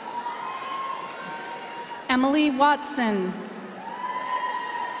 Emily Watson.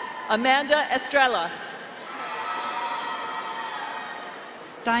 Amanda Estrella.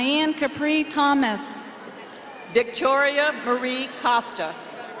 Diane Capri Thomas. Victoria Marie Costa.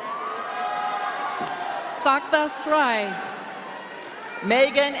 Sakta Srai.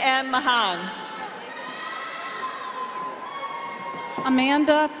 Megan M. Mahan.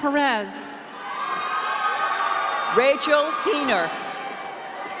 Amanda Perez. Rachel Heener.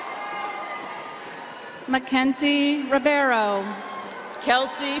 Mackenzie Ribeiro.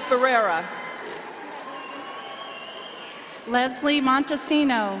 Kelsey Ferreira. Leslie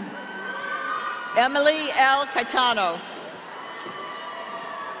Montesino. Emily L. Caetano.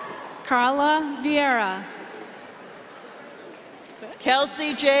 Carla Vieira.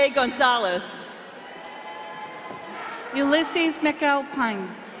 Kelsey J. Gonzalez. Ulysses McAlpine.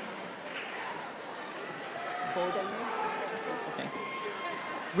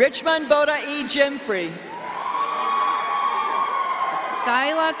 Richmond Boda E. Jimfrey.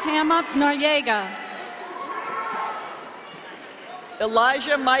 Daila Tama Noriega.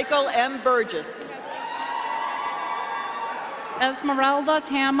 Elijah Michael M. Burgess. Esmeralda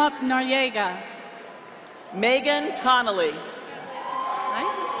Tama Noriega. Megan Connolly.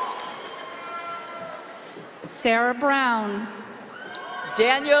 Nice. Sarah Brown.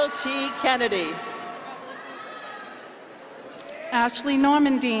 Daniel T. Kennedy. Ashley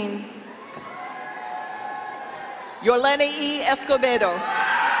Normandine. Yorleni E. Escobedo.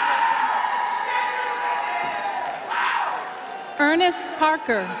 Ernest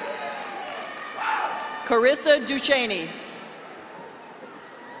Parker. Carissa Ducheney.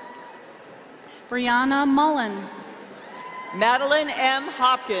 Brianna Mullen. Madeline M.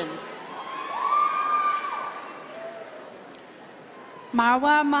 Hopkins.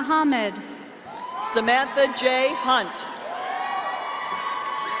 Marwa Mohammed. Samantha J. Hunt.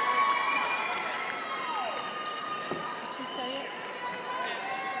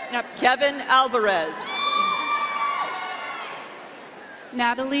 Yep. Kevin Alvarez.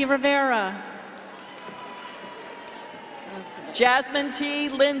 Natalie Rivera. Jasmine T.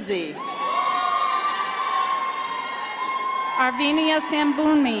 Lindsay. Arvinia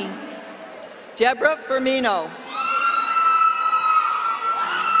Sambunmi. Deborah Firmino.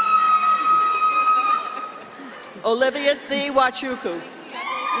 Olivia C. Wachuku.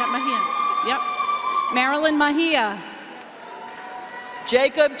 Yep, Mahia. Yep. Marilyn Mahia.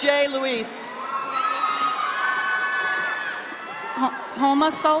 Jacob J. Luis.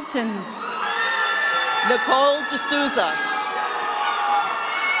 Homa Sultan. Nicole D'Souza.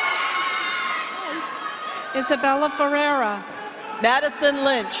 Isabella Ferreira. Madison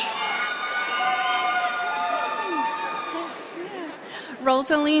Lynch.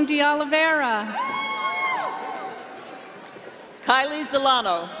 Rosaline de Oliveira. Kylie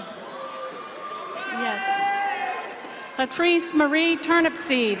Zolano. Yes. Patrice Marie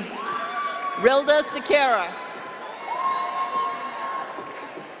Turnipseed. Rilda Sequeira.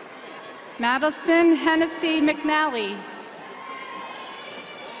 Madison Hennessy McNally.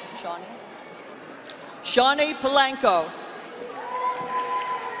 Shawnee Polanco.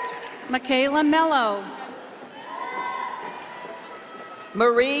 Michaela Mello.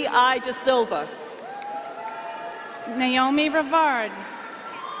 Marie I. De Silva. Naomi Rivard.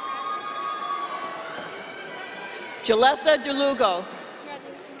 Jalessa DeLugo.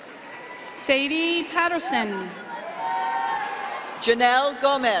 Sadie Patterson. Janelle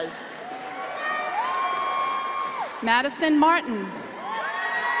Gomez. Madison Martin.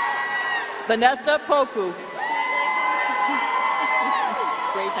 Vanessa Poku.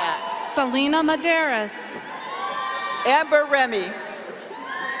 Great hat. Selena Maderas. Amber Remy.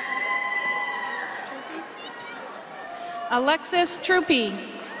 Alexis Troopy.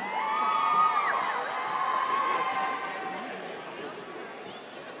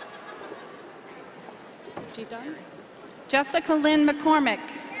 She done? Jessica Lynn McCormick.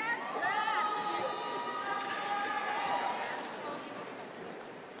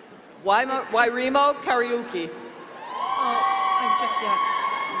 Wairimo Karaoke. Oh, I've just, yeah.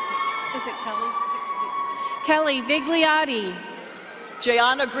 Is it Kelly? Kelly Vigliotti.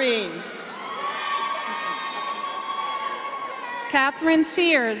 Jayana Green. Catherine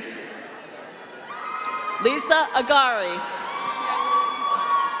Sears. Lisa Agari.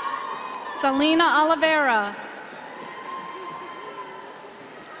 Selena Oliveira.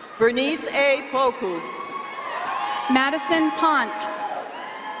 Bernice A. Poku. Madison Pont.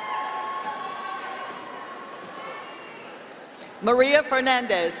 Maria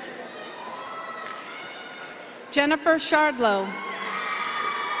Fernandez. Jennifer Shardlow.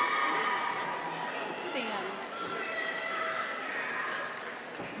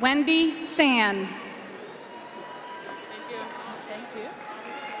 Wendy San. Thank you.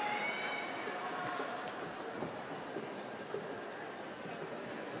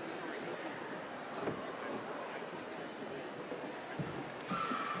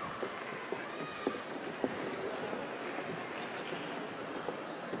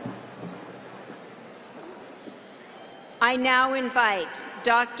 I now invite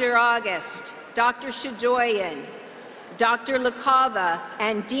Dr. August, Dr. Shadoyan, Dr. LaCava,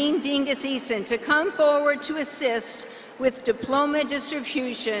 and Dean Dingus Eason to come forward to assist with diploma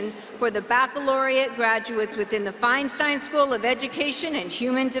distribution for the baccalaureate graduates within the Feinstein School of Education and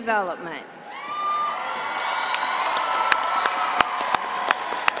Human Development.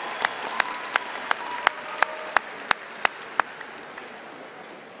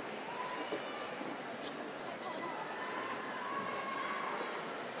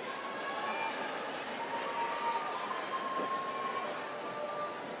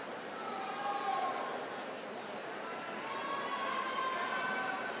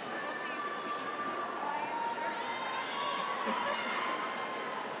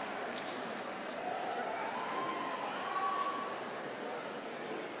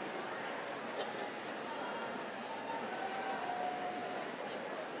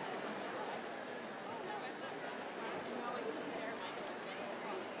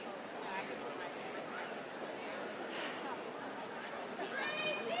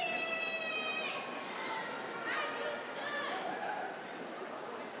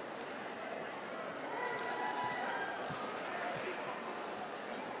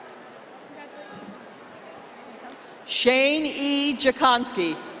 Shane E.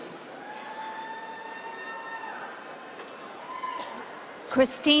 Jakonski.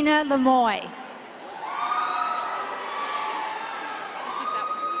 Christina Lemoy.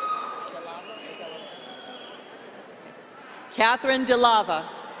 Catherine DeLava.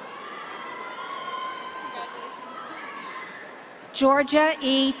 Georgia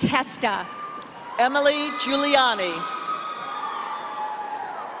E. Testa. Emily Giuliani.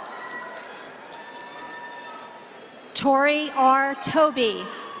 Tori R. Toby.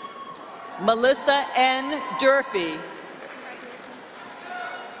 Melissa N. Durfee.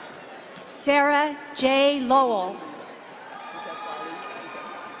 Sarah J. Lowell.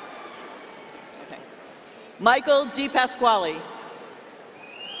 Michael D. Pasquale.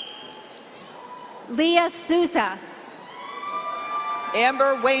 Leah Souza.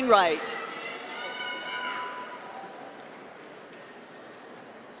 Amber Wainwright.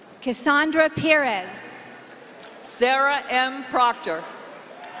 Cassandra Perez. Sarah M. Proctor.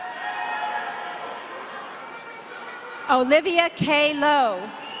 Olivia K. Lowe.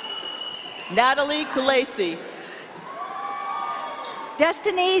 Natalie Kulesi.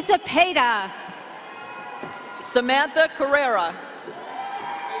 Destiny Zepeda. Samantha Carrera.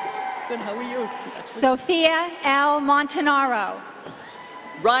 Good, how are you? Sophia L. Montanaro.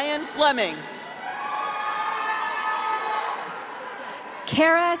 Ryan Fleming.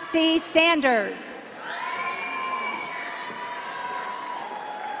 Kara C. Sanders.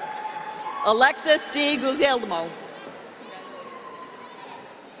 Alexis D. Guglielmo.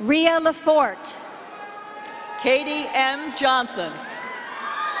 Rhea Lafort. Katie M. Johnson.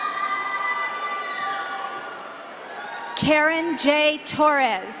 Karen J.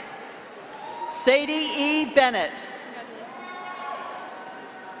 Torres. Sadie E. Bennett.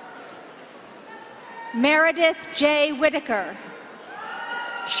 Meredith J. Whitaker.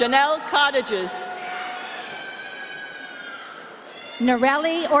 Chanel Cottages.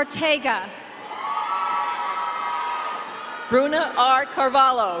 Norelli Ortega. Bruna R.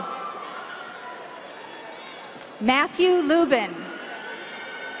 Carvalho. Matthew Lubin.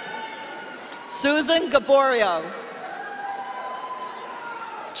 Susan Gaborio.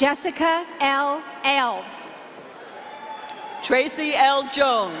 Jessica L. Alves. Tracy L.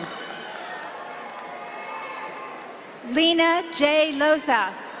 Jones. Lena J.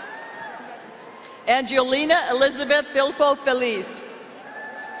 Loza. Angelina Elizabeth Filpo Feliz.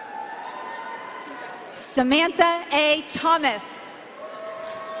 Samantha A. Thomas.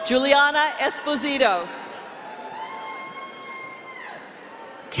 Juliana Esposito.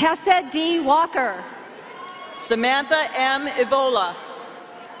 Tessa D. Walker. Samantha M. Ivola.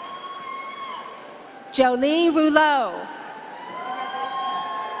 Jolie Rouleau.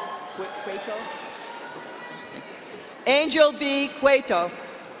 Angel B. Cueto.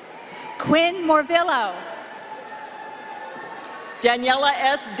 Quinn Morvillo. Daniela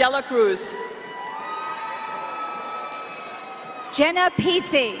S. Dela Cruz. Jenna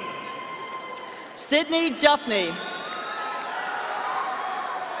Pizzi. Sydney Duffney.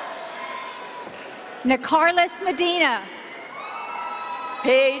 Nicarlis Medina.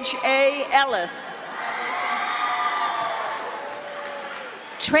 Paige A. Ellis.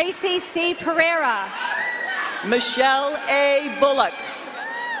 Tracy C. Pereira. Michelle A. Bullock.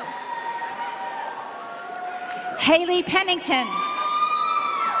 Haley Pennington.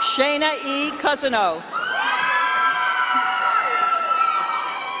 Shayna E. Cousino.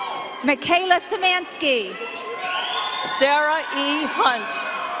 Michaela Szymanski. Sarah E. Hunt.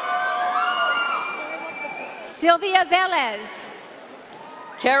 Sylvia Velez.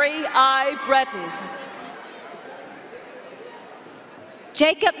 Carrie I. Breton.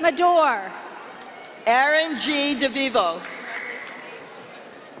 Jacob Mador. Aaron G. DeVivo.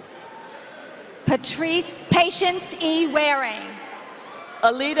 Patience E. Waring.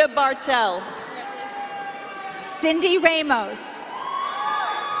 Alita Bartel. Cindy Ramos.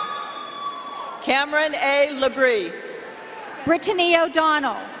 Cameron A. Labrie. Brittany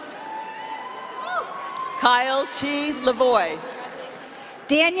O'Donnell. Kyle T. Lavoy.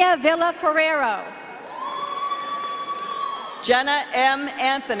 Dania Villa Ferrero. Jenna M.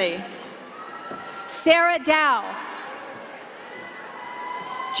 Anthony. Sarah Dow.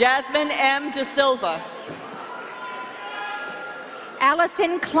 Jasmine M. De Silva.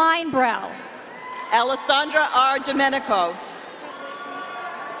 Allison Kleinbrell. Alessandra R. Domenico.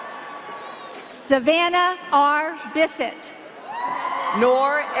 Savannah R. Bissett.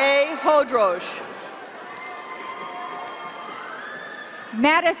 Nor A. Hodrosh.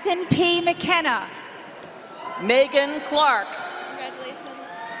 Madison P. McKenna. Megan Clark.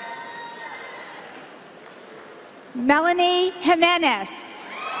 Melanie Jimenez.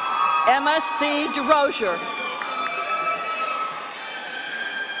 Emma C. DeRozier.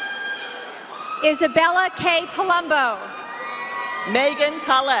 Isabella K. Palumbo. Megan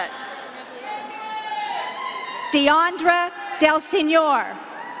Collette. Deandra Del Signor.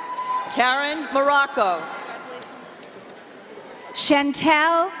 Karen Morocco.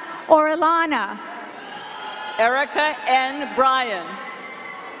 Chantel Orellana. Erica N. Bryan.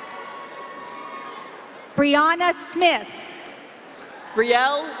 Brianna Smith.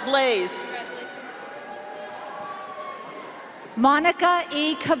 Brielle Blaze. Monica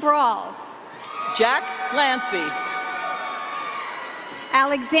E. Cabral. Jack Clancy.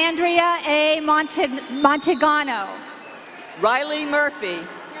 Alexandria A. Montegano. Riley Murphy.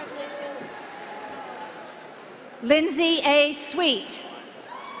 Lindsay A. Sweet.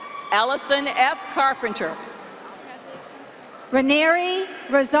 Allison F. Carpenter. Ranieri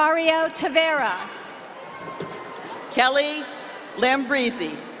Rosario Tavera. Kelly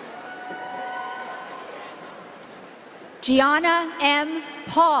Lambrisi. Gianna M.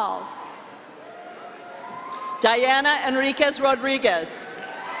 Paul. Diana Enriquez Rodriguez.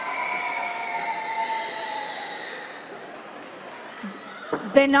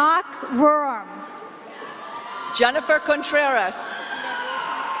 Vinok Ruram. Jennifer Contreras.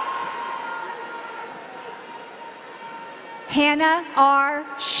 Hannah R.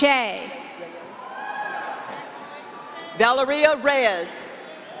 Shea. Valeria Reyes.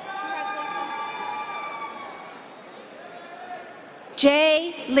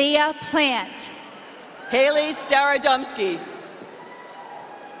 J. Leah Plant. Haley Starodomsky.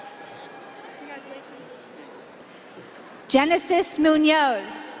 Genesis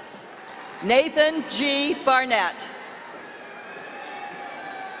Munoz. Nathan G. Barnett.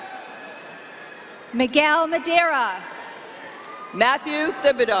 Miguel Madeira. Matthew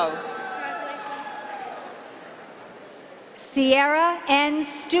Thibodeau. Sierra N.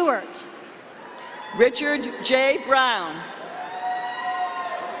 Stewart. Richard J. Brown.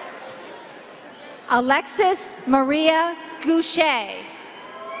 Alexis Maria Goucher.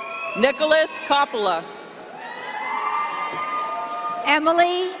 Nicholas Coppola.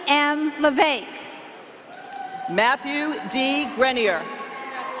 Emily M. LeVake. Matthew D. Grenier.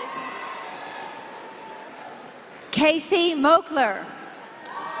 Casey Mokler.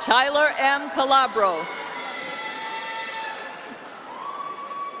 Tyler M. Calabro.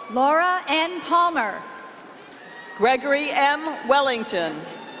 Laura N. Palmer. Gregory M. Wellington.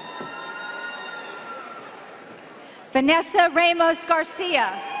 Vanessa Ramos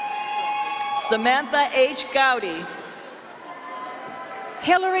Garcia. Samantha H. Gowdy.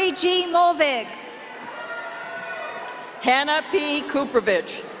 Hillary G. Mulvig. Hannah P.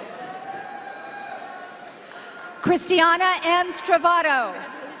 Kuprovich. Christiana M. Stravato.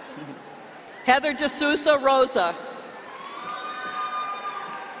 Heather D'Souza Rosa.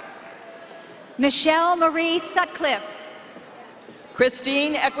 Michelle Marie Sutcliffe.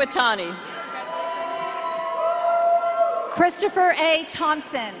 Christine Equitani. Christopher A.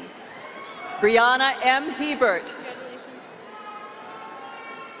 Thompson. Brianna M. Hebert.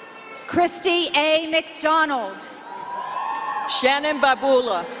 Christy A. McDonald. Shannon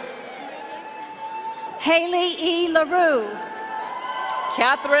Babula. Haley E. LaRue.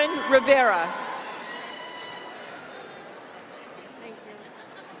 Catherine Rivera.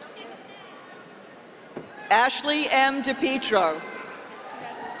 Ashley M. DePietro.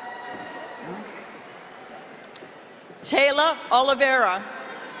 Taylor Oliveira.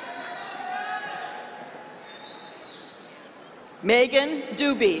 Megan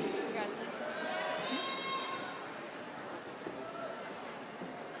Doobie.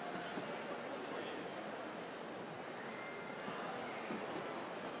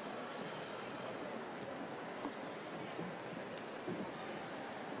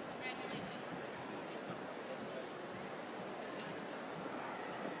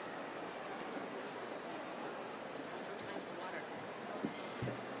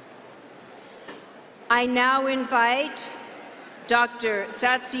 I now invite Dr.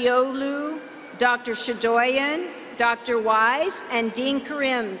 Satsiolu, Dr. Shadoyan, Dr. Wise, and Dean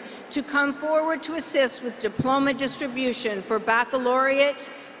Karim to come forward to assist with diploma distribution for baccalaureate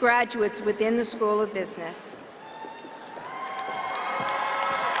graduates within the School of Business.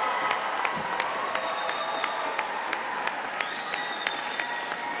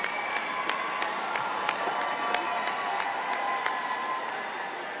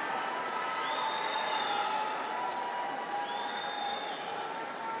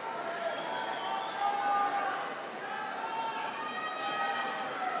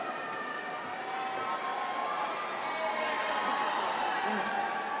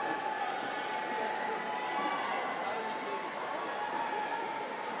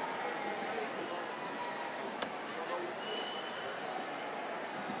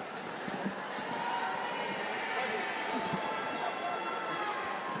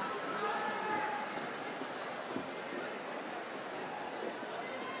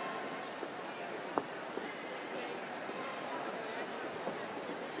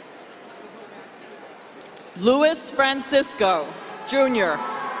 Luis Francisco, Jr.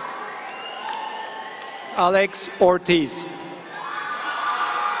 Alex Ortiz.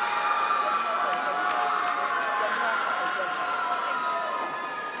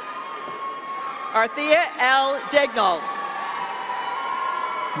 Arthea L. Degnauld.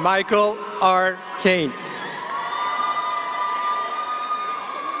 Michael R. Kane.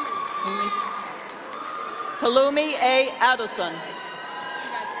 Palumi A. Adelson.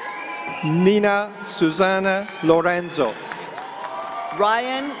 Nina Susana Lorenzo.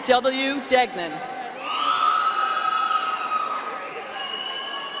 Ryan W. Degnan.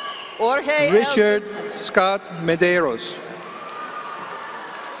 Jorge Richard L. Guzman. Scott Medeiros.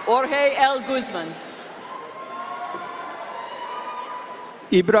 Jorge L. Guzman.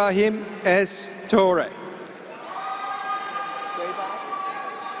 Ibrahim S. Torre.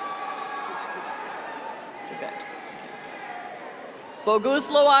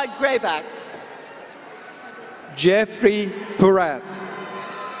 Boguslawa Grayback. Jeffrey Purat.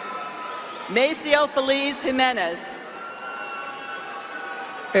 Maceo Feliz Jimenez.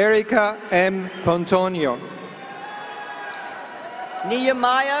 Erica M. Pontonio.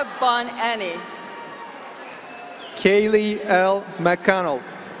 Nehemiah Bon Annie. Kaylee L. McConnell.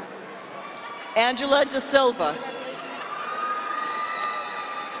 Angela De Silva.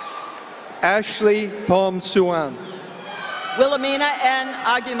 Ashley Pom Suan. Wilhelmina N.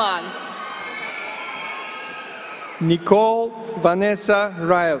 Aguiman. Nicole Vanessa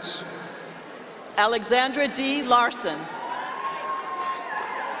Rios. Alexandra D. Larson.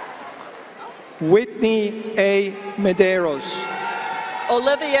 Whitney A. Medeiros.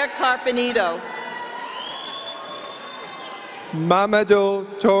 Olivia Carpenito. Mamadou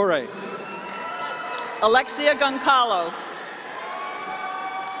Torre. Alexia Goncalo.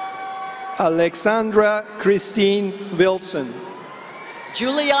 Alexandra Christine Wilson.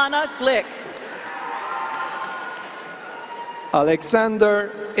 Juliana Glick.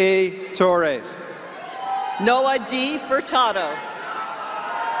 Alexander A. Torres. Noah D. Furtado.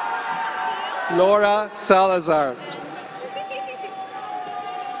 Laura Salazar.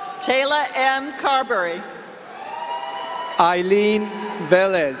 Taylor M. Carberry. Eileen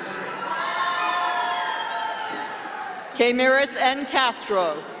Velez. Kamiris N.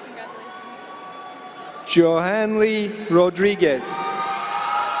 Castro. Johanly Rodriguez.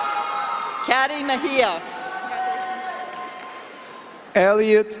 Caddy Mejia.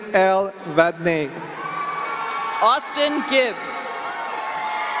 Elliot L. Vadney. Austin Gibbs.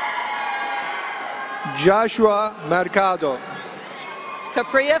 Joshua Mercado.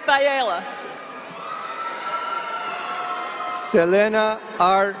 Capria Fayela. Selena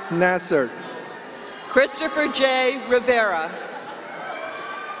R. Nasser. Christopher J. Rivera.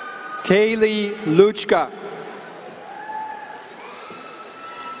 Kaylee Luchka.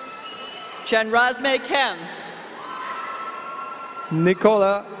 Chenrazme Kem.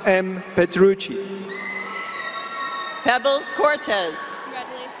 Nicola M. Petrucci. Pebbles Cortez.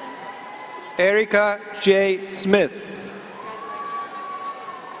 Erica J. Smith.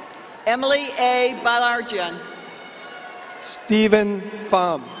 Emily A. Balarjian. Stephen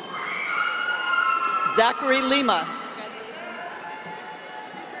Pham. Zachary Lima.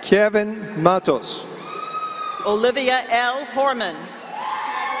 Kevin Matos. Olivia L. Horman.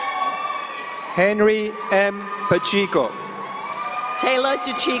 Henry M. Pacheco. Taylor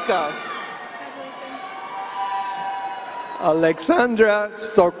DeChico. Alexandra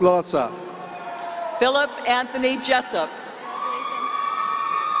Stoklosa. Philip Anthony Jessup.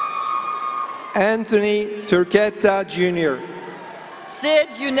 Anthony Turqueta Jr. Sid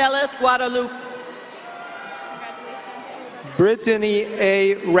Yunelis Guadalupe. Brittany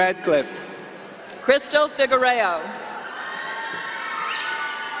A. Radcliffe. Crystal Figuereo.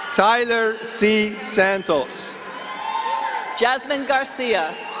 Tyler C. Santos. Jasmine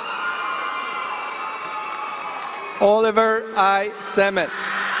Garcia. Oliver I. Semeth.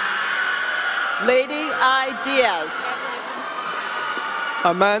 Lady I. Diaz.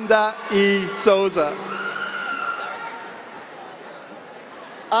 Amanda E. Souza.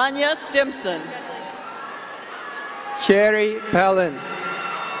 Anya Stimson. Carrie Pellin.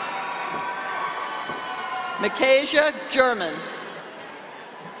 Micaiah German.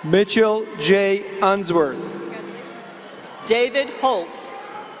 Mitchell J. Unsworth. David Holtz.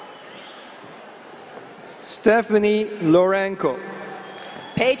 Stephanie Lorenko.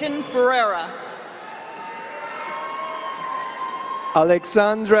 Peyton Ferreira.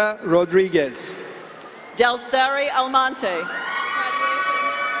 Alexandra Rodriguez. Delsari Almonte.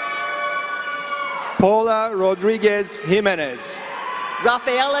 Paula Rodriguez Jimenez.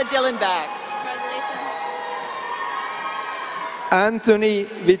 Rafaela Dillenbach. Anthony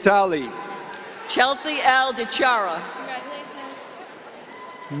Vitali. Chelsea L. DiChiara.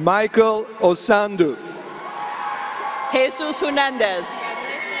 Michael Osandu. Jesus Hernandez.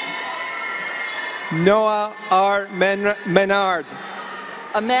 Noah R. Menard.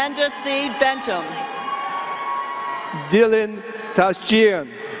 Amanda C. Bentham. Dylan Taschian.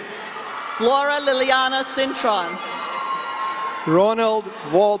 Flora Liliana Cintron. Ronald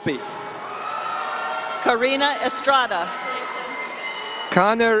Volpe. Karina Estrada.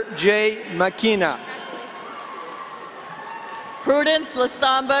 Connor J. Makina. Prudence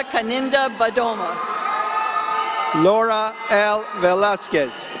Lasamba Kaninda Badoma. Laura L.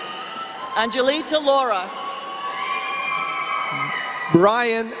 Velasquez. Angelita Laura.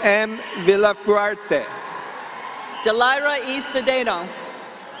 Brian M. Villafuerte. Delira E. Cedeno.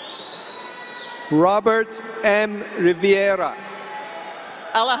 Robert M. Riviera.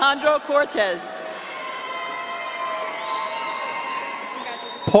 Alejandro Cortez.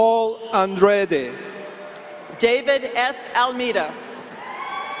 Paul Andrade. David S. Almeida.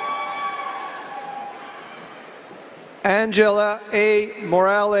 Angela A.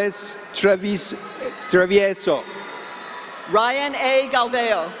 Morales Travieso. Ryan A.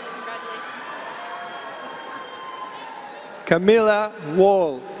 Galveo. Camila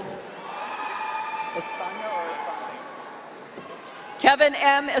Wall. Kevin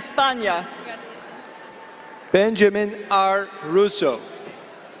M. Espana. Benjamin R. Russo.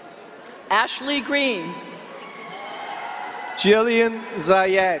 Ashley Green. Jillian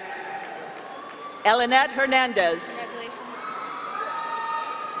Zayat. Elinette Hernandez.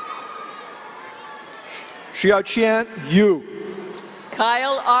 Xiaoqian Yu.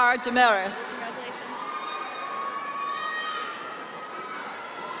 Kyle R. Damaris.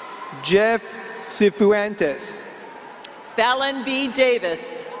 Jeff Cifuentes. Fallon B.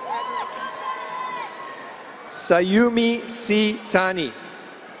 Davis. Sayumi C. Tani.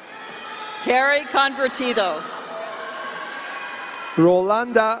 Carrie Convertido.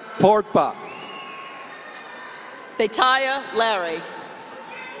 Rolanda Porpa. Fetaya Larry.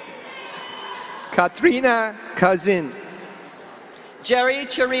 Katrina Kazin. Jerry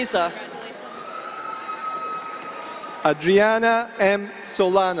Chiriza. Adriana M.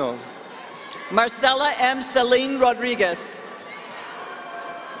 Solano. Marcela M. Celine Rodriguez.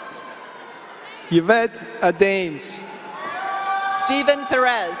 Yvette Adames. Stephen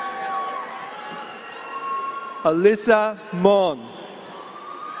Perez. Alyssa Mond.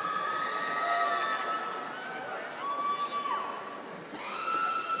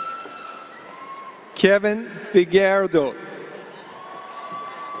 Kevin Figueredo.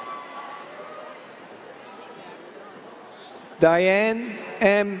 Diane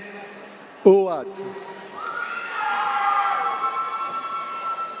M. Uat.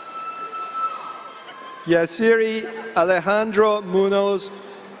 Yasiri Alejandro Munoz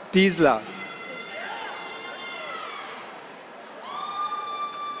Dizla.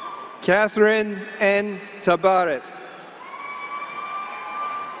 Catherine N. Tabares.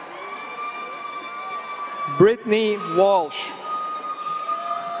 Brittany Walsh.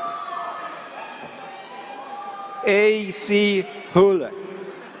 A.C. Hule.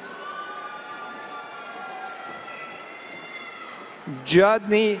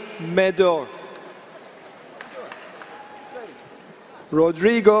 Jadni Medor.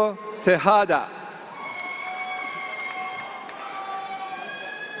 Rodrigo Tejada.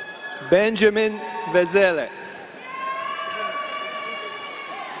 Benjamin Vezele.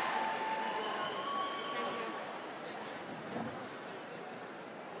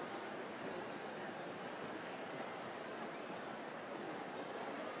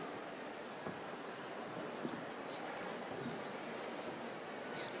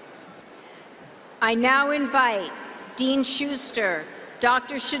 I now invite Dean Schuster,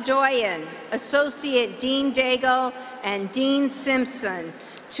 Dr. Shadoyan, Associate Dean Daigle, and Dean Simpson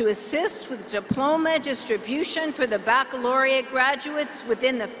to assist with diploma distribution for the baccalaureate graduates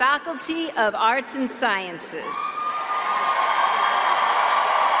within the Faculty of Arts and Sciences.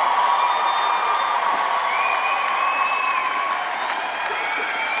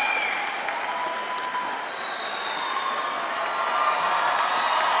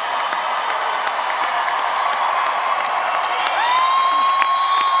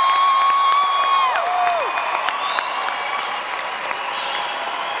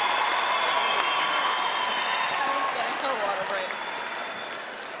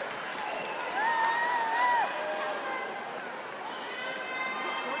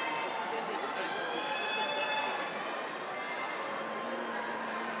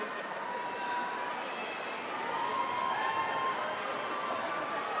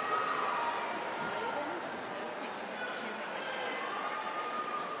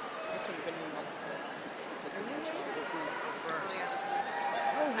 This would have been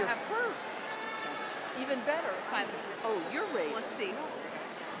you're first. Even better. 500. Oh, you're rated. Let's see.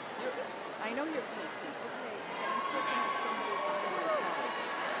 I know you're PC.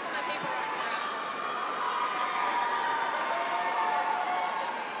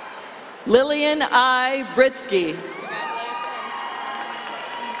 Lillian I. Britsky.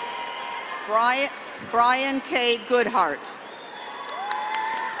 Brian K. Goodhart.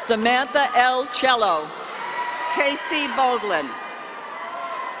 Samantha L. Cello. Casey Boglin.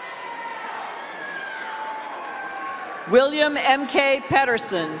 William M.K.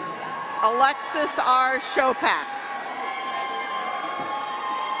 Pedersen. Alexis R. Chopak.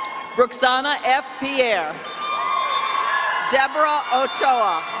 Bruxana F. Pierre. Deborah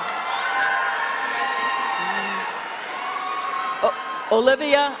Ochoa.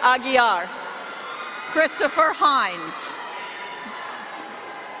 Olivia Aguiar. Christopher Hines.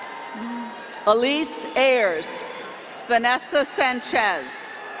 Elise Ayers. Vanessa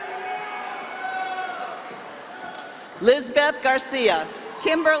Sanchez. Lisbeth Garcia.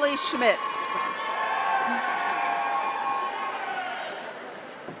 Kimberly Schmitz.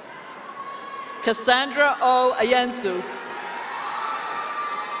 Cassandra O. Ayensu.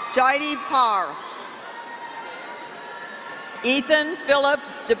 Jaidi Parr. Ethan Philip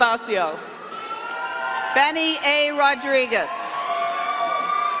DeBasio. Benny A. Rodriguez.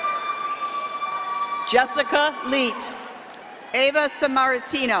 Jessica Leet. Ava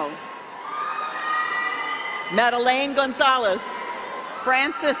Samaritino. Madeleine Gonzalez.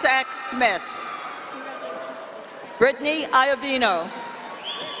 Francis X. Smith. Brittany Iovino.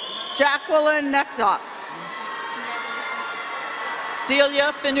 Jacqueline Nexot.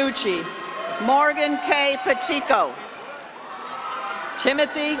 Celia Finucci. Morgan K. Pacheco.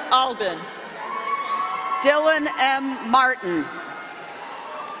 Timothy Albin. Dylan M. Martin.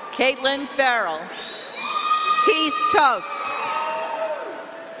 Caitlin Farrell. Keith Toast.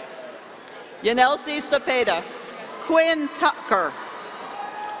 Yanelsi Cepeda. Quinn Tucker.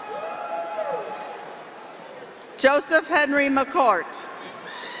 Joseph Henry McCourt.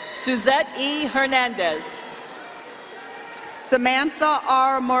 Suzette E. Hernandez. Samantha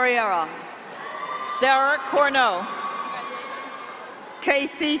R. Moriera. Sarah Corneau.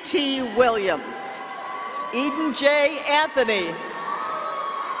 Casey T. Williams. Eden J. Anthony.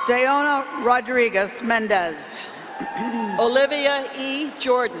 Deona Rodriguez Mendez. Olivia E.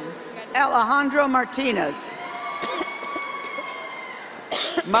 Jordan. Alejandro Martinez.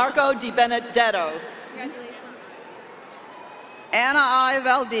 Marco Di Benedetto. Anna I.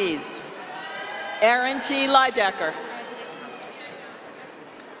 Valdez. Aaron T. Lidecker.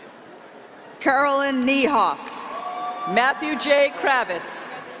 Carolyn Niehoff. Matthew J. Kravitz.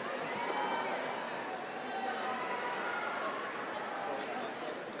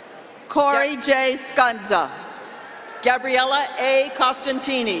 Corey J. Skunza. Gabriella A.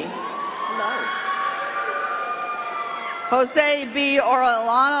 Costantini. Jose B.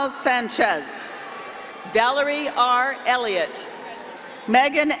 Orellano Sanchez. Valerie R. Elliott.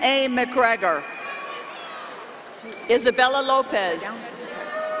 Megan A. McGregor. Isabella Lopez.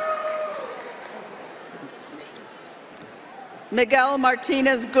 Miguel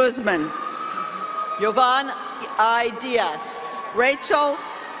Martinez Guzman. Yovan I. Diaz. Rachel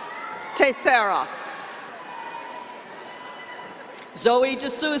Teixeira. Zoe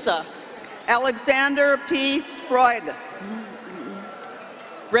D'Souza. Alexander P. Sprague.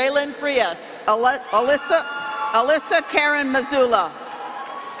 Braylon Frias. Alyssa Karen Mazula.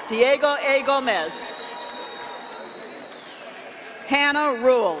 Diego A. Gomez. Hannah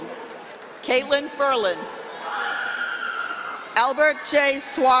Rule. Caitlin Furland. Albert J.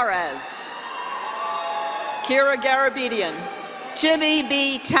 Suarez. Kira Garabedian. Jimmy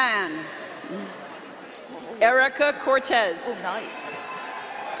B. Tan. Erica Cortez. Oh, nice.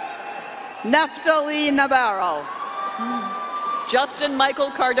 Neftali Navarro. Justin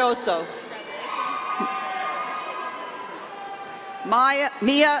Michael Cardoso.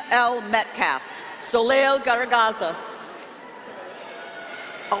 Mia L. Metcalf. Soleil Garagaza.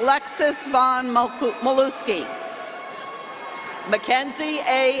 Alexis Von Molewski. Mackenzie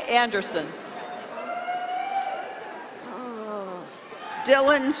A. Anderson.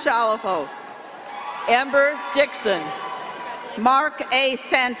 Dylan Shalafo. Amber Dixon. Mark A.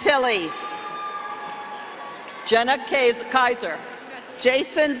 Santilli. Jenna Kaiser.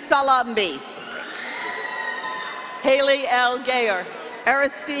 Jason Salambi. Haley L. Gayer.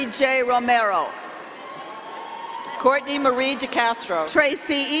 Aristide J. Romero. Courtney Marie DeCastro.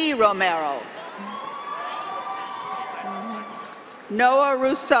 Tracy E. Romero. Noah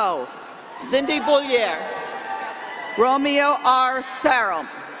Rousseau. Cindy Boulier. Romeo R. Sarum.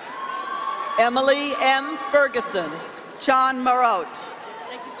 Emily M. Ferguson. John Marotte.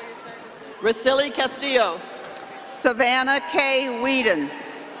 Racili Castillo. Savannah K. Whedon.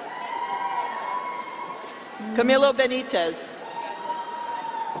 Camilo Benitez.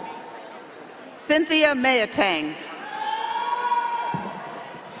 Cynthia Mayatang.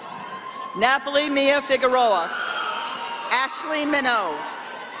 Napoli Mia Figueroa. Ashley Minot.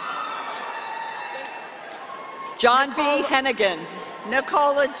 John B. Hennigan.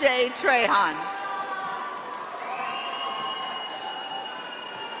 Nicola J. Trahan.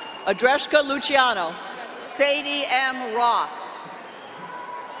 Adreshka Luciano. Sadie M. Ross.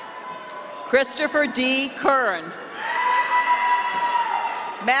 Christopher D. Curran.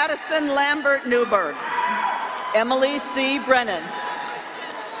 Madison Lambert Newberg. Emily C. Brennan.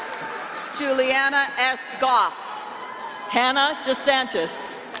 Juliana S. Goff. Hannah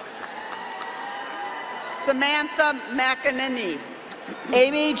DeSantis. Samantha McEnany.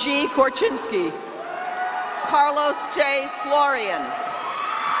 Amy G. Korchinski. Carlos J. Florian.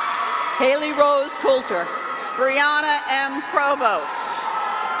 Haley Rose Coulter. Brianna M. Provost.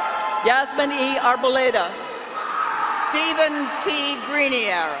 Yasmin E. Arboleda. Stephen T.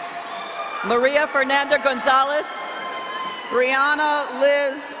 Greenier. Maria Fernanda Gonzalez. Brianna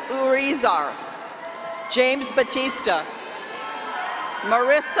Liz Urizar. James Batista.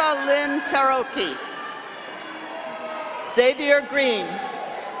 Marissa Lynn Taroki. Xavier Green.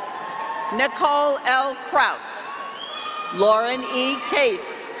 Nicole L. Kraus. Lauren E.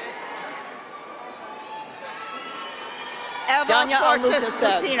 Cates. Eva Danya Fortes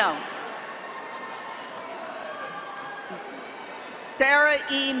Almutaseb. Latino. Sarah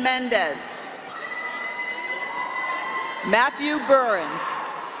E. Mendez. Matthew Burns.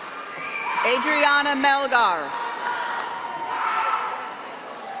 Adriana Melgar.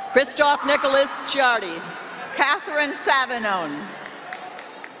 Christoph Nicholas Ciardi. Catherine Savinone.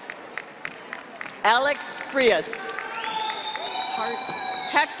 Alex Frias.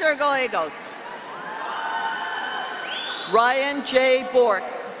 Hector Gallegos. Ryan J. Bork.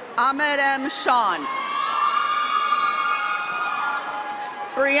 Ahmed M. Sean.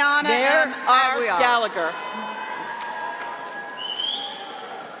 Brianna Mayor M. R. Aguiar. Gallagher.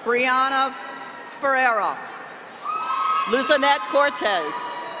 Brianna Ferreira. Luzanette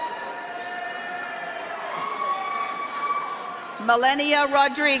Cortez. Melania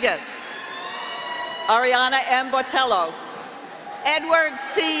Rodriguez. Ariana M. Botello. Edward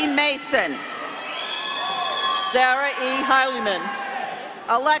C. Mason. Sarah E. Heileman.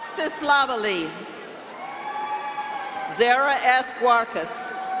 Alexis Lavalley. Zara S. Guarcas.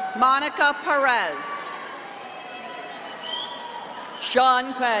 Monica Perez.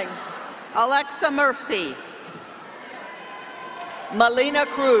 Sean Quang. Alexa Murphy. Melina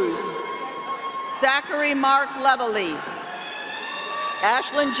Cruz. Zachary Mark Levely.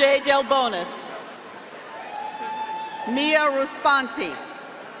 Ashlyn J. Delbonis. Mia Ruspanti.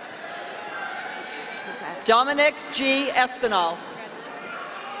 Dominic G. Espinal.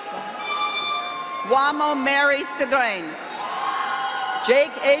 Wamo Mary Segrain.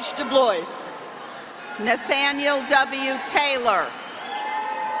 Jake H. DeBlois. Nathaniel W. Taylor.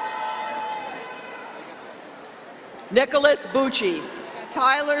 Nicholas Bucci.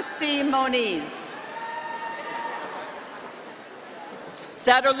 Tyler C. Moniz.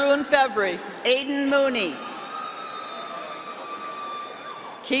 Saturloon Fevry. Aiden Mooney.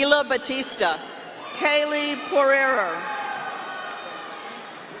 Keela Batista. Kaylee Poirier.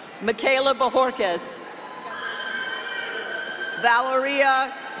 Michaela Bajorquez.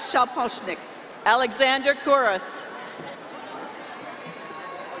 Valeria Shalposhnik. Alexander Kouros.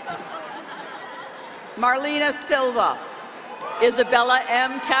 Marlena Silva. Isabella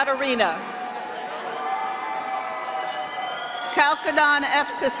M. Caterina. Kalkadan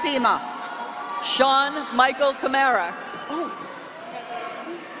F. Tassima. Sean Michael Camara.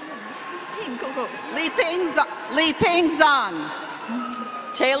 Li Ping Zan.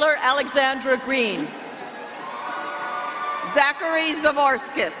 Taylor Alexandra Green. Zachary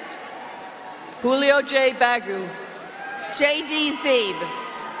Zavorskis. Julio J. Bagu. J.D. Zeeb.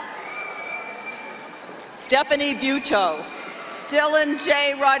 Stephanie Buteau. Dylan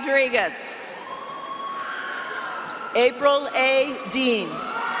J. Rodriguez. April A. Dean.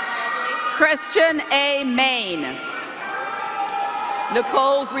 Christian A. Main.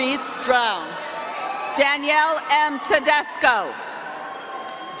 Nicole Reese Drown. Danielle M. Tedesco.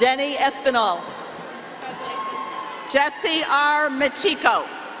 Denny Espinal. Jesse R. Michiko.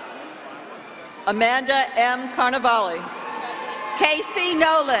 Amanda M. Carnavale. Casey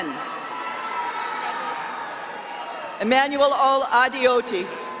Nolan. Emmanuel O. Adioti.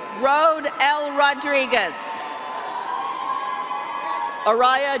 Rhode L. Rodriguez.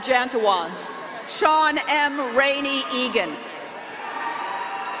 Araya Jantawan. Sean M. Rainey Egan.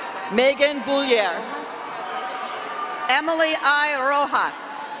 Megan Boulier. Emily I.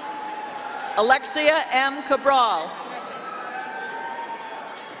 Rojas. Alexia M. Cabral.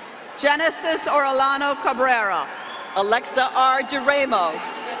 Genesis Orlano Cabrera. Alexa R. DeRamo.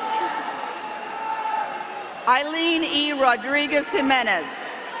 Eileen E. Rodriguez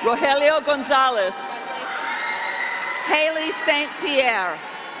Jimenez. Rogelio Gonzalez. Haley St. Pierre.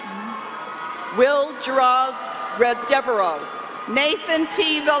 Will Gerard Devereaux. Nathan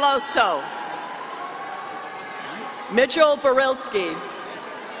T. Veloso. Mitchell Barilski.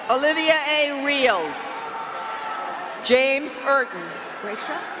 Olivia A. Reels. James Urton.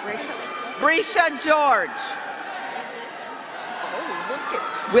 Brescia George.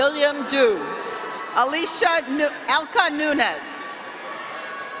 William Dew. Alicia Elka Nunez.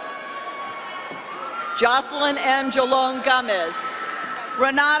 Jocelyn M. Jalone Gomez.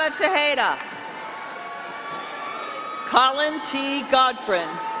 Renata Tejeda. Colin T. Godfrey.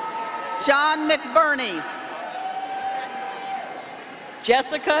 John McBurney.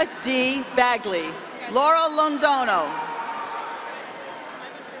 Jessica D. Bagley. Laura Londono.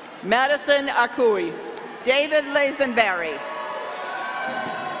 Madison Akui. David Lazenberry.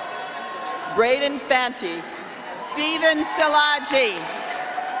 Braden Fanti. Stephen Silaji.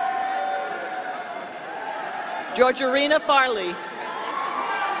 Georgina Farley.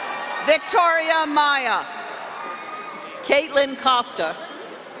 Victoria Maya. Caitlin Costa.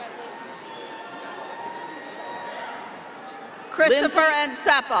 Christopher N.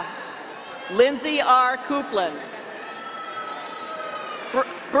 Zappa. Lindsay R. Coupland.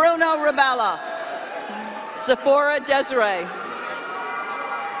 Bruno Ribella. Sephora Desiree.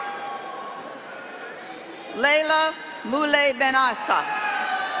 Layla Moulay Benassa.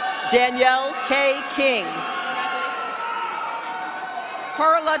 Danielle K. King.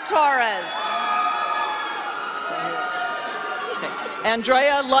 Perla Torres.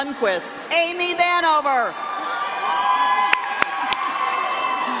 Andrea Lundquist. Amy Vanover.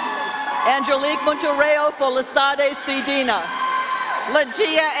 Angelique Monterreo Folisade Cedina.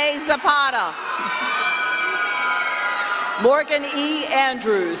 Legia A. Zapata. Morgan E.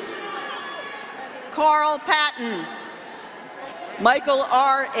 Andrews. Carl Patton. Michael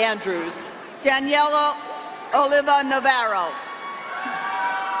R. Andrews. Daniela Oliva Navarro.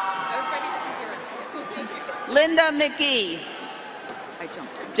 Linda McGee.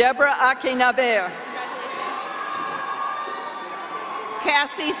 Deborah Akinaver.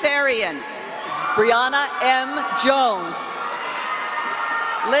 Cassie Therian. Brianna M. Jones.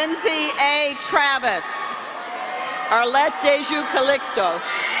 Lindsay A. Travis. Arlette Deju Calixto.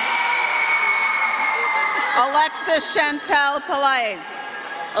 Alexis Chantel Pelaez.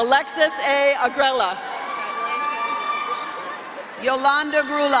 Alexis A. Agrella. Yolanda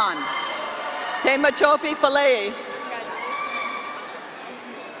Grulon. Tematopi Falei.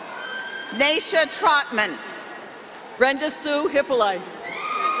 Naisha Trotman. Brenda Sue Hippolyte.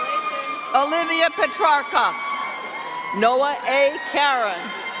 Olivia Petrarca. Noah A. Karen.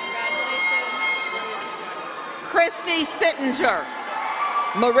 Christy Sittinger.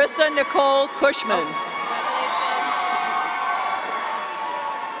 Marissa Nicole Cushman.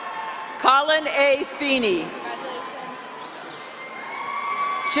 Colin A. Feeney.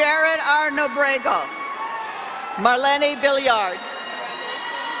 Jared R. Nobrego. Marlene Billiard.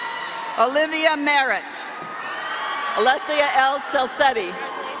 Olivia Merritt. Alessia L. Celsetti.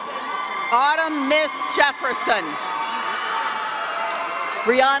 Autumn Miss Jefferson.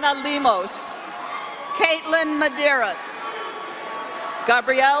 Brianna Limos. Caitlin Medeiros.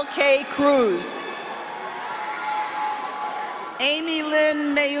 Gabrielle K. Cruz. Amy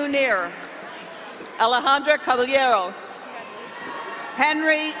Lynn Mayunir. Alejandra Caballero.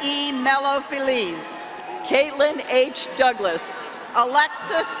 Henry E. Mello Feliz. Caitlin H. Douglas.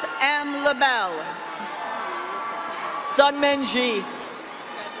 Alexis M. LaBelle. Sungmin Ji.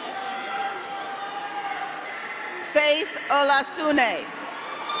 Faith Olasune.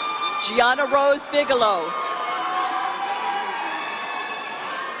 Gianna Rose Bigelow.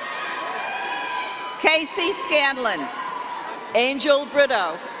 Casey Scanlon. Angel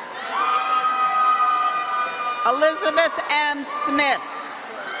Brito. Elizabeth M. Smith.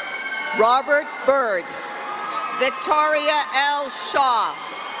 Robert Bird. Victoria L. Shaw.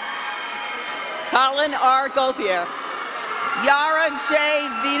 Colin R. Gauthier. Yara J.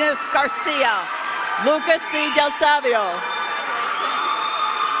 Venus Garcia. Lucas C. Del Savio.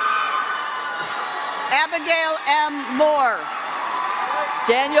 Abigail M. Moore.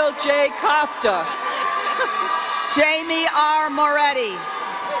 Daniel J. Costa. Jamie R. Moretti.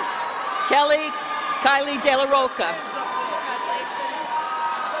 Kylie De La Roca.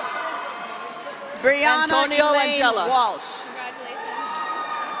 Brianna Antonio Elaine Angela. Walsh.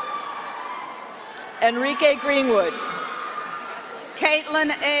 Enrique Greenwood.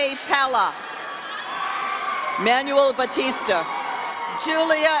 Caitlin A. Pella. Manuel Batista.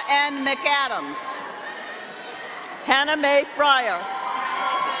 Julia N. McAdams. Hannah Mae Fryer.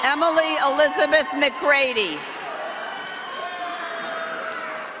 Emily Elizabeth McGrady.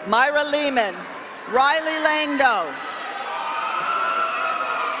 Myra Lehman. Riley Langdo.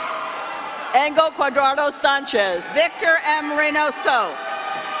 Engo Cuadrado Sanchez. Victor M. Reynoso.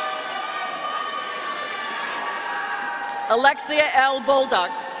 Alexia L.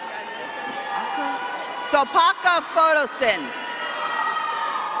 Bolduc. Sopaka Fotosin.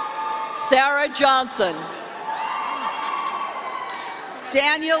 Sarah Johnson.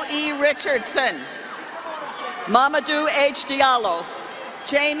 Daniel E. Richardson. Mamadou H. Diallo.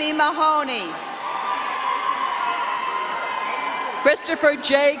 Jamie Mahoney. Christopher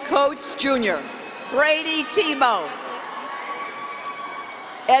J. Coates, Jr. Brady Tebow.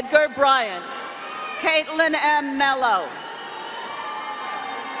 Edgar Bryant. Caitlin M. Mello.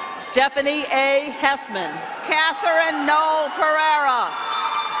 Stephanie A. Hessman. Catherine Noel Pereira.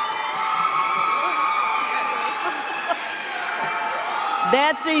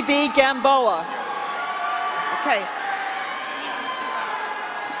 Nancy V. Gamboa. Okay.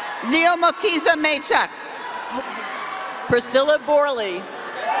 Neil Makiza Maychuk. Priscilla Borley.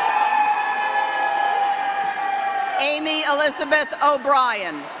 Amy Elizabeth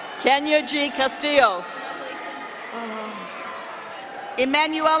O'Brien. Kenya G. Castillo.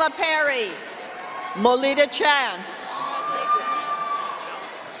 Emanuela Perry. Molita Chan.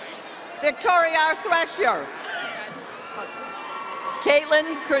 Victoria R. Thresher.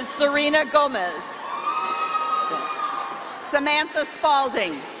 Caitlin Serena Gomez. Samantha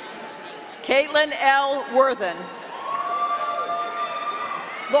Spalding. Caitlin L. Worthen.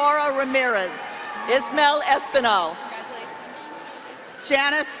 Laura Ramirez. Ismael Espinal.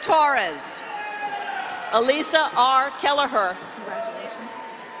 Janice Torres. Elisa R. Kelleher.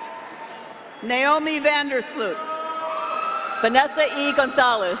 Naomi Vandersloot. Vanessa E.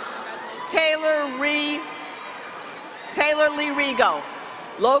 Gonzalez. Taylor Lee Rigo.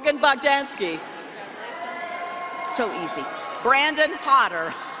 Logan Bogdansky. So easy. Brandon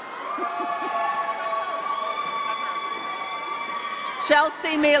Potter.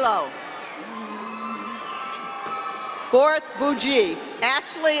 Chelsea Milo. Borth Bougie.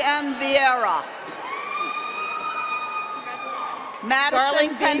 Ashley M. Vieira.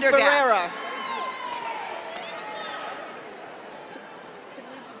 Madison Pendergast.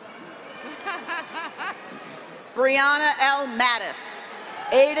 Brianna L. Mattis.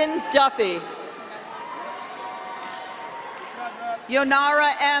 Aiden Duffy.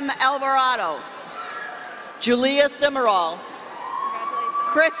 Yonara M. Alvarado. Julia Cimarral.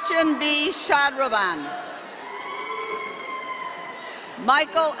 Christian B. Shadravan.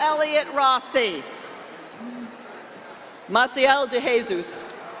 Michael Elliott Rossi. Maciel de Jesus.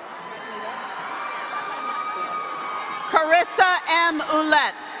 Carissa M.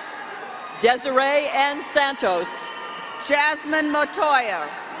 Ouellette. Desiree N. Santos. Jasmine Motoya.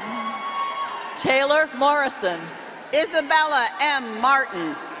 Taylor Morrison. Isabella M.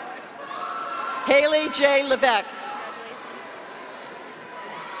 Martin. Haley J. Levesque.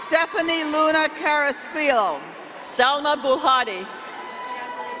 Stephanie Luna Carasquillo. Salma Buhadi.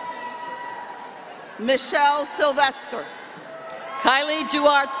 Michelle Sylvester. Kylie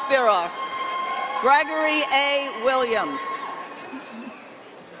Duarte Spiroff. Gregory A. Williams.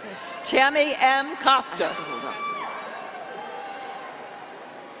 Tammy M. Costa.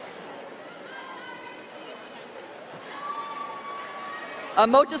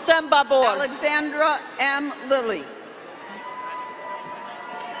 Amotasem Babor. Alexandra M. Lilly.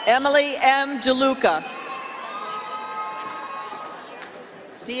 Emily M. DeLuca.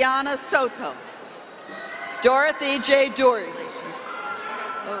 Deanna Soto. Dorothy J. Dury.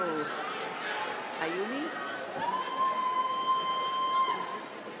 Oh. Ayumi.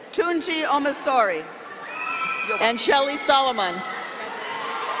 Tunji Omasori. And Shelley Solomon.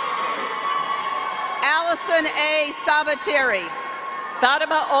 Allison A. Sabatieri.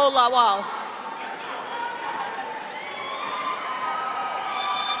 Fatima O. Lawal.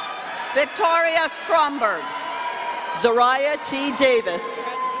 Victoria Stromberg. Zariah T. Davis.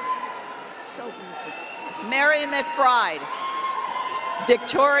 So easy. Mary McBride.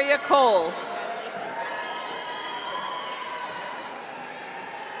 Victoria Cole.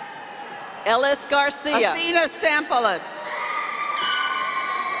 Ellis Garcia. Athena Sampoulos.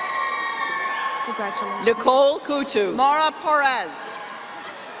 Congratulations. Nicole Kutu. Mara Perez.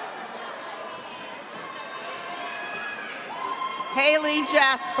 Haley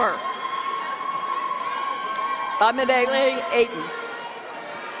Jasper. Amidele Ayton.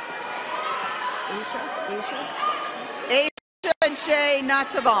 Asia J.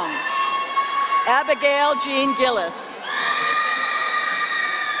 Natavong. Abigail Jean Gillis.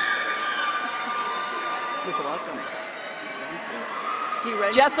 You're welcome.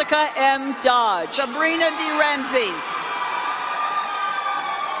 Jessica M. Dodge. Sabrina DeRenzis.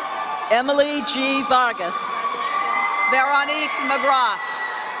 Emily G. Vargas. Veronique McGrath.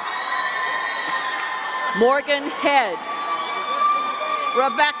 Morgan Head.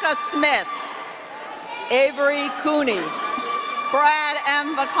 Rebecca Smith. Avery Cooney. Brad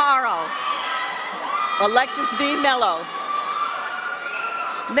M. Vaccaro. Alexis V. Mello.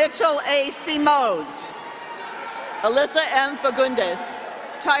 Mitchell A. Simos. Alyssa M. Fagundes.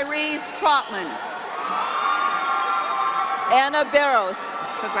 Tyrese Trotman. Anna Barros.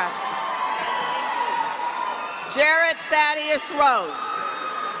 Congrats. Jarrett Thaddeus Rose.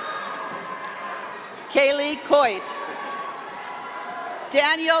 Kaylee Coit.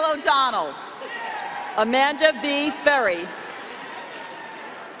 Daniel O'Donnell. Amanda V. Ferry.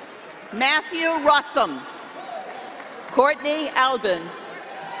 Matthew Russum. Courtney Albin.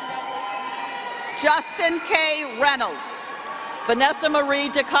 Justin K. Reynolds. Vanessa Marie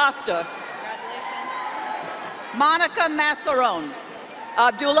DaCosta. Monica Massaron.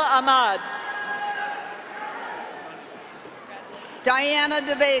 Abdullah Ahmad. Diana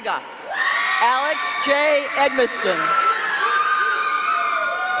De Vega. Alex J. Edmiston.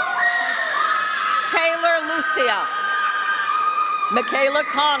 Taylor Lucia. Michaela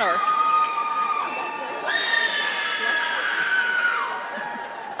Connor.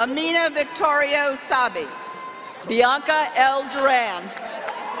 Amina Victoria Usabi. Bianca L. Duran.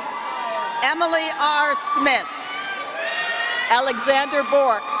 Emily R. Smith. Alexander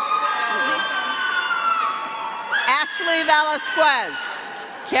Bork. Ashley Velasquez.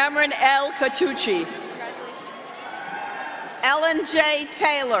 Cameron L. Catucci. Ellen J.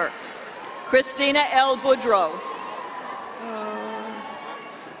 Taylor. Christina L. Boudreau.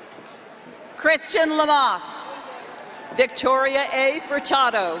 Christian Lamoth. Victoria A.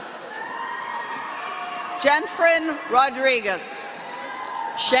 Furtado. Jenfrin Rodriguez.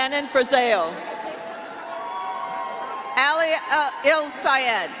 Shannon Frazeo. Ali Il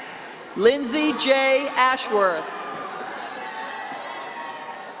Sayed. Lindsay J. Ashworth.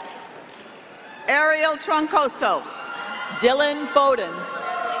 Ariel Troncoso. Dylan Bowden.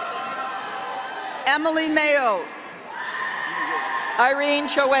 Emily Mayo. Irene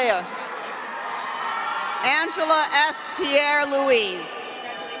Chawea. Angela S. Pierre Louise.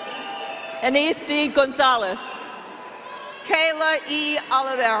 Anise D. Gonzalez. Kayla E.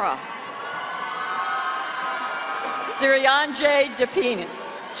 Oliveira. Sirian J. DePina.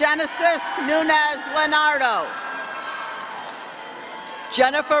 Genesis Nunez Leonardo.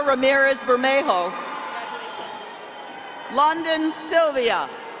 Jennifer Ramirez Bermejo. London Sylvia.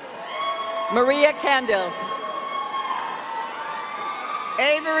 Maria Candil.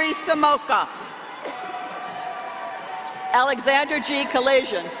 Avery Samoka. Alexander G.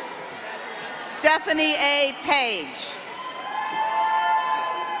 Kalasian. Stephanie A. Page.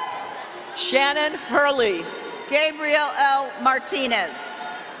 Shannon Hurley. Gabriel L. Martinez.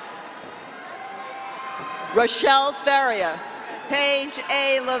 Rochelle Faria. Paige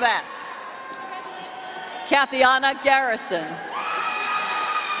A. Levesque. Kathiana Garrison.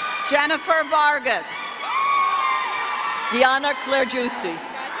 Jennifer Vargas. Deanna Claire-Giusti.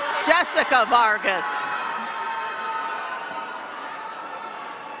 Jessica Vargas.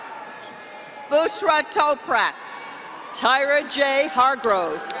 Bushra Toprak. Tyra J.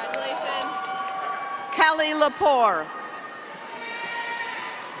 Hargrove. Kelly Lepore.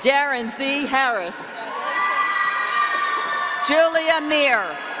 Darren Z. Harris. Julia Meir.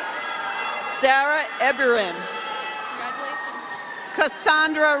 Sarah Eberin.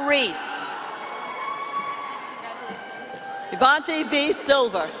 Cassandra Reese. Ivante V.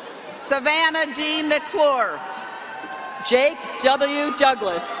 Silver. Savannah D. McClure. Jake W.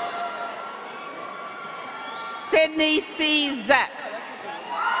 Douglas. Sydney C. Zeck.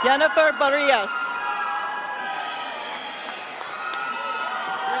 Jennifer Barrias.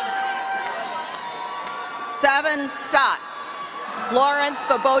 Seven Stott. Florence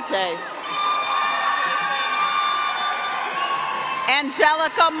Fabote.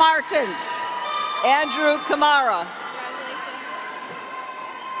 Angelica Martins. Andrew Kamara.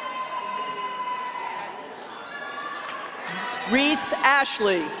 Reese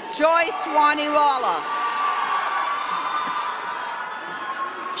Ashley. Joyce Waniwala.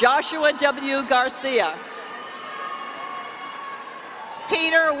 Joshua W. Garcia.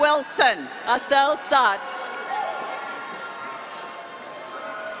 Peter Wilson. Asel Sat.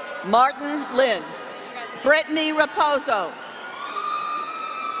 Martin Lynn. Brittany Raposo.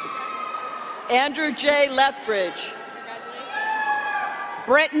 Andrew J. Lethbridge.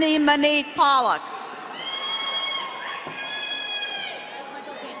 Brittany Monique Pollock.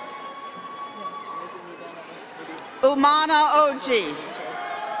 Umana Oji.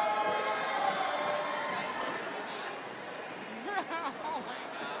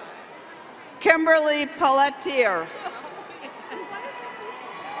 Kimberly Pelletier.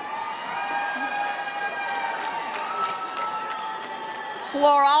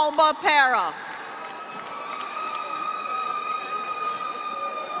 Floralba Para.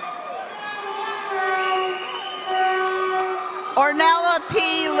 Ornella P.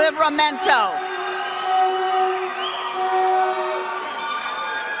 Livramento.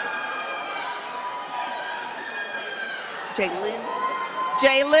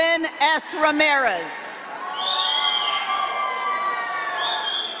 Jaylyn S. Ramirez.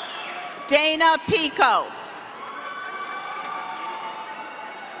 Dana Pico.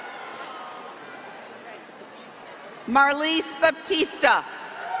 Marlise Baptista.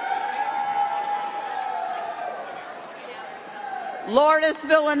 Lourdes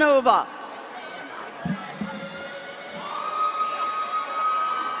Villanova.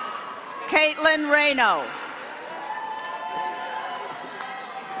 Caitlin Reno.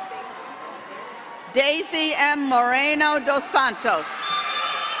 Daisy M. Moreno dos Santos.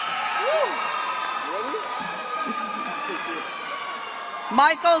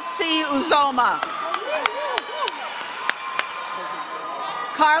 Michael C. Uzoma.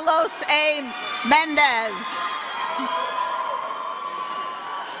 Carlos A. Mendez.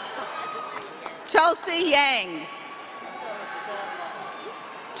 Chelsea Yang.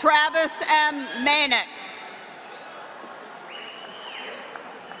 Travis M. Manick.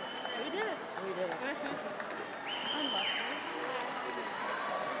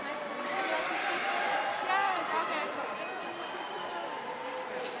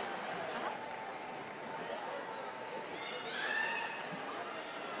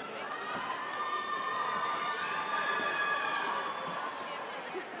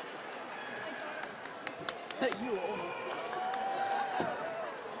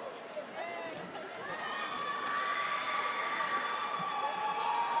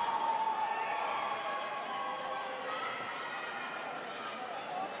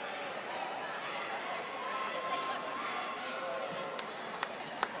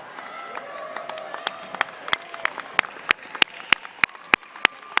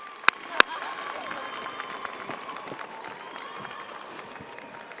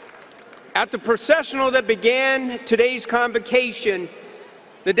 At the processional that began today's convocation,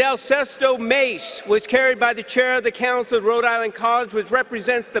 the Del Sesto Mace was carried by the chair of the Council of Rhode Island College, which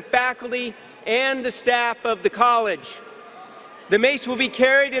represents the faculty and the staff of the college. The mace will be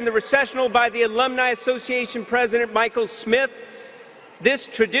carried in the recessional by the Alumni Association President Michael Smith. This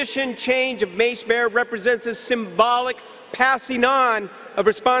tradition change of mace bearer represents a symbolic passing on of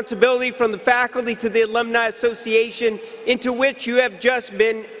responsibility from the faculty to the Alumni Association, into which you have just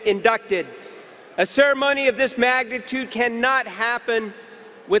been inducted. A ceremony of this magnitude cannot happen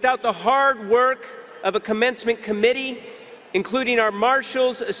without the hard work of a commencement committee, including our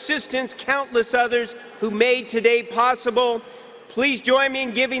marshals, assistants, countless others who made today possible. Please join me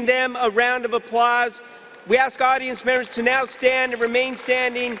in giving them a round of applause. We ask audience members to now stand and remain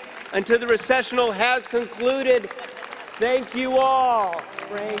standing until the recessional has concluded. Thank you all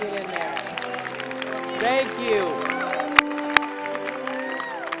for hanging in there. Thank you.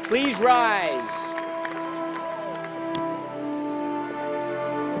 Please rise.